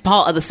how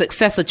part of the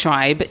successor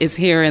tribe is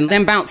hearing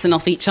them bouncing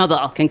off each other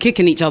and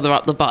kicking each other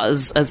up the butt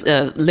as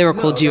a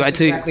lyrical duo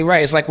too. Exactly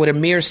right. It's like what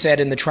Amir said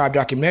in the Tribe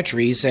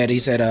documentary. He said,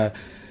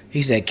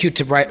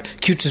 Cute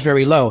is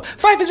very low,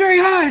 Fife is very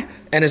high,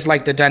 and it's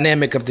like the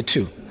dynamic of the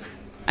two.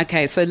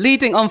 Okay, so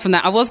leading on from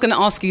that, I was going to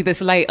ask you this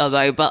later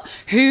though, but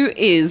who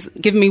is,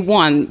 give me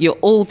one, your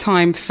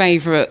all-time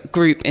favorite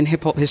group in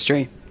hip-hop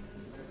history?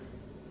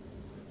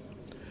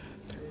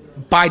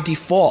 By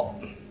default,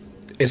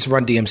 it's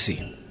Run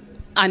DMC.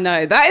 I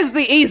know, that is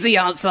the easy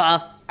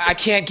answer. I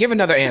can't give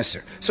another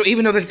answer. So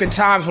even though there's been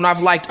times when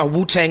I've liked a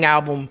Wu-Tang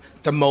album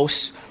the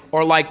most,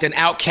 or liked an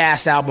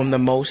Outkast album the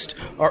most,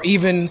 or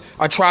even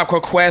a Tribe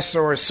Called Quest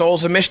or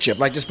Souls of Mischief,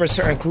 like there's been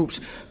certain groups.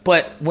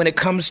 But when it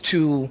comes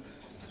to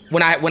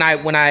when I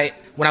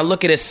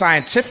look at it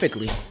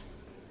scientifically,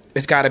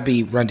 it's got to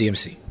be Run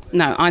DMC.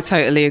 No, I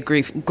totally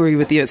agree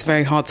with you. It's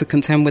very hard to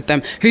contend with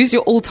them. Who's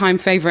your all-time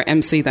favorite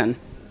MC then?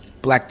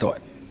 Black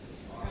Thought.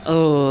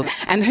 Oh,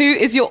 and who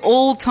is your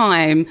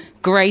all-time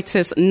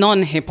greatest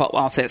non-hip-hop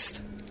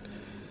artist?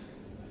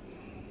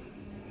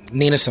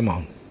 Nina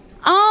Simone.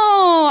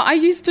 Oh, I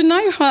used to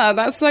know her.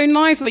 That's so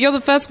nice. You're the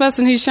first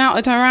person who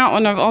shouted her out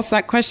when I've asked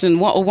that question.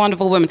 What a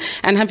wonderful woman.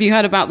 And have you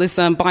heard about this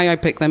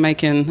biopic they're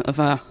making of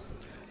her?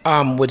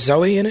 With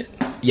Zoe in it?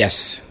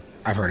 Yes,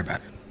 I've heard about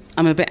it.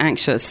 I'm a bit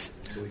anxious.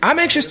 I'm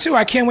anxious too.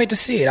 I can't wait to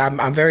see it.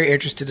 I'm very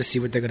interested to see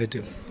what they're going to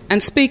do.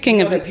 And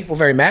speaking of... people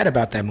very mad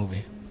about that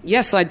movie.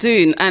 Yes, I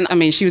do. And I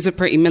mean, she was a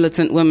pretty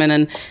militant woman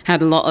and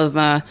had a lot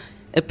of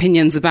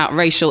opinions about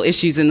racial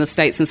issues in the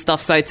States and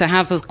stuff. So to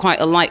have quite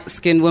a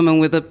light-skinned woman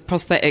with a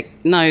prosthetic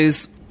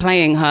nose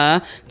playing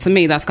her, to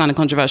me, that's kind of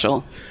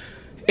controversial.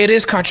 It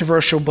is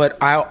controversial, but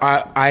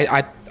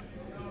I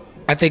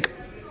think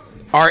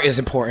art is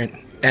important.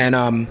 And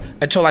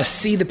until I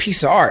see the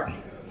piece of art,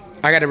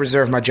 I got to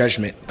reserve my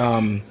judgment.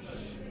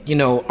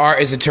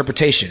 Art is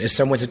interpretation. It's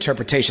someone's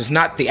interpretation. It's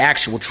not the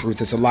actual truth.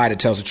 It's a lie that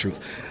tells the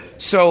truth.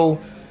 So...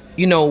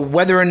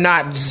 whether or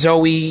not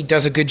Zoe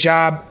does a good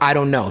job, I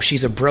don't know.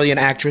 She's a brilliant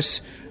actress.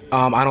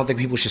 I don't think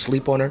people should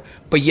sleep on her.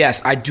 But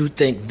yes, I do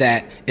think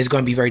that it's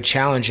going to be very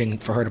challenging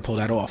for her to pull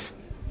that off.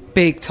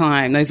 Big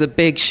time. Those are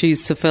big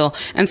shoes to fill.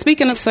 And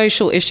speaking of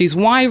social issues,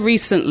 why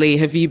recently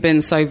have you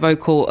been so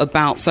vocal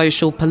about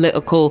social,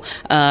 political,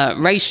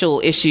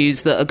 racial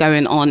issues that are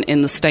going on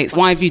in the States?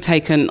 Why have you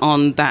taken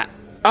on that?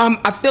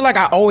 I feel like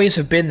I always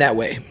have been that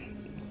way.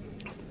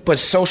 But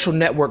social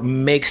network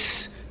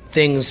makes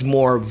things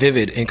more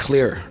vivid and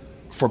clear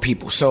for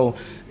people. So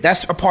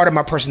that's a part of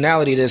my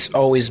personality that's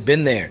always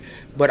been there.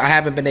 But I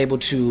haven't been able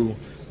to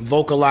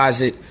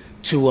vocalize it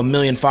to 1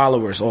 million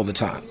followers all the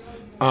time.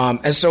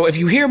 And so if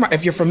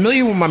you're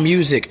familiar with my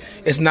music,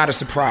 it's not a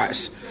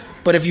surprise.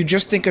 But if you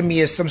just think of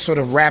me as some sort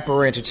of rapper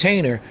or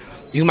entertainer,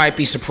 you might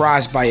be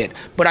surprised by it.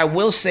 But I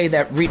will say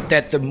that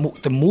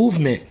the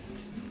movement,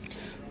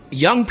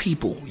 young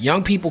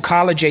people,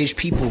 college-age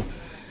people,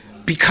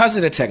 because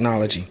of the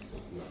technology,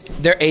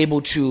 they're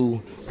able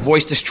to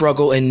voice the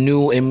struggle in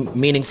new and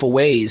meaningful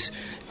ways.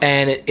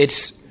 And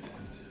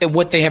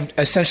what they have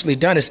essentially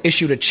done is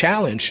issued a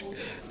challenge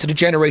to the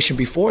generation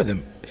before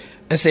them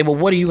and say, well,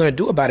 what are you going to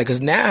do about it? Because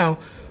now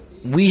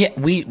we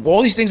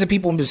all these things that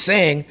people have been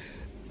saying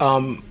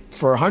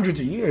for hundreds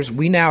of years,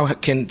 we now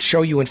can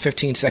show you in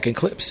 15-second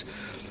clips.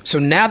 So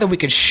now that we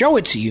can show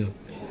it to you,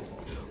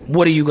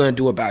 what are you going to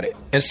do about it?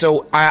 And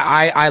so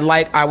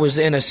I was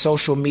in a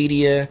social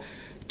media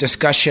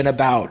discussion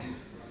about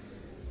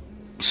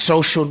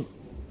social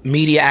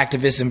media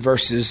activism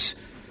versus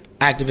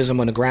activism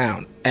on the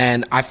ground.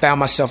 And I found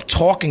myself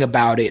talking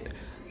about it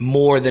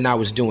more than I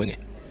was doing it.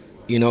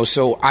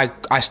 So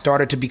I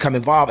started to become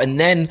involved. And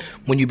then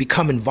when you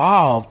become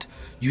involved,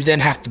 you then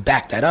have to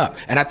back that up.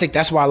 And I think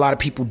that's why a lot of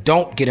people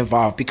don't get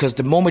involved, because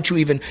the moment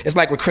it's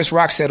like what Chris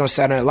Rock said on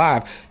Saturday Night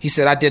Live. He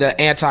said, I did an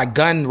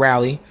anti-gun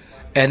rally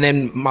And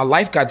then my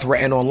life got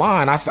threatened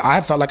online. I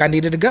felt like I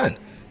needed a gun.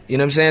 You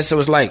know what I'm saying? So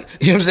it's like,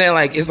 you know what I'm saying?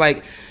 Like, it's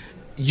like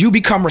you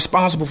become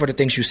responsible for the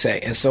things you say.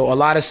 And so a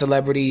lot of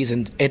celebrities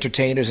and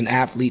entertainers and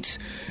athletes,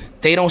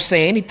 they don't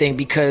say anything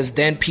because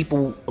then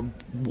people,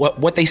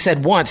 what they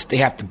said once, they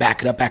have to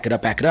back it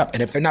up.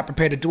 And if they're not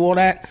prepared to do all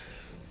that,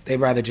 they'd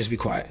rather just be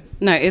quiet.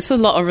 No, it's a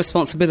lot of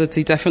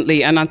responsibility,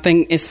 definitely. And I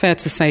think it's fair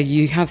to say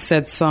you have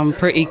said some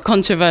pretty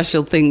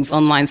controversial things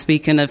online,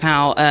 speaking of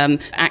how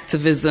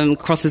activism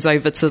crosses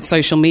over to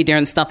social media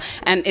and stuff.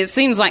 And it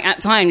seems like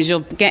at times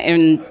you're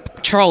getting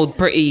trolled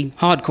pretty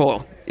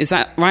hardcore. Is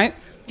that right?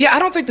 Yeah, I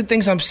don't think the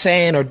things I'm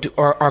saying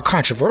are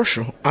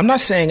controversial. I'm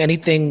not saying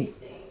anything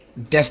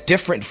that's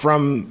different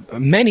from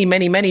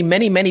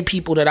many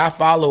people that I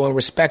follow and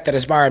respect that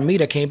inspired me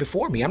that came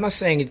before me. I'm not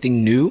saying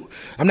anything new.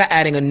 I'm not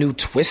adding a new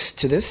twist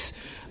to this.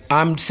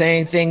 I'm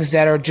saying things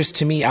that are just,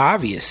 to me,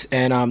 obvious.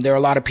 And there are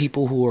a lot of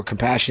people who are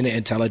compassionate,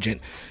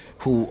 intelligent,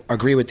 who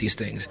agree with these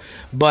things.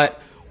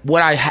 But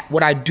what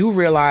I do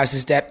realize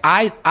is that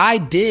I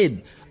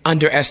did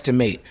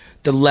underestimate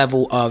the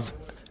level of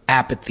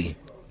apathy,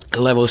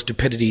 the level of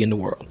stupidity in the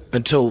world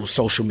until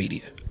social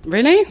media.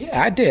 Really?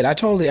 Yeah, I did. I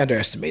totally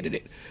underestimated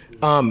it.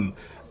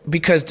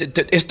 Because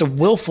it's the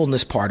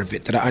willfulness part of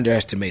it that I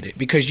underestimated.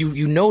 Because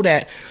you know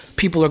that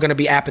people are going to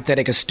be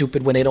apathetic and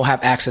stupid when they don't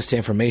have access to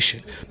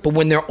information. But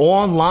when they're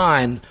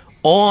online,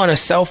 on a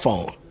cell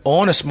phone,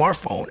 on a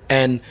smartphone,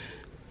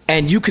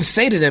 and you can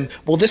say to them,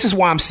 well, this is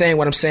why I'm saying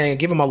what I'm saying, and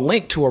give them a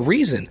link to a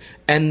reason.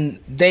 And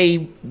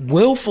they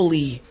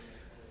willfully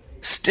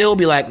still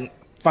be like,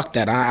 fuck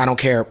that, I don't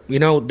care. You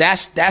know,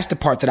 that's the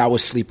part that I would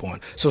sleep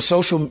on. So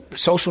social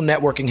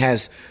networking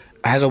has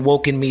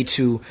awoken me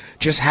to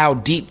just how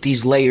deep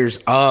these layers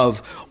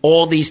of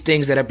all these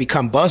things that have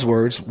become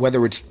buzzwords,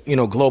 whether it's, you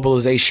know,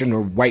 globalization or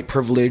white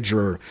privilege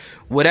or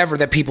whatever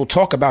that people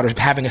talk about, or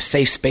having a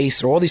safe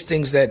space, or all these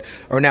things that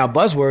are now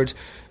buzzwords,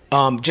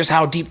 just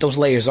how deep those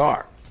layers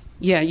are.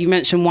 Yeah, you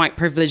mentioned white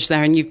privilege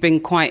there, and you've been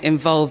quite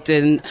involved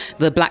in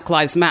the Black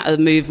Lives Matter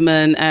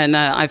movement, and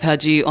I've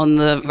heard you on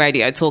the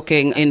radio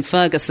talking in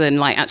Ferguson,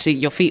 like actually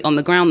your feet on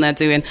the ground there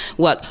doing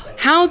work.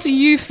 How do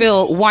you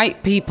feel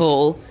white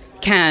people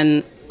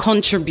can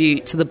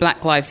contribute to the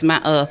Black Lives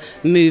Matter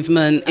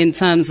movement in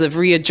terms of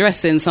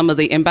readdressing some of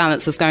the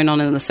imbalances going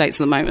on in the States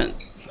at the moment?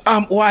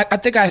 Well, I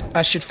think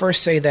I should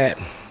first say that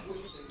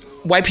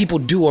white people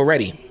do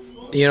already.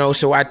 You know,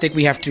 so I think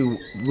we have to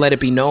let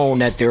it be known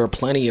that there are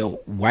plenty of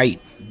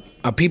white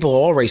people,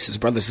 all races,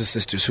 brothers and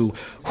sisters,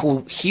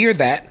 who hear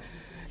that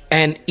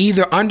and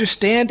either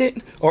understand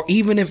it, or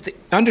even if they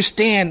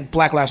understand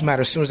Black Lives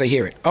Matter as soon as they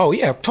hear it. Oh,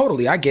 yeah,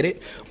 totally, I get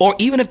it. Or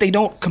even if they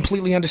don't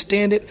completely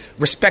understand it,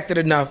 respect it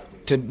enough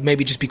to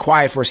maybe just be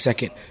quiet for a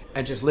second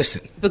and just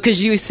listen.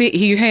 Because you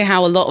hear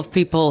how a lot of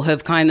people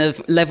have kind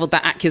of leveled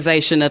that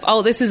accusation of,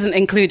 oh, this isn't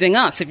including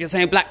us. If you're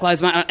saying Black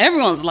Lives Matter,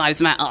 everyone's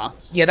lives matter.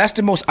 Yeah, that's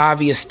the most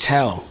obvious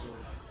tell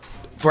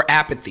for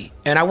apathy.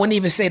 And I wouldn't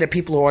even say that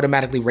people are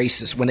automatically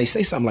racist when they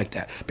say something like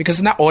that, because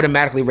it's not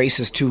automatically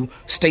racist to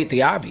state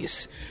the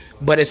obvious.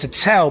 But it's a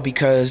tell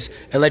because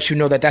it lets you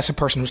know that that's a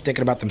person who's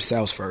thinking about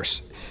themselves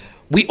first.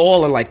 We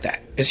all are like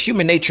that. It's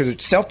human nature.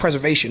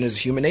 Self-preservation is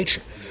human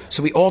nature.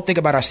 So we all think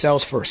about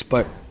ourselves first.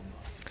 But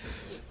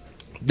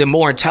the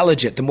more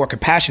intelligent, the more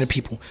compassionate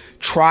people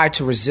try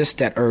to resist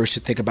that urge to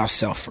think about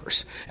self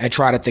first and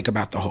try to think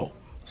about the whole,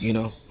 you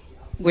know?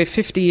 We're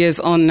 50 years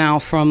on now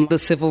from the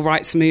civil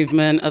rights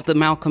movement of the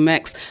Malcolm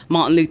X,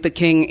 Martin Luther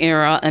King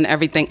era and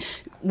everything.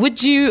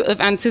 Would you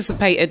have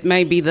anticipated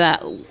maybe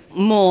that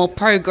more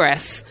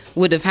progress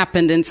would have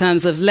happened in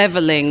terms of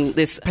leveling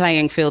this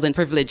playing field in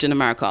privilege in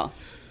America?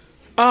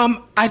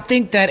 I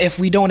think that if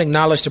we don't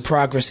acknowledge the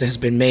progress that has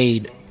been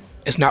made,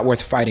 it's not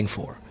worth fighting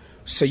for.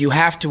 So you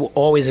have to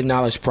always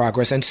acknowledge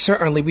progress. And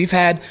certainly we've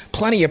had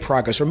plenty of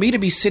progress. For me to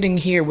be sitting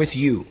here with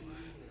you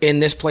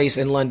in this place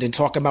in London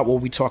talking about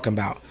what we're talking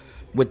about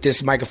with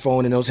this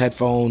microphone and those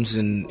headphones,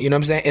 and you know what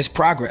I'm saying? It's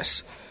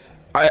progress.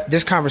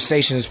 This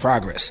conversation is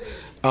progress.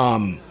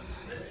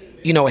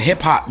 You know,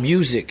 hip-hop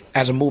music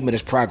as a movement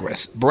is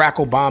progress. Barack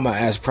Obama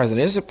as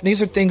president,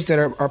 these are things that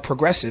are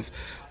progressive.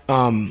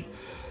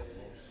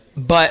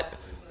 But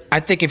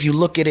I think if you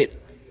look at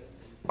it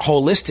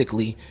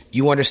holistically,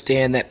 you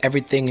understand that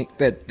everything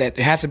that it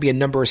has to be a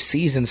number of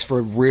seasons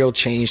for real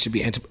change to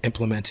be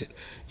implemented.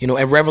 You know,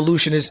 and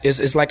revolution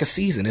is like a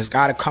season. It's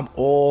got to come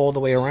all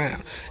the way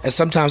around, and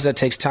sometimes that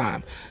takes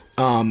time.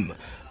 And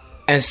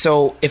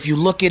so if you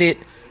look at it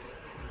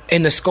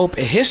in the scope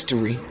of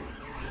history,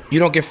 you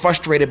don't get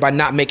frustrated by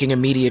not making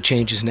immediate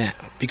changes now,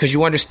 because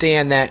you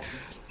understand that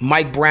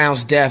Mike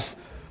Brown's death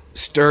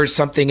stirred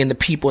something in the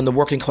people in the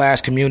working class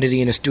community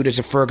and the students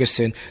of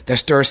Ferguson, that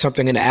stirred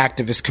something in the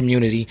activist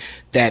community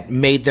that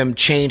made them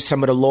change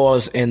some of the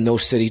laws in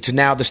those cities. To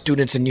now the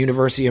students in the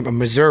University of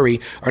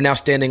Missouri are now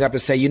standing up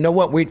and say, you know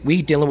what,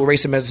 we dealing with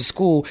racism as a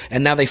school,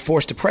 and now they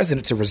forced the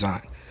president to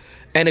resign.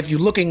 And if you're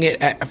looking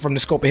at from the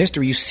scope of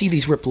history, you see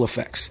these ripple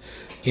effects,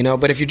 you know.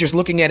 But if you're just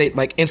looking at it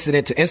like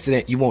incident to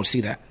incident, you won't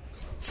see that.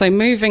 So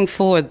moving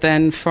forward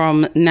then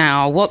from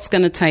now, what's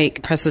going to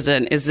take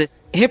precedent? Is it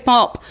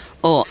hip-hop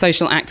or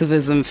social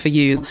activism for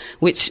you?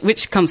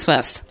 Which comes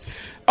first?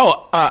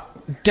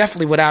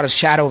 Definitely, without a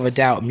shadow of a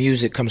doubt,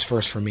 music comes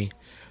first for me.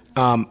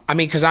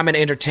 Because I'm an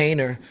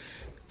entertainer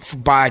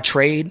by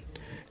trade,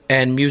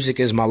 and music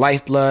is my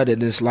lifeblood,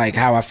 and it's like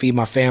how I feed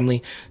my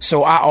family.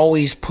 So I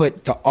always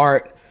put the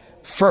art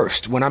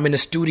first. When I'm in the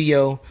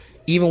studio,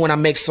 even when I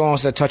make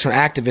songs that touch on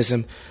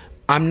activism,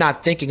 I'm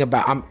not thinking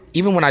about,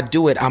 even when I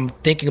do it, I'm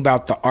thinking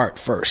about the art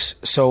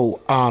first. So,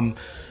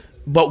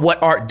 but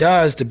what art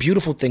does, the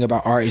beautiful thing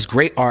about art is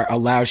great art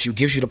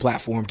gives you the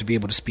platform to be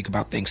able to speak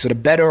about things. So the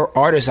better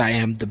artist I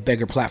am, the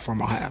bigger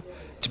platform I'll have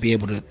to be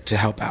able to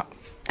help out.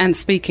 And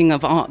speaking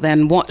of art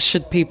then, what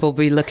should people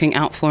be looking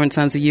out for in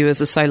terms of you as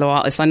a solo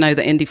artist? I know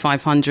that Indie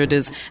 500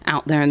 is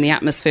out there in the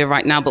atmosphere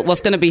right now, but what's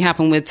going to be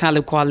happening with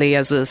Talib Kweli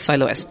as a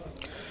soloist?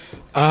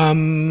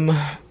 Got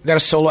a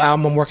solo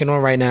album I'm working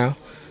on right now.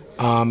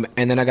 And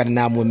then I got an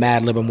album with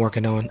Madlib I'm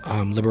working on,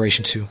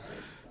 Liberation 2.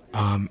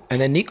 And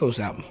then Nico's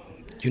album,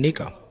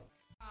 Unico.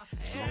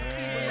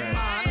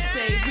 I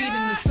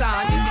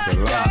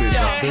still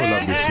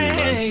love this tune,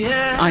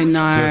 man. I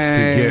know. Just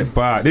to get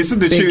by. This is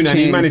the Big tune that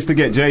he tune. managed to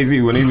get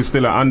Jay-Z when he was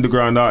still an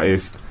underground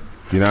artist.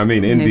 Do you know what I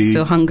mean? And he's Indie.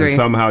 still hungry. And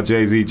somehow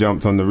Jay-Z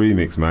jumped on the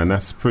remix, man.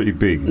 That's pretty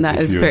big. That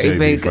if is you're a pretty Jay-Z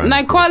big. fan, No,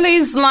 of course.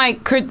 Kweli's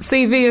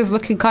CV is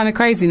looking kind of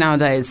crazy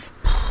nowadays.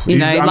 You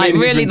know, I like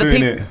mean, really the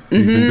people.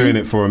 He's been doing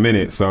it for a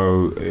minute,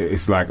 so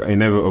it's like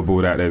inevitable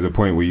that there's a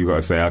point where you got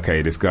to say,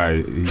 okay, this guy,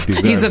 he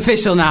deserves, He's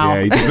official now.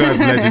 Yeah, he deserves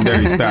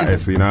legendary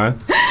status, you know.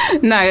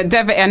 No,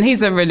 and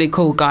he's a really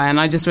cool guy, and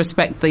I just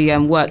respect the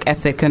work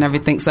ethic and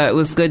everything. So it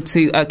was good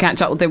to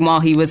catch up with him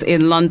while he was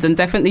in London.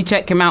 Definitely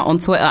check him out on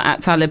Twitter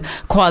at Talib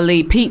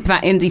Kweli. Peep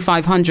that Indie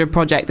 500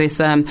 project. It's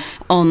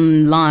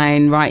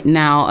online right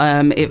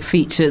now. It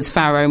features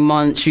Pharaoh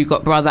Monch. You've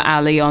got Brother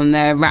Ali on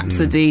there.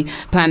 Rhapsody,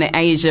 Planet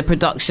Asia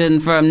production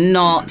from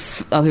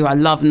Knots, who I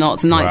love.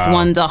 Knots, Ninth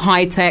Wonder,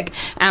 High Tech,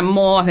 and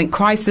more. I think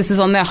Crisis is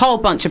on there. A whole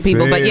bunch of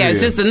people. But yeah,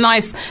 it's just a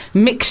nice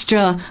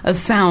mixture of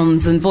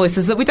sounds and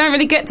voices that we don't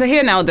really get to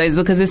hear nowadays,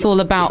 because it's all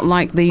about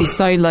like the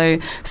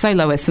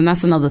soloists, and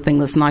that's another thing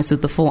that's nice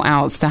with the 4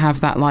 hours, to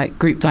have that like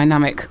group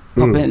dynamic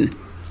pop in.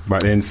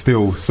 But then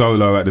still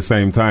solo at the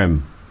same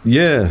time.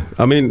 Yeah,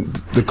 I mean,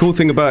 the cool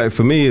thing about it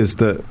for me is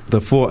that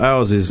the 4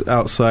 hours is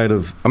outside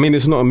of, I mean,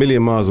 it's not a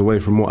million miles away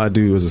from what I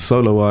do as a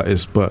solo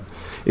artist, but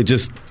it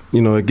just,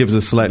 it gives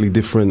a slightly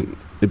different,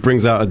 it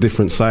brings out a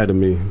different side of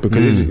me,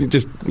 because it's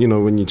just,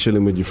 when you're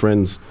chilling with your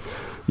friends,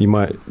 you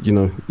might,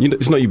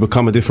 it's not you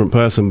become a different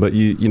person, but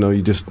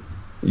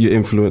you're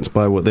influenced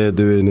by what they're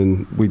doing,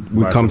 and we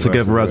come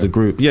together as a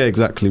group. Yeah,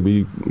 exactly.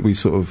 We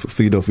sort of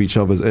feed off each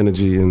other's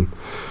energy, and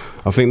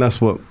I think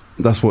that's what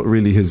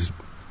really has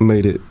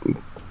made it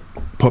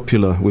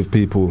popular with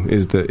people,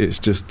 is that it's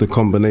just the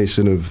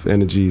combination of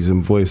energies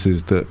and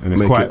voices that and it's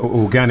make quite it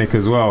organic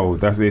as well.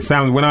 It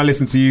sounds, when I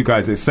listen to you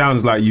guys, it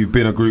sounds like you've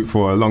been a group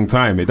for a long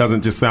time. It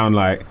doesn't just sound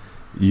like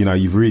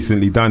you've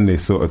recently done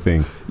this sort of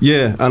thing.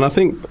 Yeah, and I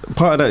think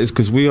part of that is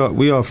because we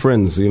are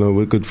friends,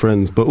 we're good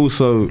friends, but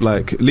also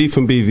like Leaf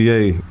and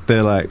BVA,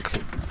 they're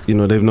like,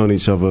 they've known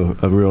each other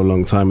a real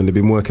long time, and they've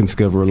been working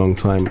together a long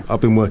time.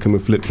 I've been working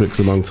with Flip Tricks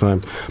a long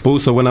time, but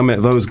also when I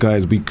met those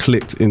guys, we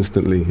clicked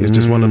instantly. It's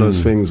just one of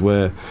those things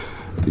where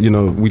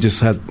we just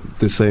had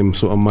the same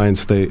sort of mind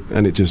state,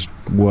 and it just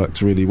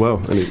worked really well.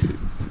 And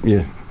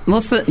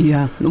What's the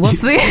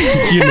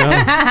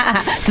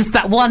just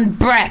that one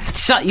breath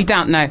shut you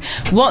down. No,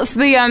 what's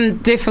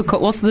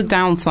the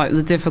downside,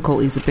 the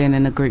difficulties of being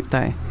in a group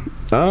though?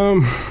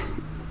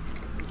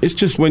 It's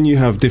just when you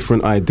have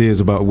different ideas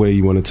about where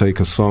you want to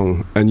take a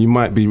song, and you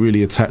might be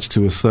really attached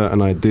to a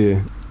certain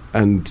idea,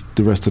 and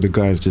the rest of the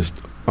guys just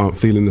aren't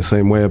feeling the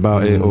same way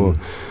about it.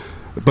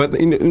 But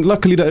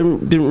luckily that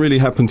didn't really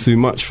happen too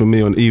much for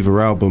me on either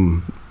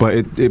album, but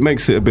it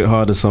makes it a bit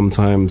harder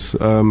sometimes.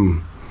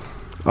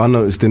 I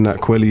noticed in that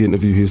Kweli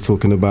interview he was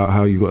talking about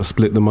how you got to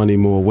split the money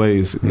more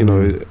ways.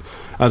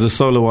 As a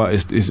solo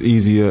artist, it's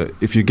easier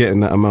if you're getting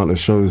that amount of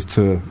shows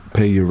to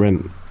pay your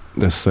rent,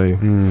 let's say.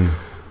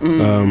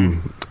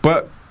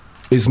 But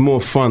it's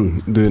more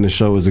fun doing a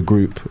show as a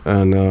group,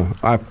 and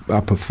I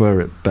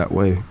prefer it that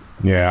way.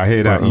 Yeah, I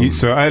hear that.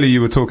 So earlier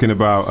you were talking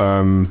about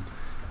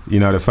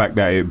the fact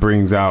that it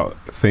brings out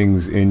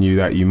things in you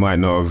that you might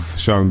not have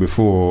shown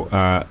before,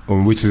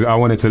 which is, I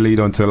wanted to lead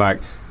on to, like,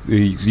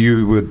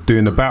 you were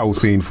doing the battle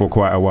scene for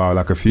quite a while,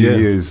 like a few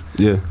years,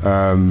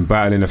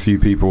 battling a few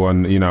people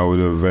on,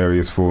 the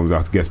various forms.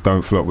 I guess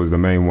Don't Flop was the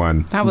main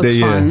one. That was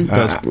fun.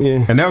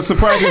 And that was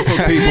surprising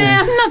for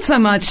people. Not so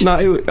much. No,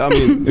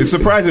 it's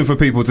surprising for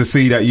people to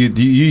see that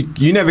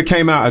you never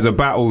came out as a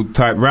battle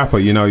type rapper.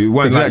 You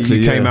weren't like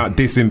you came out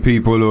dissing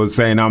people or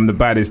saying I'm the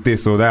baddest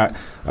this or that.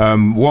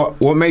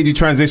 What made you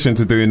transition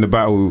to doing the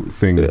battle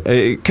thing?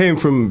 It came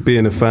from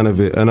being a fan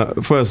of it,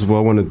 and first of all, I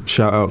want to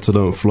shout out to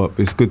Don't Flop.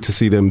 It's good to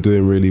see them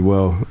doing really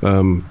well.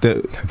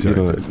 They're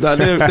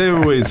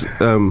always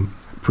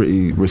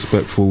pretty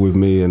respectful with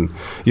me, and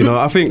you know,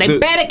 I think they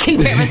better keep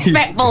it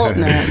respectful.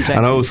 No,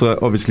 and I also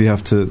obviously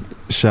have to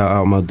shout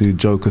out my dude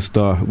Joker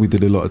Star. We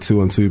did a lot of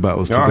 2-on-2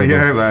 battles together. Oh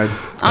yeah, man.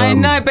 I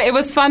know, but it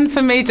was fun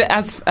for me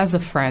as a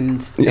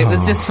friend. It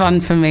was just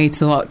fun for me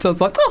to watch. I was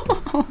like,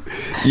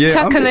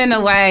 chuckling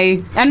away.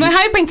 And we're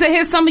hoping to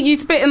hear some of you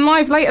spitting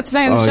live later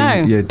today on the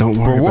show. Yeah, don't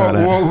worry about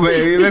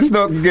that. Let's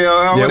not get.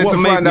 I wanted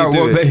to find out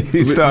what made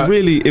you start.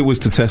 Really, it was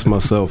to test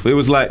myself. It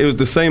was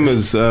the same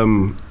as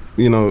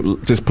you know,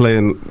 just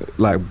playing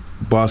like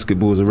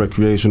basketball as a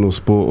recreational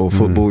sport or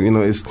football. You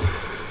know,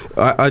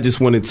 I just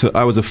wanted to.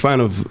 I was a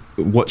fan of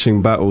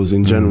watching battles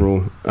in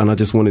general, and I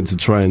just wanted to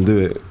try and do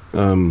it.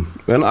 And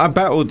I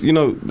battled. You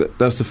know,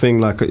 that's the thing.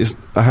 Like,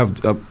 I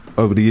have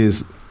over the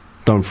years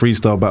done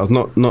freestyle battles,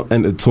 not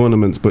entered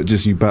tournaments, but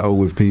just you battle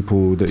with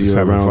people that just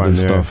you're around fun, and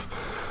stuff.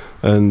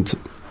 And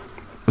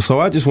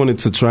so I just wanted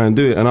to try and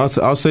do it. And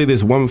I'll say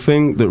this one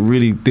thing that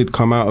really did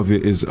come out of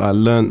it is I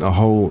learned a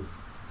whole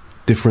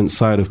different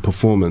side of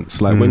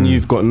performance. Like when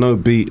you've got no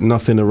beat,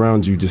 nothing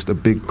around you, just a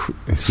big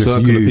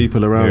circle of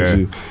people around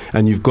you,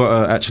 and you've got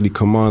to actually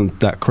command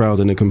that crowd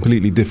in a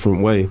completely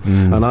different way.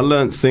 And I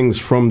learned things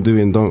from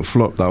doing Don't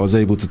Flop that I was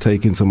able to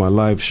take into my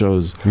live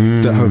shows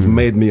that have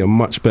made me a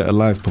much better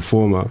live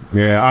performer.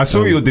 Yeah, I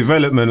saw your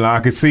development. Like,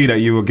 I could see that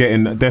you were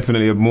getting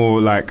definitely a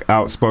more like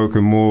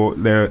outspoken, more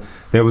there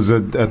was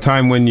a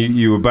time when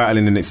you were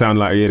battling and it sounded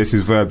like, yeah, this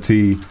is Verb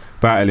T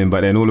battling, but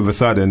then all of a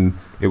sudden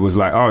it was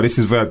like, oh, this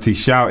is Verb T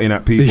shouting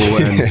at people.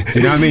 And, do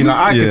you know what I mean? Like,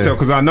 I could tell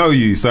because I know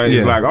you, so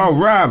it's like, oh,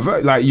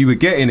 right, like you were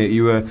getting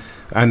it,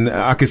 and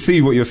I could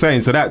see what you're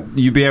saying. So that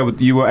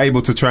you were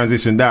able to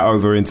transition that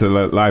over into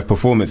live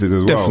performances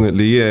as well.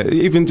 Definitely, yeah.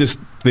 Even just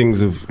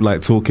things of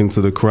like talking to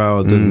the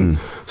crowd and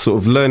sort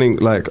of learning.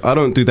 Like, I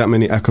don't do that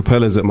many a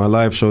cappellas at my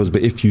live shows,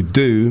 but if you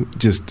do,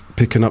 just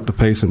picking up the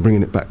pace and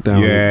bringing it back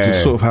down.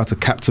 Just sort of how to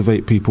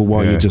captivate people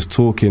while you're just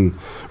talking,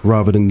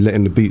 rather than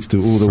letting the beats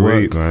do all the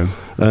work. Man.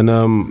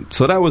 And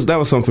so that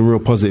was something real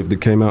positive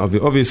that came out of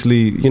it.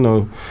 Obviously, you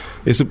know,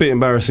 it's a bit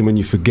embarrassing when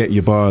you forget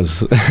your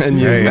bars.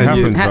 And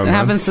it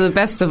happens to the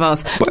best of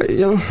us. But,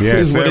 you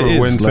know,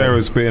 Sarah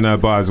was spitting her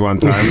bars one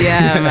time.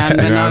 Yeah, man,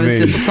 when I was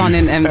just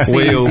sonning MCs.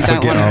 We all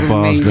forget our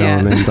bars now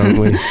and then, don't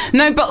we?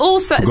 No, but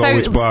also... Forgot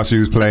which bar she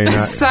was playing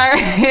at. Sorry.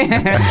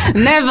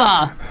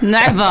 Never.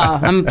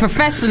 I'm a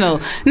professional.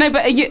 No,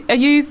 but are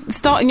you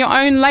starting your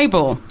own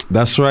label?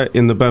 That's right,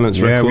 In the Balance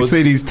Records. Yeah, we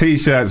see these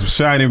T-shirts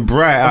shining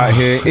bright out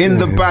here. In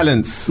the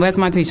Balance. Where's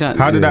my T-shirt?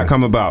 How did that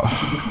come about?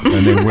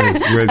 And then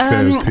where's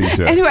Sarah's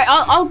T-shirt? Anyway,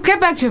 I'll get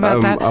back to you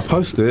about that. I'll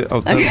post it.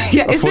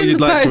 I thought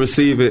you'd like to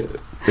receive it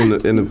in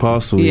the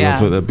parcel. Yeah, I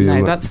thought that'd be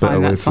that's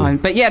fine. That's fine.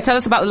 But yeah, tell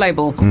us about the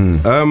label.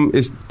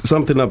 It's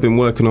something I've been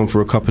working on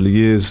for a couple of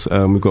years.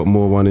 We've got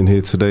Moreone in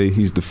here today.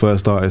 He's the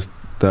first artist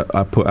that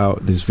I put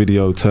out. This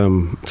video,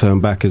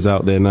 Turn Back, is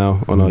out there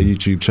now on our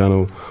YouTube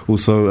channel.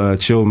 Also,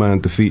 Chill Man,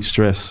 Defeat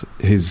Stress,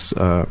 his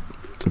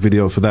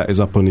video for that is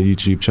up on the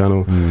YouTube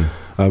channel.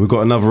 We've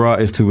got another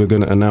artist who we're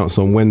going to announce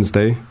on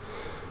Wednesday.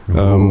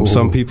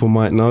 Some people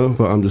might know,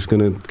 but I'm just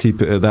going to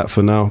keep it at that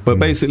for now. But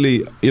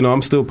basically, you know,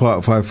 I'm still part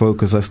of High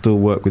Focus. I still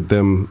work with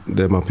them.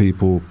 They're my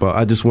people. But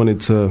I just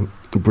wanted to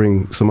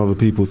bring some other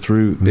people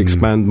through,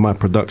 expand my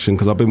production,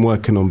 because I've been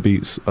working on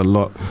beats a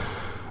lot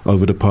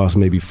over the past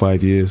maybe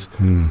 5 years.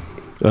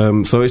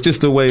 So it's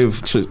just a way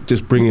of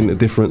just bringing a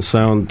different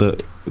sound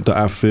that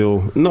I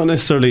feel not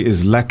necessarily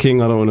is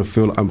lacking. I don't want to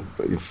feel I'm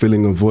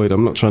filling a void.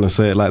 I'm not trying to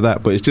say it like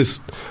that, but it's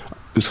just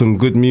some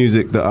good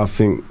music that I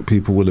think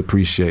people will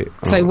appreciate.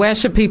 So where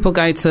should people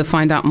go to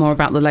find out more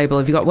about the label?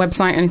 Have you got a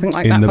website, anything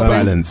like that? In the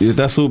Balance. Yeah,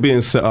 that's all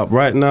being set up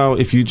right now.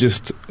 If you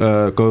just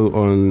go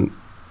on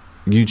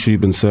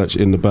YouTube and search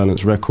In the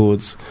Balance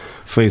Records,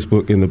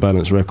 Facebook In the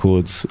Balance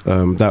Records,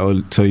 that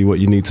will tell you what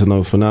you need to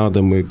know for now.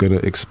 Then we're going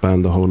to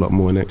expand a whole lot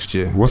more next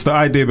year. What's the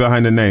idea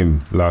behind the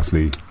name,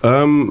 lastly?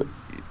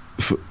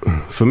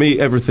 For me,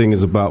 everything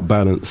is about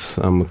balance.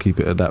 I'm gonna keep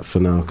it at that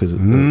for now, because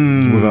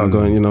without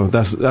going, you know,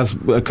 that's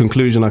a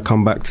conclusion I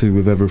come back to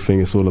with everything.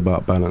 It's all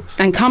about balance.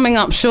 And coming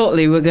up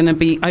shortly, we're going to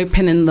be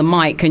opening the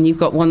mic, and you've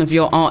got one of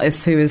your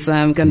artists who is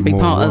going to be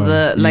part of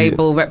the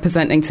label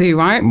representing too,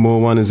 right?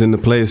 Moreone is in the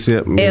place,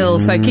 yep. Ill,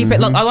 so keep it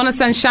locked. I want to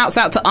send shouts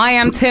out to I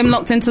Am Tim,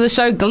 locked into the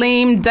show,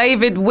 Gleam,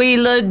 David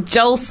Wheeler,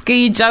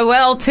 Jolski,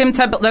 Joel, Tim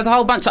Tebble. There's a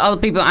whole bunch of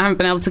other people that I haven't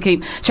been able to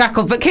keep track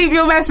of, but keep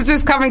your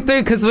messages coming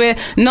through, because we're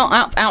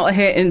not out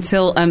here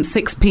until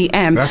 6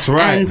 p.m. That's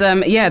right.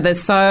 And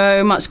there's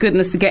so much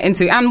goodness to get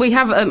into. And we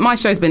have my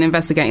show's been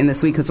investigating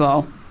this week as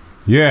well.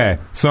 Yeah,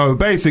 so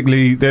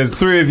basically there's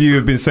 3 of you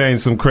have been saying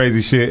some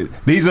crazy shit.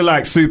 These are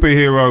like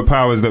superhero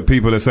powers that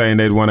people are saying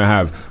they'd want to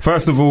have.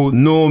 First of all,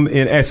 Norm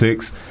in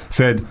Essex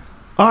said,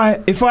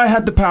 if I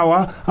had the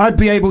power, I'd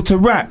be able to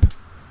rap.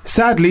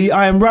 Sadly,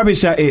 I am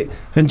rubbish at it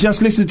and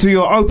just listen to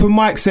your open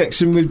mic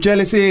section with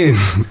jealous ears.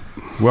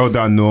 Well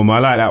done, Norm. I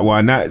like that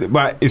one.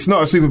 But it's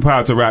not a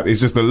superpower to rap. It's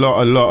just a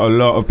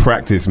lot of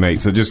practice, mate.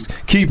 So just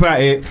keep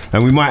at it,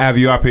 and we might have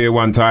you up here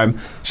one time.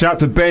 Shout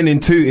to Ben in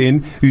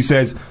Tooting, who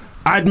says,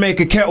 I'd make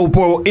a kettle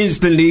boil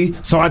instantly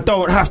so I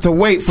don't have to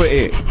wait for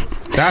it.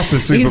 That's a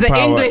superpower. These are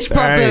English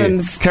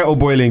problems. Hey, kettle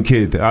boiling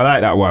kid. I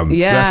like that one.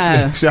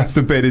 Yeah. Shouts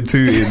to bed and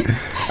tooting.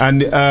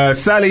 And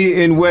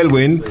Sally in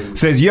Welwyn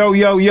says, yo,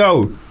 yo,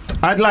 yo,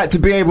 I'd like to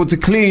be able to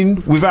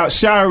clean without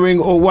showering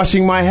or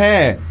washing my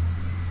hair.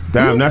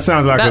 Damn, that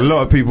sounds like a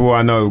lot of people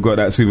I know have got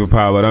that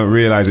superpower. I don't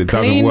realise it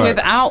doesn't work. Clean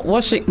without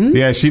washing?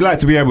 Yeah, she'd like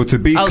to be able to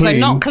be clean. So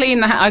not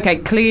clean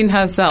clean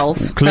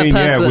herself. Clean,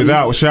 her person.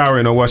 without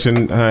showering or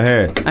washing her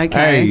hair.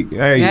 Okay.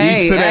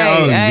 Hey, each to their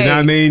own. You know what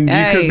I mean?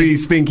 You could be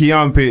stinky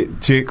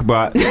armpit chick,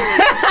 but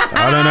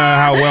I don't know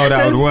how well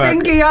that would work.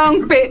 Stinky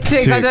armpit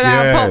chick. I don't know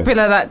how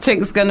popular that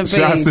chick's going to be.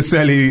 Shouts to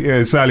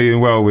Sally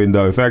in Welwyn,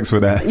 though. Thanks for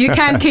that. You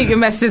can keep your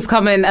messages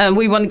coming.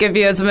 We want to give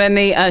you as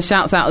many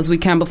shouts out as we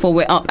can before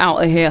we're out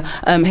of here.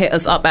 Hit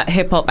us up at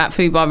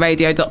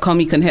hiphop@fubarradio.com.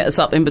 You can hit us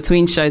up in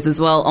between shows as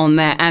well on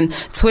there, and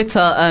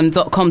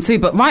twitter.com too.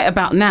 But right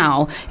about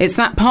now, it's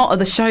that part of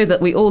the show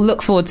that we all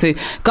look forward to.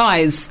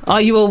 Guys,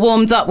 are you all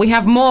warmed up? We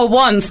have more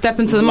one. Step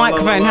into the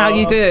microphone. How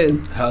you do?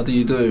 How do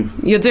you do?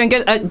 You're doing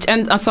good.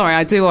 And sorry,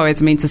 I do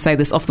always mean to say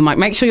this off the mic.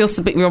 Make sure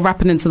you're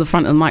rapping into the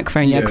front of the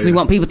microphone, because we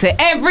want people to hear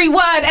every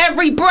word,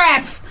 every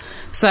breath.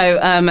 So,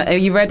 are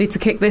you ready to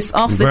kick this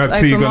off? Verb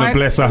T going to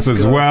bless us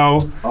as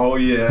well. Oh,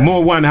 yeah.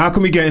 More One, how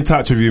can we get in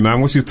touch with you,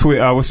 man? What's your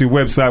Twitter? What's your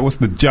website? What's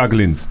the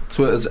jugglings?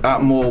 Twitter's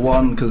at More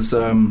One, because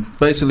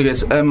basically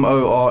it's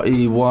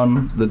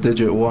MORE1, the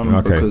digit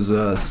 1,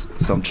 because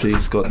some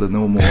chiefs got the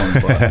normal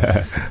one.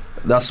 But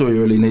that's all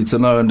you really need to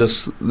know, and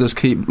just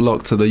keep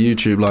locked to the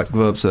YouTube, like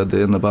Verb said,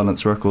 the In The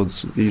Balance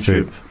Records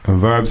YouTube. Sick. And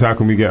Verbs, how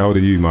can we get hold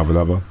of you, mother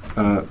lover?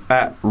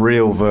 At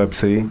Real Verb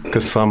T,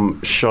 because some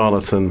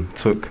charlatan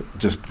took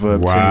just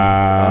Verb T.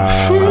 Wow.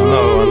 I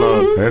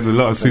know. There's a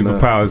lot of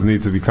superpowers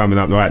need to be coming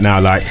up right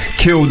now, like,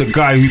 kill the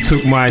guy who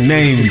took my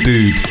name,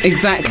 dude.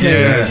 Exactly.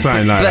 Yeah,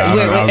 something like that.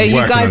 Are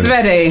you guys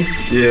ready?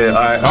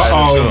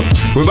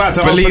 Yeah, we're about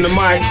to open the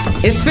mic.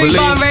 It's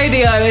Fubar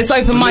Radio. It's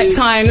open mic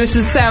time. This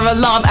is Sarah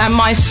Love and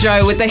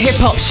Maestro with the Hip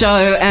Hop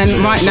Show,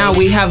 and right now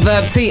we have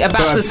Verb T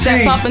about to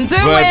step up and do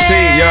Verb it.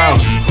 T, yo.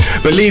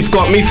 Belief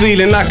got me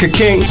feeling like a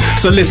king,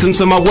 so listen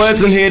to my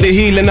words and hear the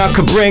healing I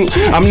could bring.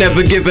 I'm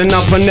never giving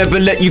up, I never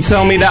let you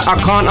tell me that I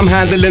can't. I'm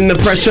handling the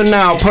pressure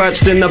now,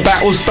 perched in the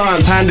battle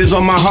stance, hand is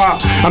on my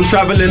heart. I'm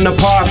traveling the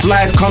path,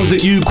 life comes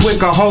at you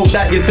quick. I hope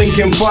that you're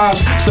thinking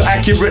fast, so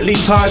accurately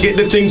target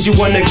the things you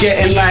wanna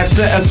get in life.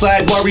 Set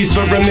aside worries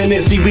for a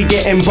minute, see we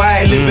getting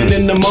by, living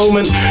in the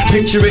moment.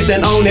 Picture it,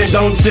 then own it.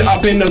 Don't sit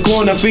up in the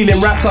corner feeling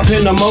wrapped up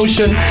in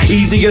emotion.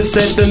 Easier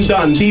said than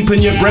done, deep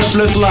in your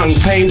breathless lungs.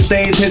 Pain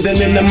stays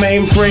hidden in the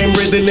mainframe,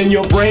 riddling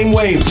your brain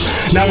waves.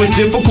 Now it's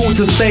difficult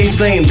to stay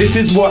sane. This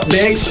is what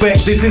they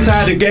expect, this is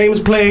how the game's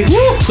played.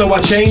 So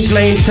I change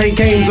lanes, take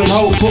aims and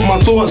hope, put my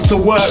thoughts to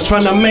work,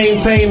 trying to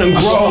maintain and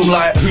grow. I'm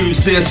like, who's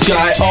this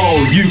guy? Oh,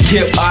 you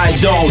kip, I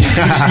don't.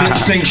 You slip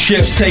sink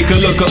ships, take a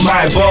look at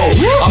my boat.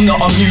 I'm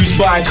not amused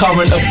by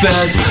current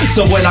affairs,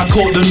 so when I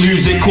caught the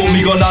news, it caught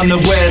me gone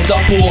unawares.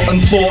 I bought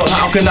and thought,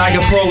 how can I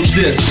approach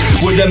this?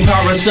 With them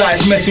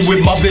parasites messing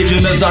with my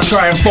vision as I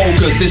try and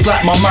focus. It's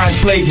like my mind's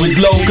plagued with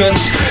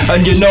locusts,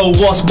 and you know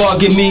what's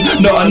bugging me?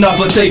 Not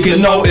another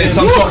taking notice.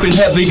 I'm dropping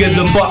heavier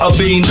than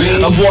butterbean,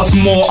 and what's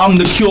more, I'm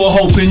the cure,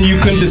 hoping you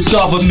can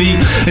discover me.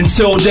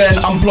 Until then,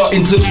 I'm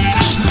plotting to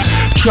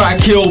try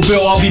kill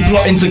Bill, I'll be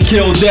plotting to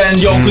kill then,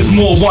 yo, cause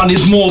more one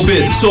is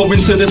morbid. Soar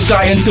into the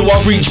sky until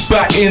I reach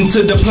back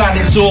into the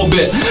planet's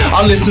orbit.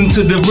 I listen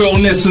to the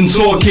realness and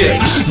talk it,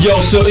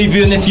 yo, so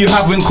even if you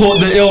haven't caught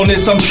the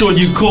illness, I'm sure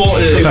you caught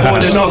it. They're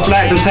falling off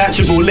like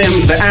detachable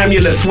limbs, the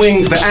amulet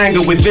swings, the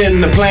anger within,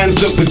 the plans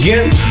that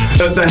begin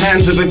at the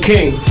hands of a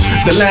king.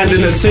 The land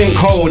in a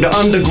sinkhole, the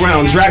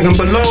underground, dragon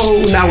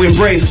below. Now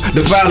embrace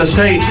the foulest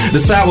tape, the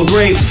sour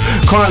grapes.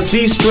 Can't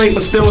see straight,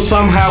 but still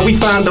somehow we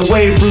found a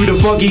way through the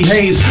foggy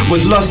haze.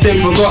 Was lost in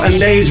forgotten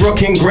days,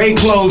 rocking grey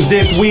clothes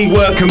if we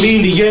were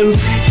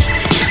chameleons.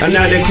 And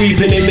now they're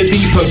creeping in the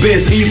deep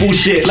abyss. Evil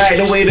shit, like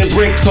the way the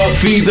brick top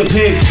feeds a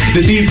pig.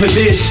 The deeper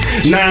dish,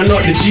 nah,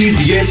 not the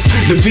cheesiest.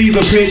 The fever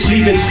pitch,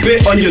 leaving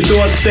spit on your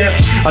doorstep.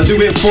 I do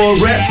it for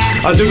rep,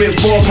 I do it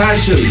for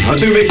passion. I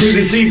do it cause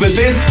it's either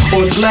this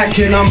or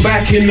slacking. I'm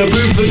back in the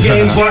booth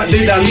again, but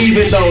did I leave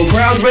it though?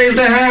 Crowds raise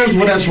their hands,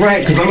 well that's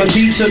right, cause I'm a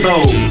teacher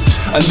though.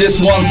 And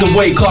this one's the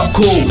wake up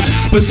call,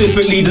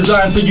 specifically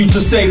designed for you to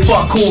say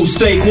fuck all.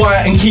 Stay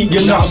quiet and keep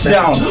your nuts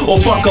down,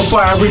 or fuck a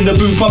fire in the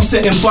booth. I'm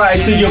setting fire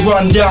till you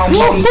run down.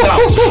 Lungs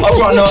house. I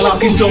run all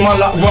luck until my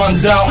luck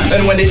runs out,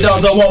 and when it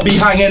does I won't be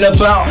hanging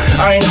about.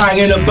 I ain't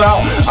hanging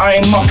about, I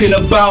ain't mucking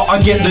about, I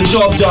get the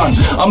job done.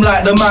 I'm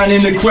like the man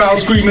in the crowd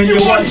screaming, you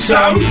want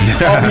some?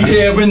 I'll be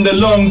here in the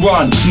long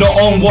run, not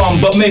on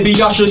one, but maybe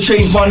I should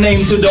change my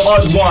name to the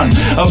odd one.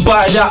 And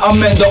by that I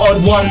meant the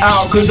odd one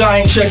out, cause I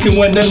ain't checking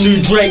when the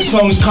new Drake song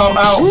tongues come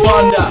out,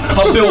 bun that.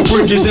 I built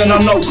bridges and I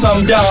knocked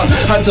some down.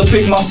 Had to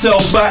pick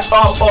myself back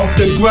up off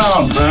the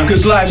ground,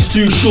 cause life's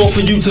too short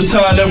for you to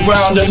turn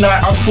around. At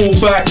night I crawl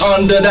back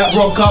under that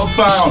rock I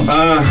found.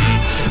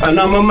 And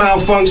I'm a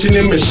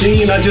malfunctioning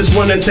machine. I just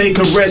wanna take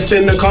a rest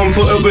in the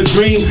comfort of a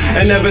dream.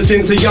 And ever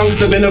since a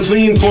youngster been a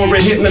fiend for a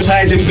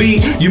hypnotizing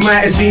beat. You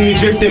might have seen me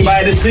drifting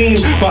by the scene,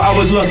 but I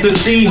was lost at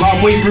sea.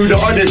 Halfway through the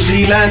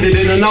Odyssey, landed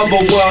in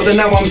another world, and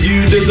now I'm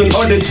viewed as an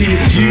oddity.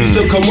 Use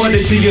the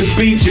commodity of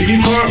speech. If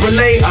you can't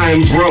relate, I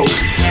am broke.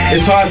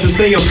 It's hard to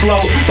stay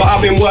afloat, but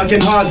I've been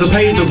working hard to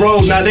pave the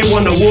road. Now they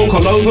wanna walk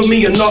all over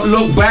me and not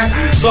look back.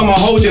 Some are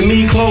holding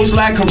me close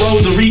like a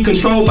rosary,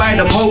 controlled by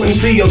the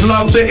potency of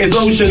love that is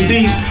ocean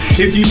deep.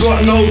 If you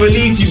got no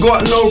belief, you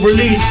got no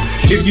release.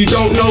 If you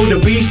don't know the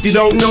beast, you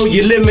don't know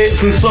your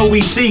limits. And so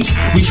we seek,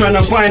 we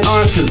tryna find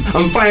answers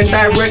and find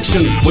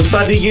directions. We're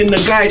studying the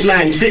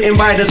guidelines, sitting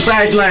by the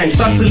sidelines.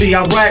 Subtly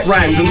I write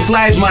rhymes and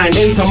slide mine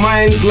into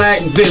minds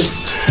like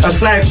this. A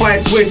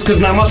sci-fi twist, cause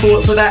now my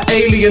thoughts are that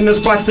alien that's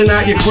busting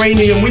out your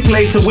cranium. We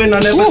play to win, I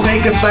never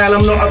take a style,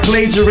 I'm not a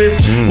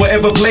plagiarist.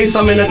 Whatever place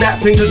I'm in,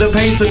 adapting to the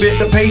pace of it.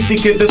 The pasty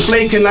kid that's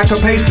flaking like a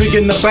pastry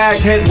in the bag,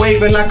 head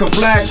waving like a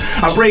flag.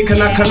 I break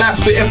and I collapse,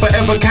 but if I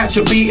ever catch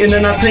a beating,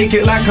 then I take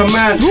it like a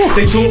man.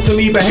 They talk to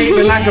me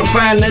behaving like a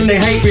fan, then they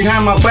hate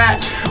behind my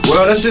back.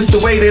 Well, that's just the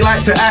way they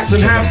like to act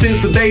and have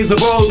since the days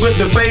of old. But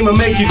the fame will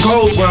make you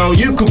cold. Well,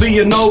 you could be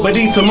a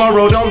nobody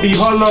tomorrow, don't be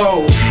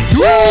hollow.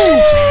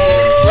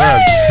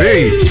 Verb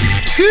T.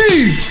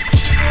 Jeez.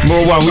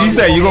 More one. What you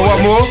say? You got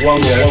one more?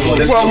 One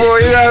more.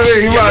 You know what I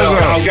mean? You might as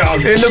well.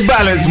 In the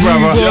balance,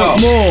 brother.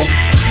 More.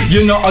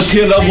 You're not a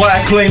killer,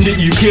 why I claim that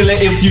you kill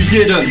it if you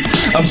didn't.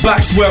 And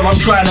back's where I'm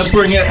trying to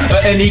bring it.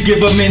 At any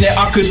given minute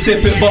I could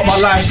tip it, but my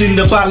life's in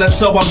the balance,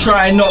 so I'm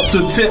trying not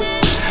to tip.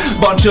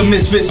 Bunch of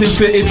misfits and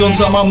fitteds on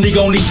some, I'm the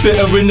only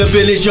spitter in the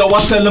village. Yo,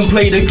 I tell them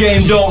play the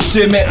game, don't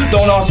sim it.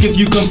 Don't ask if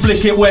you can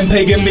flick it when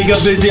paying me a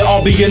visit.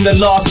 I'll be in the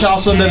last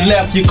house on the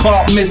left, you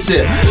can't miss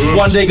it.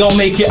 One day gon'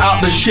 make it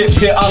out the shit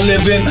pit I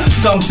live in.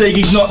 Some say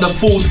he's not the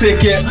full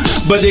ticket,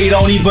 but they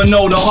don't even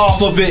know the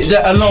half of it,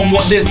 let alone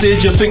what this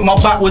is. You think my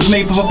back was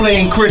made for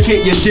playing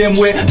cricket, you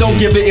dimwit. Don't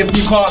give it if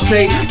you can't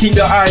take, keep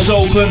your eyes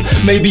open.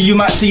 Maybe you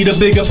might see the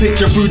bigger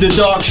picture through the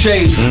dark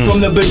shades. From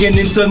the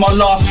beginning to my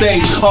last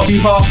days, I'll be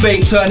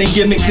half-baked, turning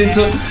gimmicks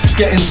into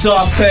getting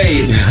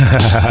sauteed.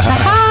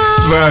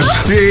 Verb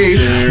T,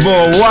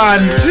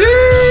 Moreone,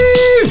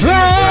 Jesus.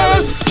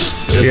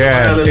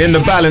 Yeah, in the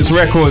balance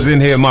records in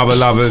here, mother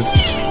lovers.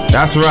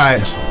 That's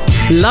right.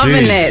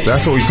 Loving it.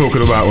 That's what we're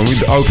talking about when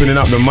we're opening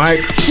up the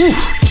mic. Whew.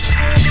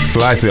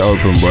 Slice it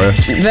open, boy.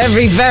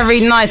 Very,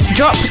 very nice.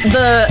 Drop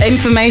the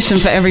information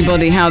for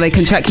everybody how they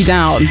can track you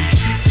down.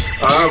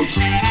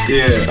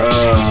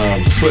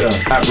 Twitter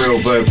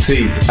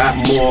 @RealVerbT,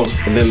 @more,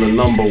 and then the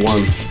number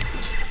one.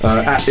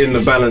 At In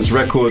The Balance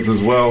Records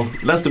as well.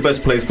 That's the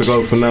best place to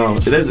go for now.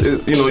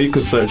 You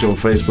can search on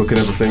Facebook and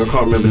everything. I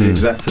can't remember the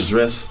exact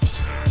address,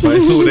 but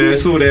it's all there.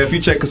 It's all there. If you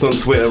check us on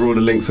Twitter, all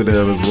the links are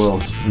there as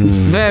well.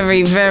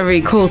 Very,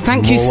 very cool.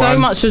 Thank you so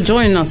much for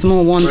joining us,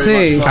 Moreone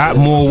too.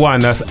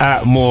 @Moreone. That's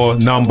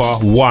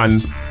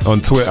 @more1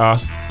 on Twitter.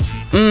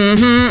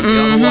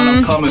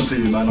 I'm coming for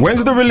you, man.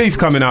 When's the release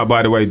coming out,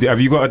 by the way? Have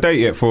you got a date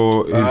yet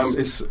for?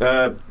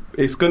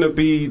 It's going to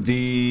be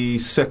the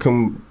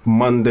second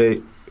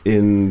Monday.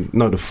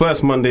 The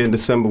first Monday in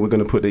December we're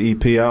going to put the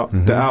EP out.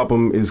 The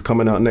album is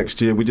coming out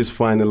next year. We're just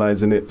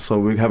finalising it, so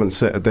we haven't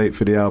set a date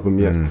for the album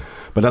yet.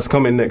 But that's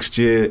coming next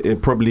year,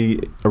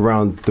 probably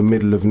around the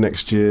middle of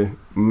next year,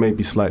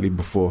 maybe slightly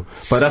before.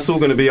 But that's all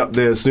going to be up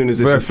there as soon as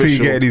it's Verb T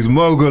official. getting his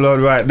mogul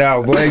on right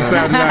now, boy. It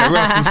sounds like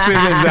Russell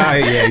Simmons out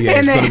here. Yeah.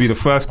 It's going to be the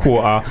first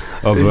quarter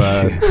of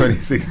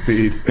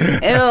 2016.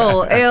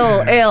 Ill.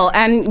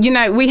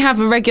 And, we have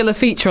a regular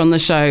feature on the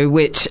show,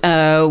 which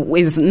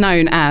is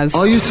known as...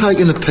 Are you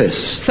taking a piss?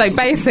 So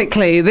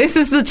basically, this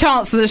is the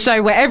chance of the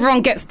show where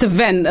everyone gets to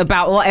vent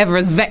about whatever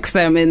has vexed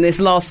them in this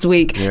last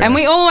week. Yeah. And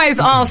we always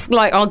ask,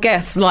 our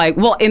guests,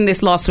 what in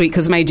this last week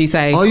has made you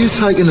say... Are you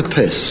taking a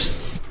piss?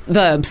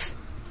 Verbs.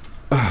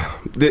 Well,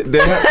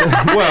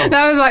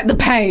 that was like the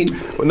pain.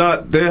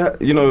 No,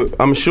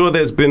 I'm sure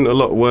there's been a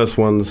lot worse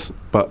ones,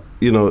 but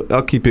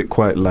I'll keep it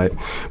quite light.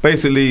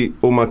 Basically,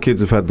 all my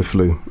kids have had the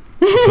flu,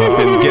 so I've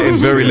been getting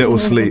very little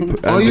sleep.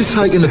 Are you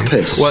taking a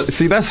piss? Well,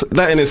 see,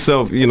 that in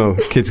itself,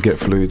 kids get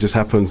flu. It just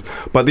happens.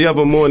 But the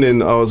other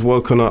morning, I was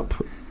woken up,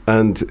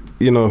 and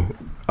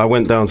I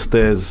went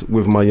downstairs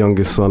with my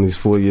youngest son. He's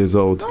 4 years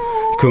old.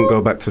 He couldn't go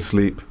back to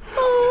sleep.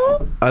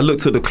 I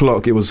looked at the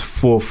clock, it was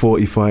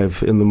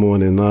 4:45 in the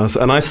morning,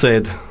 and I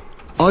said...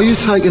 Are you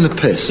taking a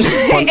piss?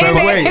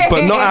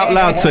 But not out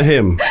loud to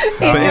him.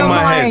 But in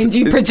my head.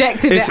 You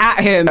projected it at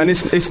him. And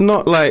it's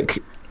not like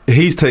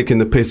he's taking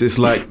the piss, it's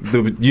like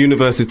the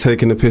universe is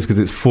taking the piss because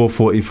it's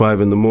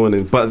 4:45 in the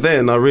morning. But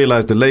then I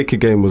realised the Laker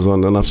game was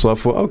on, and so I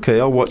thought, okay,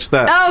 I'll watch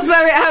that. Oh,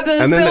 so it had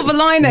a silver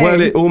lining. Well,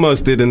 it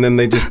almost did, and then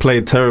they just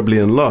played terribly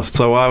and lost.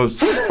 So I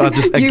said,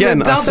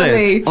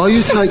 are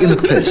you taking a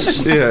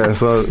piss? Yeah.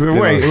 So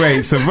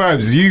wait. So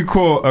Verbs, you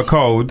caught a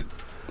cold.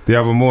 the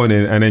other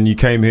morning, and then you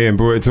came here and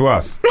brought it to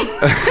us.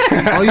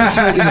 Are you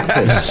taking the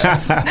piss?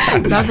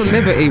 That's a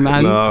liberty,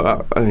 man.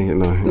 No, I think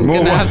no. We're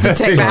going to have to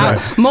check that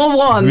out. More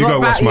one. We What got to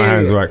wash about my you?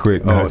 hands right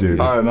quick. All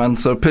right, man.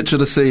 So picture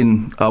the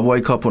scene. I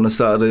wake up on a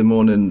Saturday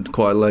morning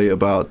quite late,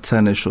 about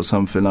 10ish or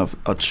something.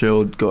 I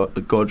chilled, got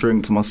a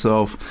drink to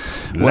myself.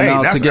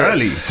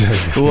 Early.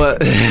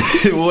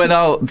 Went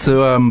out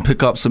to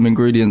pick up some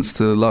ingredients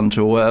to lunch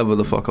or whatever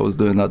the fuck I was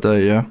doing that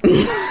day, yeah?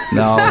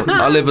 Now,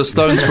 I live a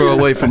stone's throw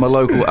away from a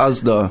local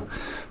Asda.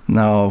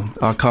 Now,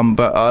 I come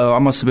back, I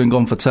must have been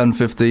gone for 10,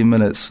 15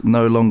 minutes,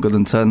 no longer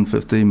than 10,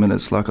 15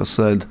 minutes, like I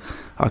said.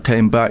 I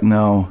came back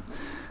now,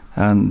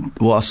 and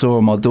what I saw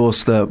on my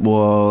doorstep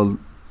was,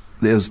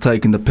 it was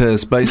taking the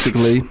piss.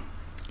 Basically,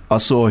 I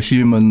saw a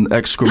human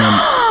excrement.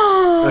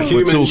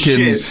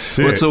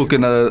 We're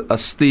talking a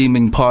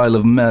steaming pile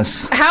of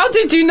mess. How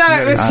did you know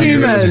it was And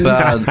human? It was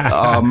bad.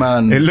 Oh,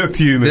 man. It looked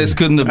human. This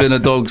couldn't have been a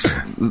dog's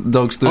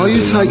doing. Are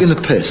you taking the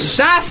piss?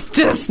 That's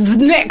just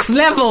next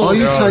level. Are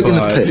you taking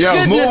the piss? Yo,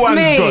 Goodness Moreone's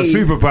me. got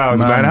superpowers,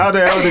 man. How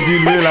the hell did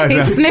you realise He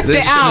that? sniffed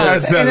it out in a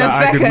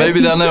second.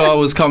 Maybe they know I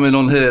was coming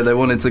on here. They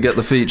wanted to get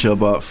the feature,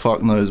 but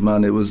fuck knows,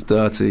 man. It was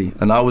dirty.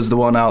 And I was the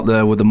one out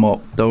there with the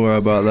mop. Don't worry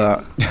about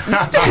that.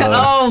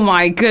 Oh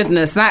my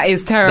goodness, that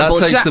is terrible.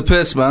 That takes the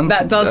piss, man.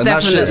 That does And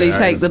that's definitely just-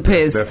 take the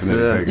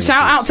piss.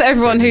 Shout out to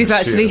everyone who's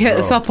actually hit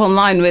us up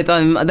online with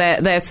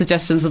their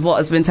suggestions of what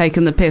has been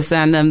taking the piss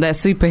and their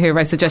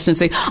superhero suggestions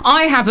too.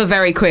 I have a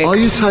very quick. Are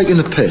you taking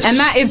the piss? And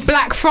that is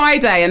Black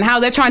Friday and how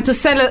they're trying to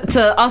sell it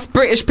to us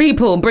British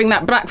people, bring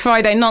that Black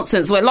Friday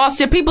nonsense. Where last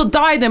year people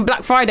died in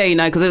Black Friday, you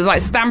know, because it was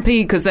like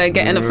stampede because they're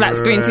getting a flat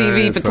screen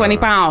TV for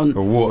 £20.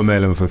 A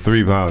watermelon for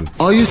 £3.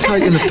 Are you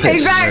taking the piss?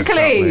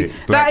 Exactly.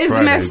 That is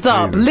Friday, messed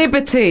up. Jesus.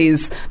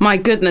 Liberties. My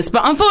goodness.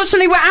 But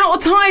unfortunately, we're out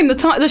of time.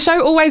 The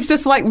show always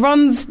just like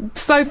runs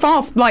so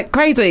fast, like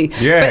crazy.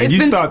 Yeah, But it's you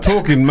been start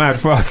talking mad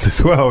fast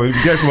as well. It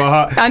gets my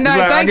heart. I know, It's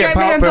like don't I get get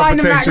me on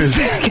palpitations.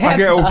 Dynamax I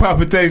get all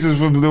palpitations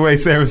from the way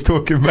Sarah's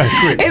talking mad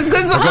quick. It's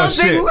 'cause the I whole got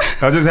thing-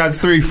 shit. I just had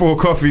 3-4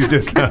 coffees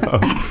just now.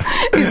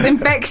 It's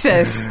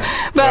infectious.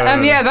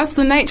 But yeah, that's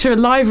the nature of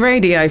live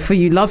radio for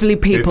you lovely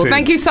people. It is.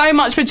 Thank you so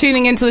much for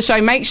tuning into the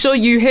show. Make sure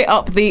you hit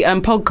up the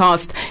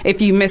podcast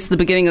if you missed the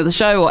beginning of the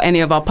show or any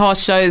of our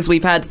past shows.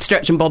 We've had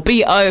Stretch and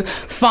Bobbito,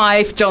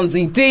 Fife, John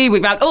ZD.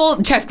 We've had all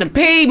Chester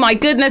P, my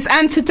goodness.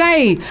 And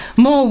today,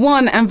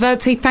 Moreone and Verb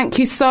T, thank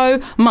you so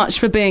much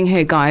for being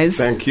here, guys.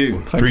 Thank you.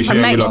 Appreciate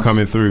you lot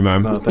coming through,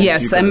 man.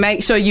 Yes, and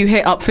make sure you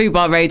hit up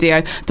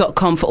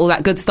FubarRadio.com for all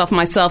that good stuff.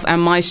 Myself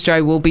and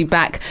Maestro will be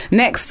back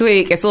next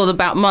week. It's all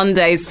about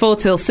Mondays, 4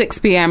 till 6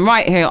 p.m.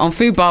 right here on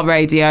Fubar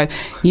Radio.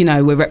 You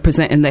know, we're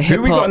representing the hip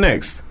Who hop. we got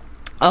next?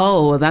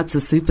 Oh, that's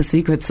a super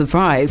secret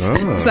surprise.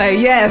 Oh. So,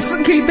 yes,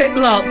 keep it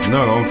locked.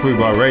 No, on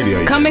Fubar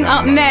Radio. Coming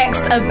up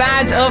next, a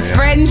badge of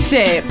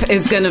friendship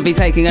is going to be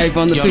taking over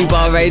on the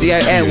Fubar Radio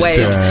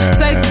airwaves.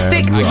 So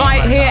stick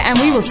right here and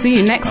we will see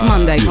you next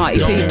Monday, party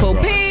people.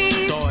 Peace.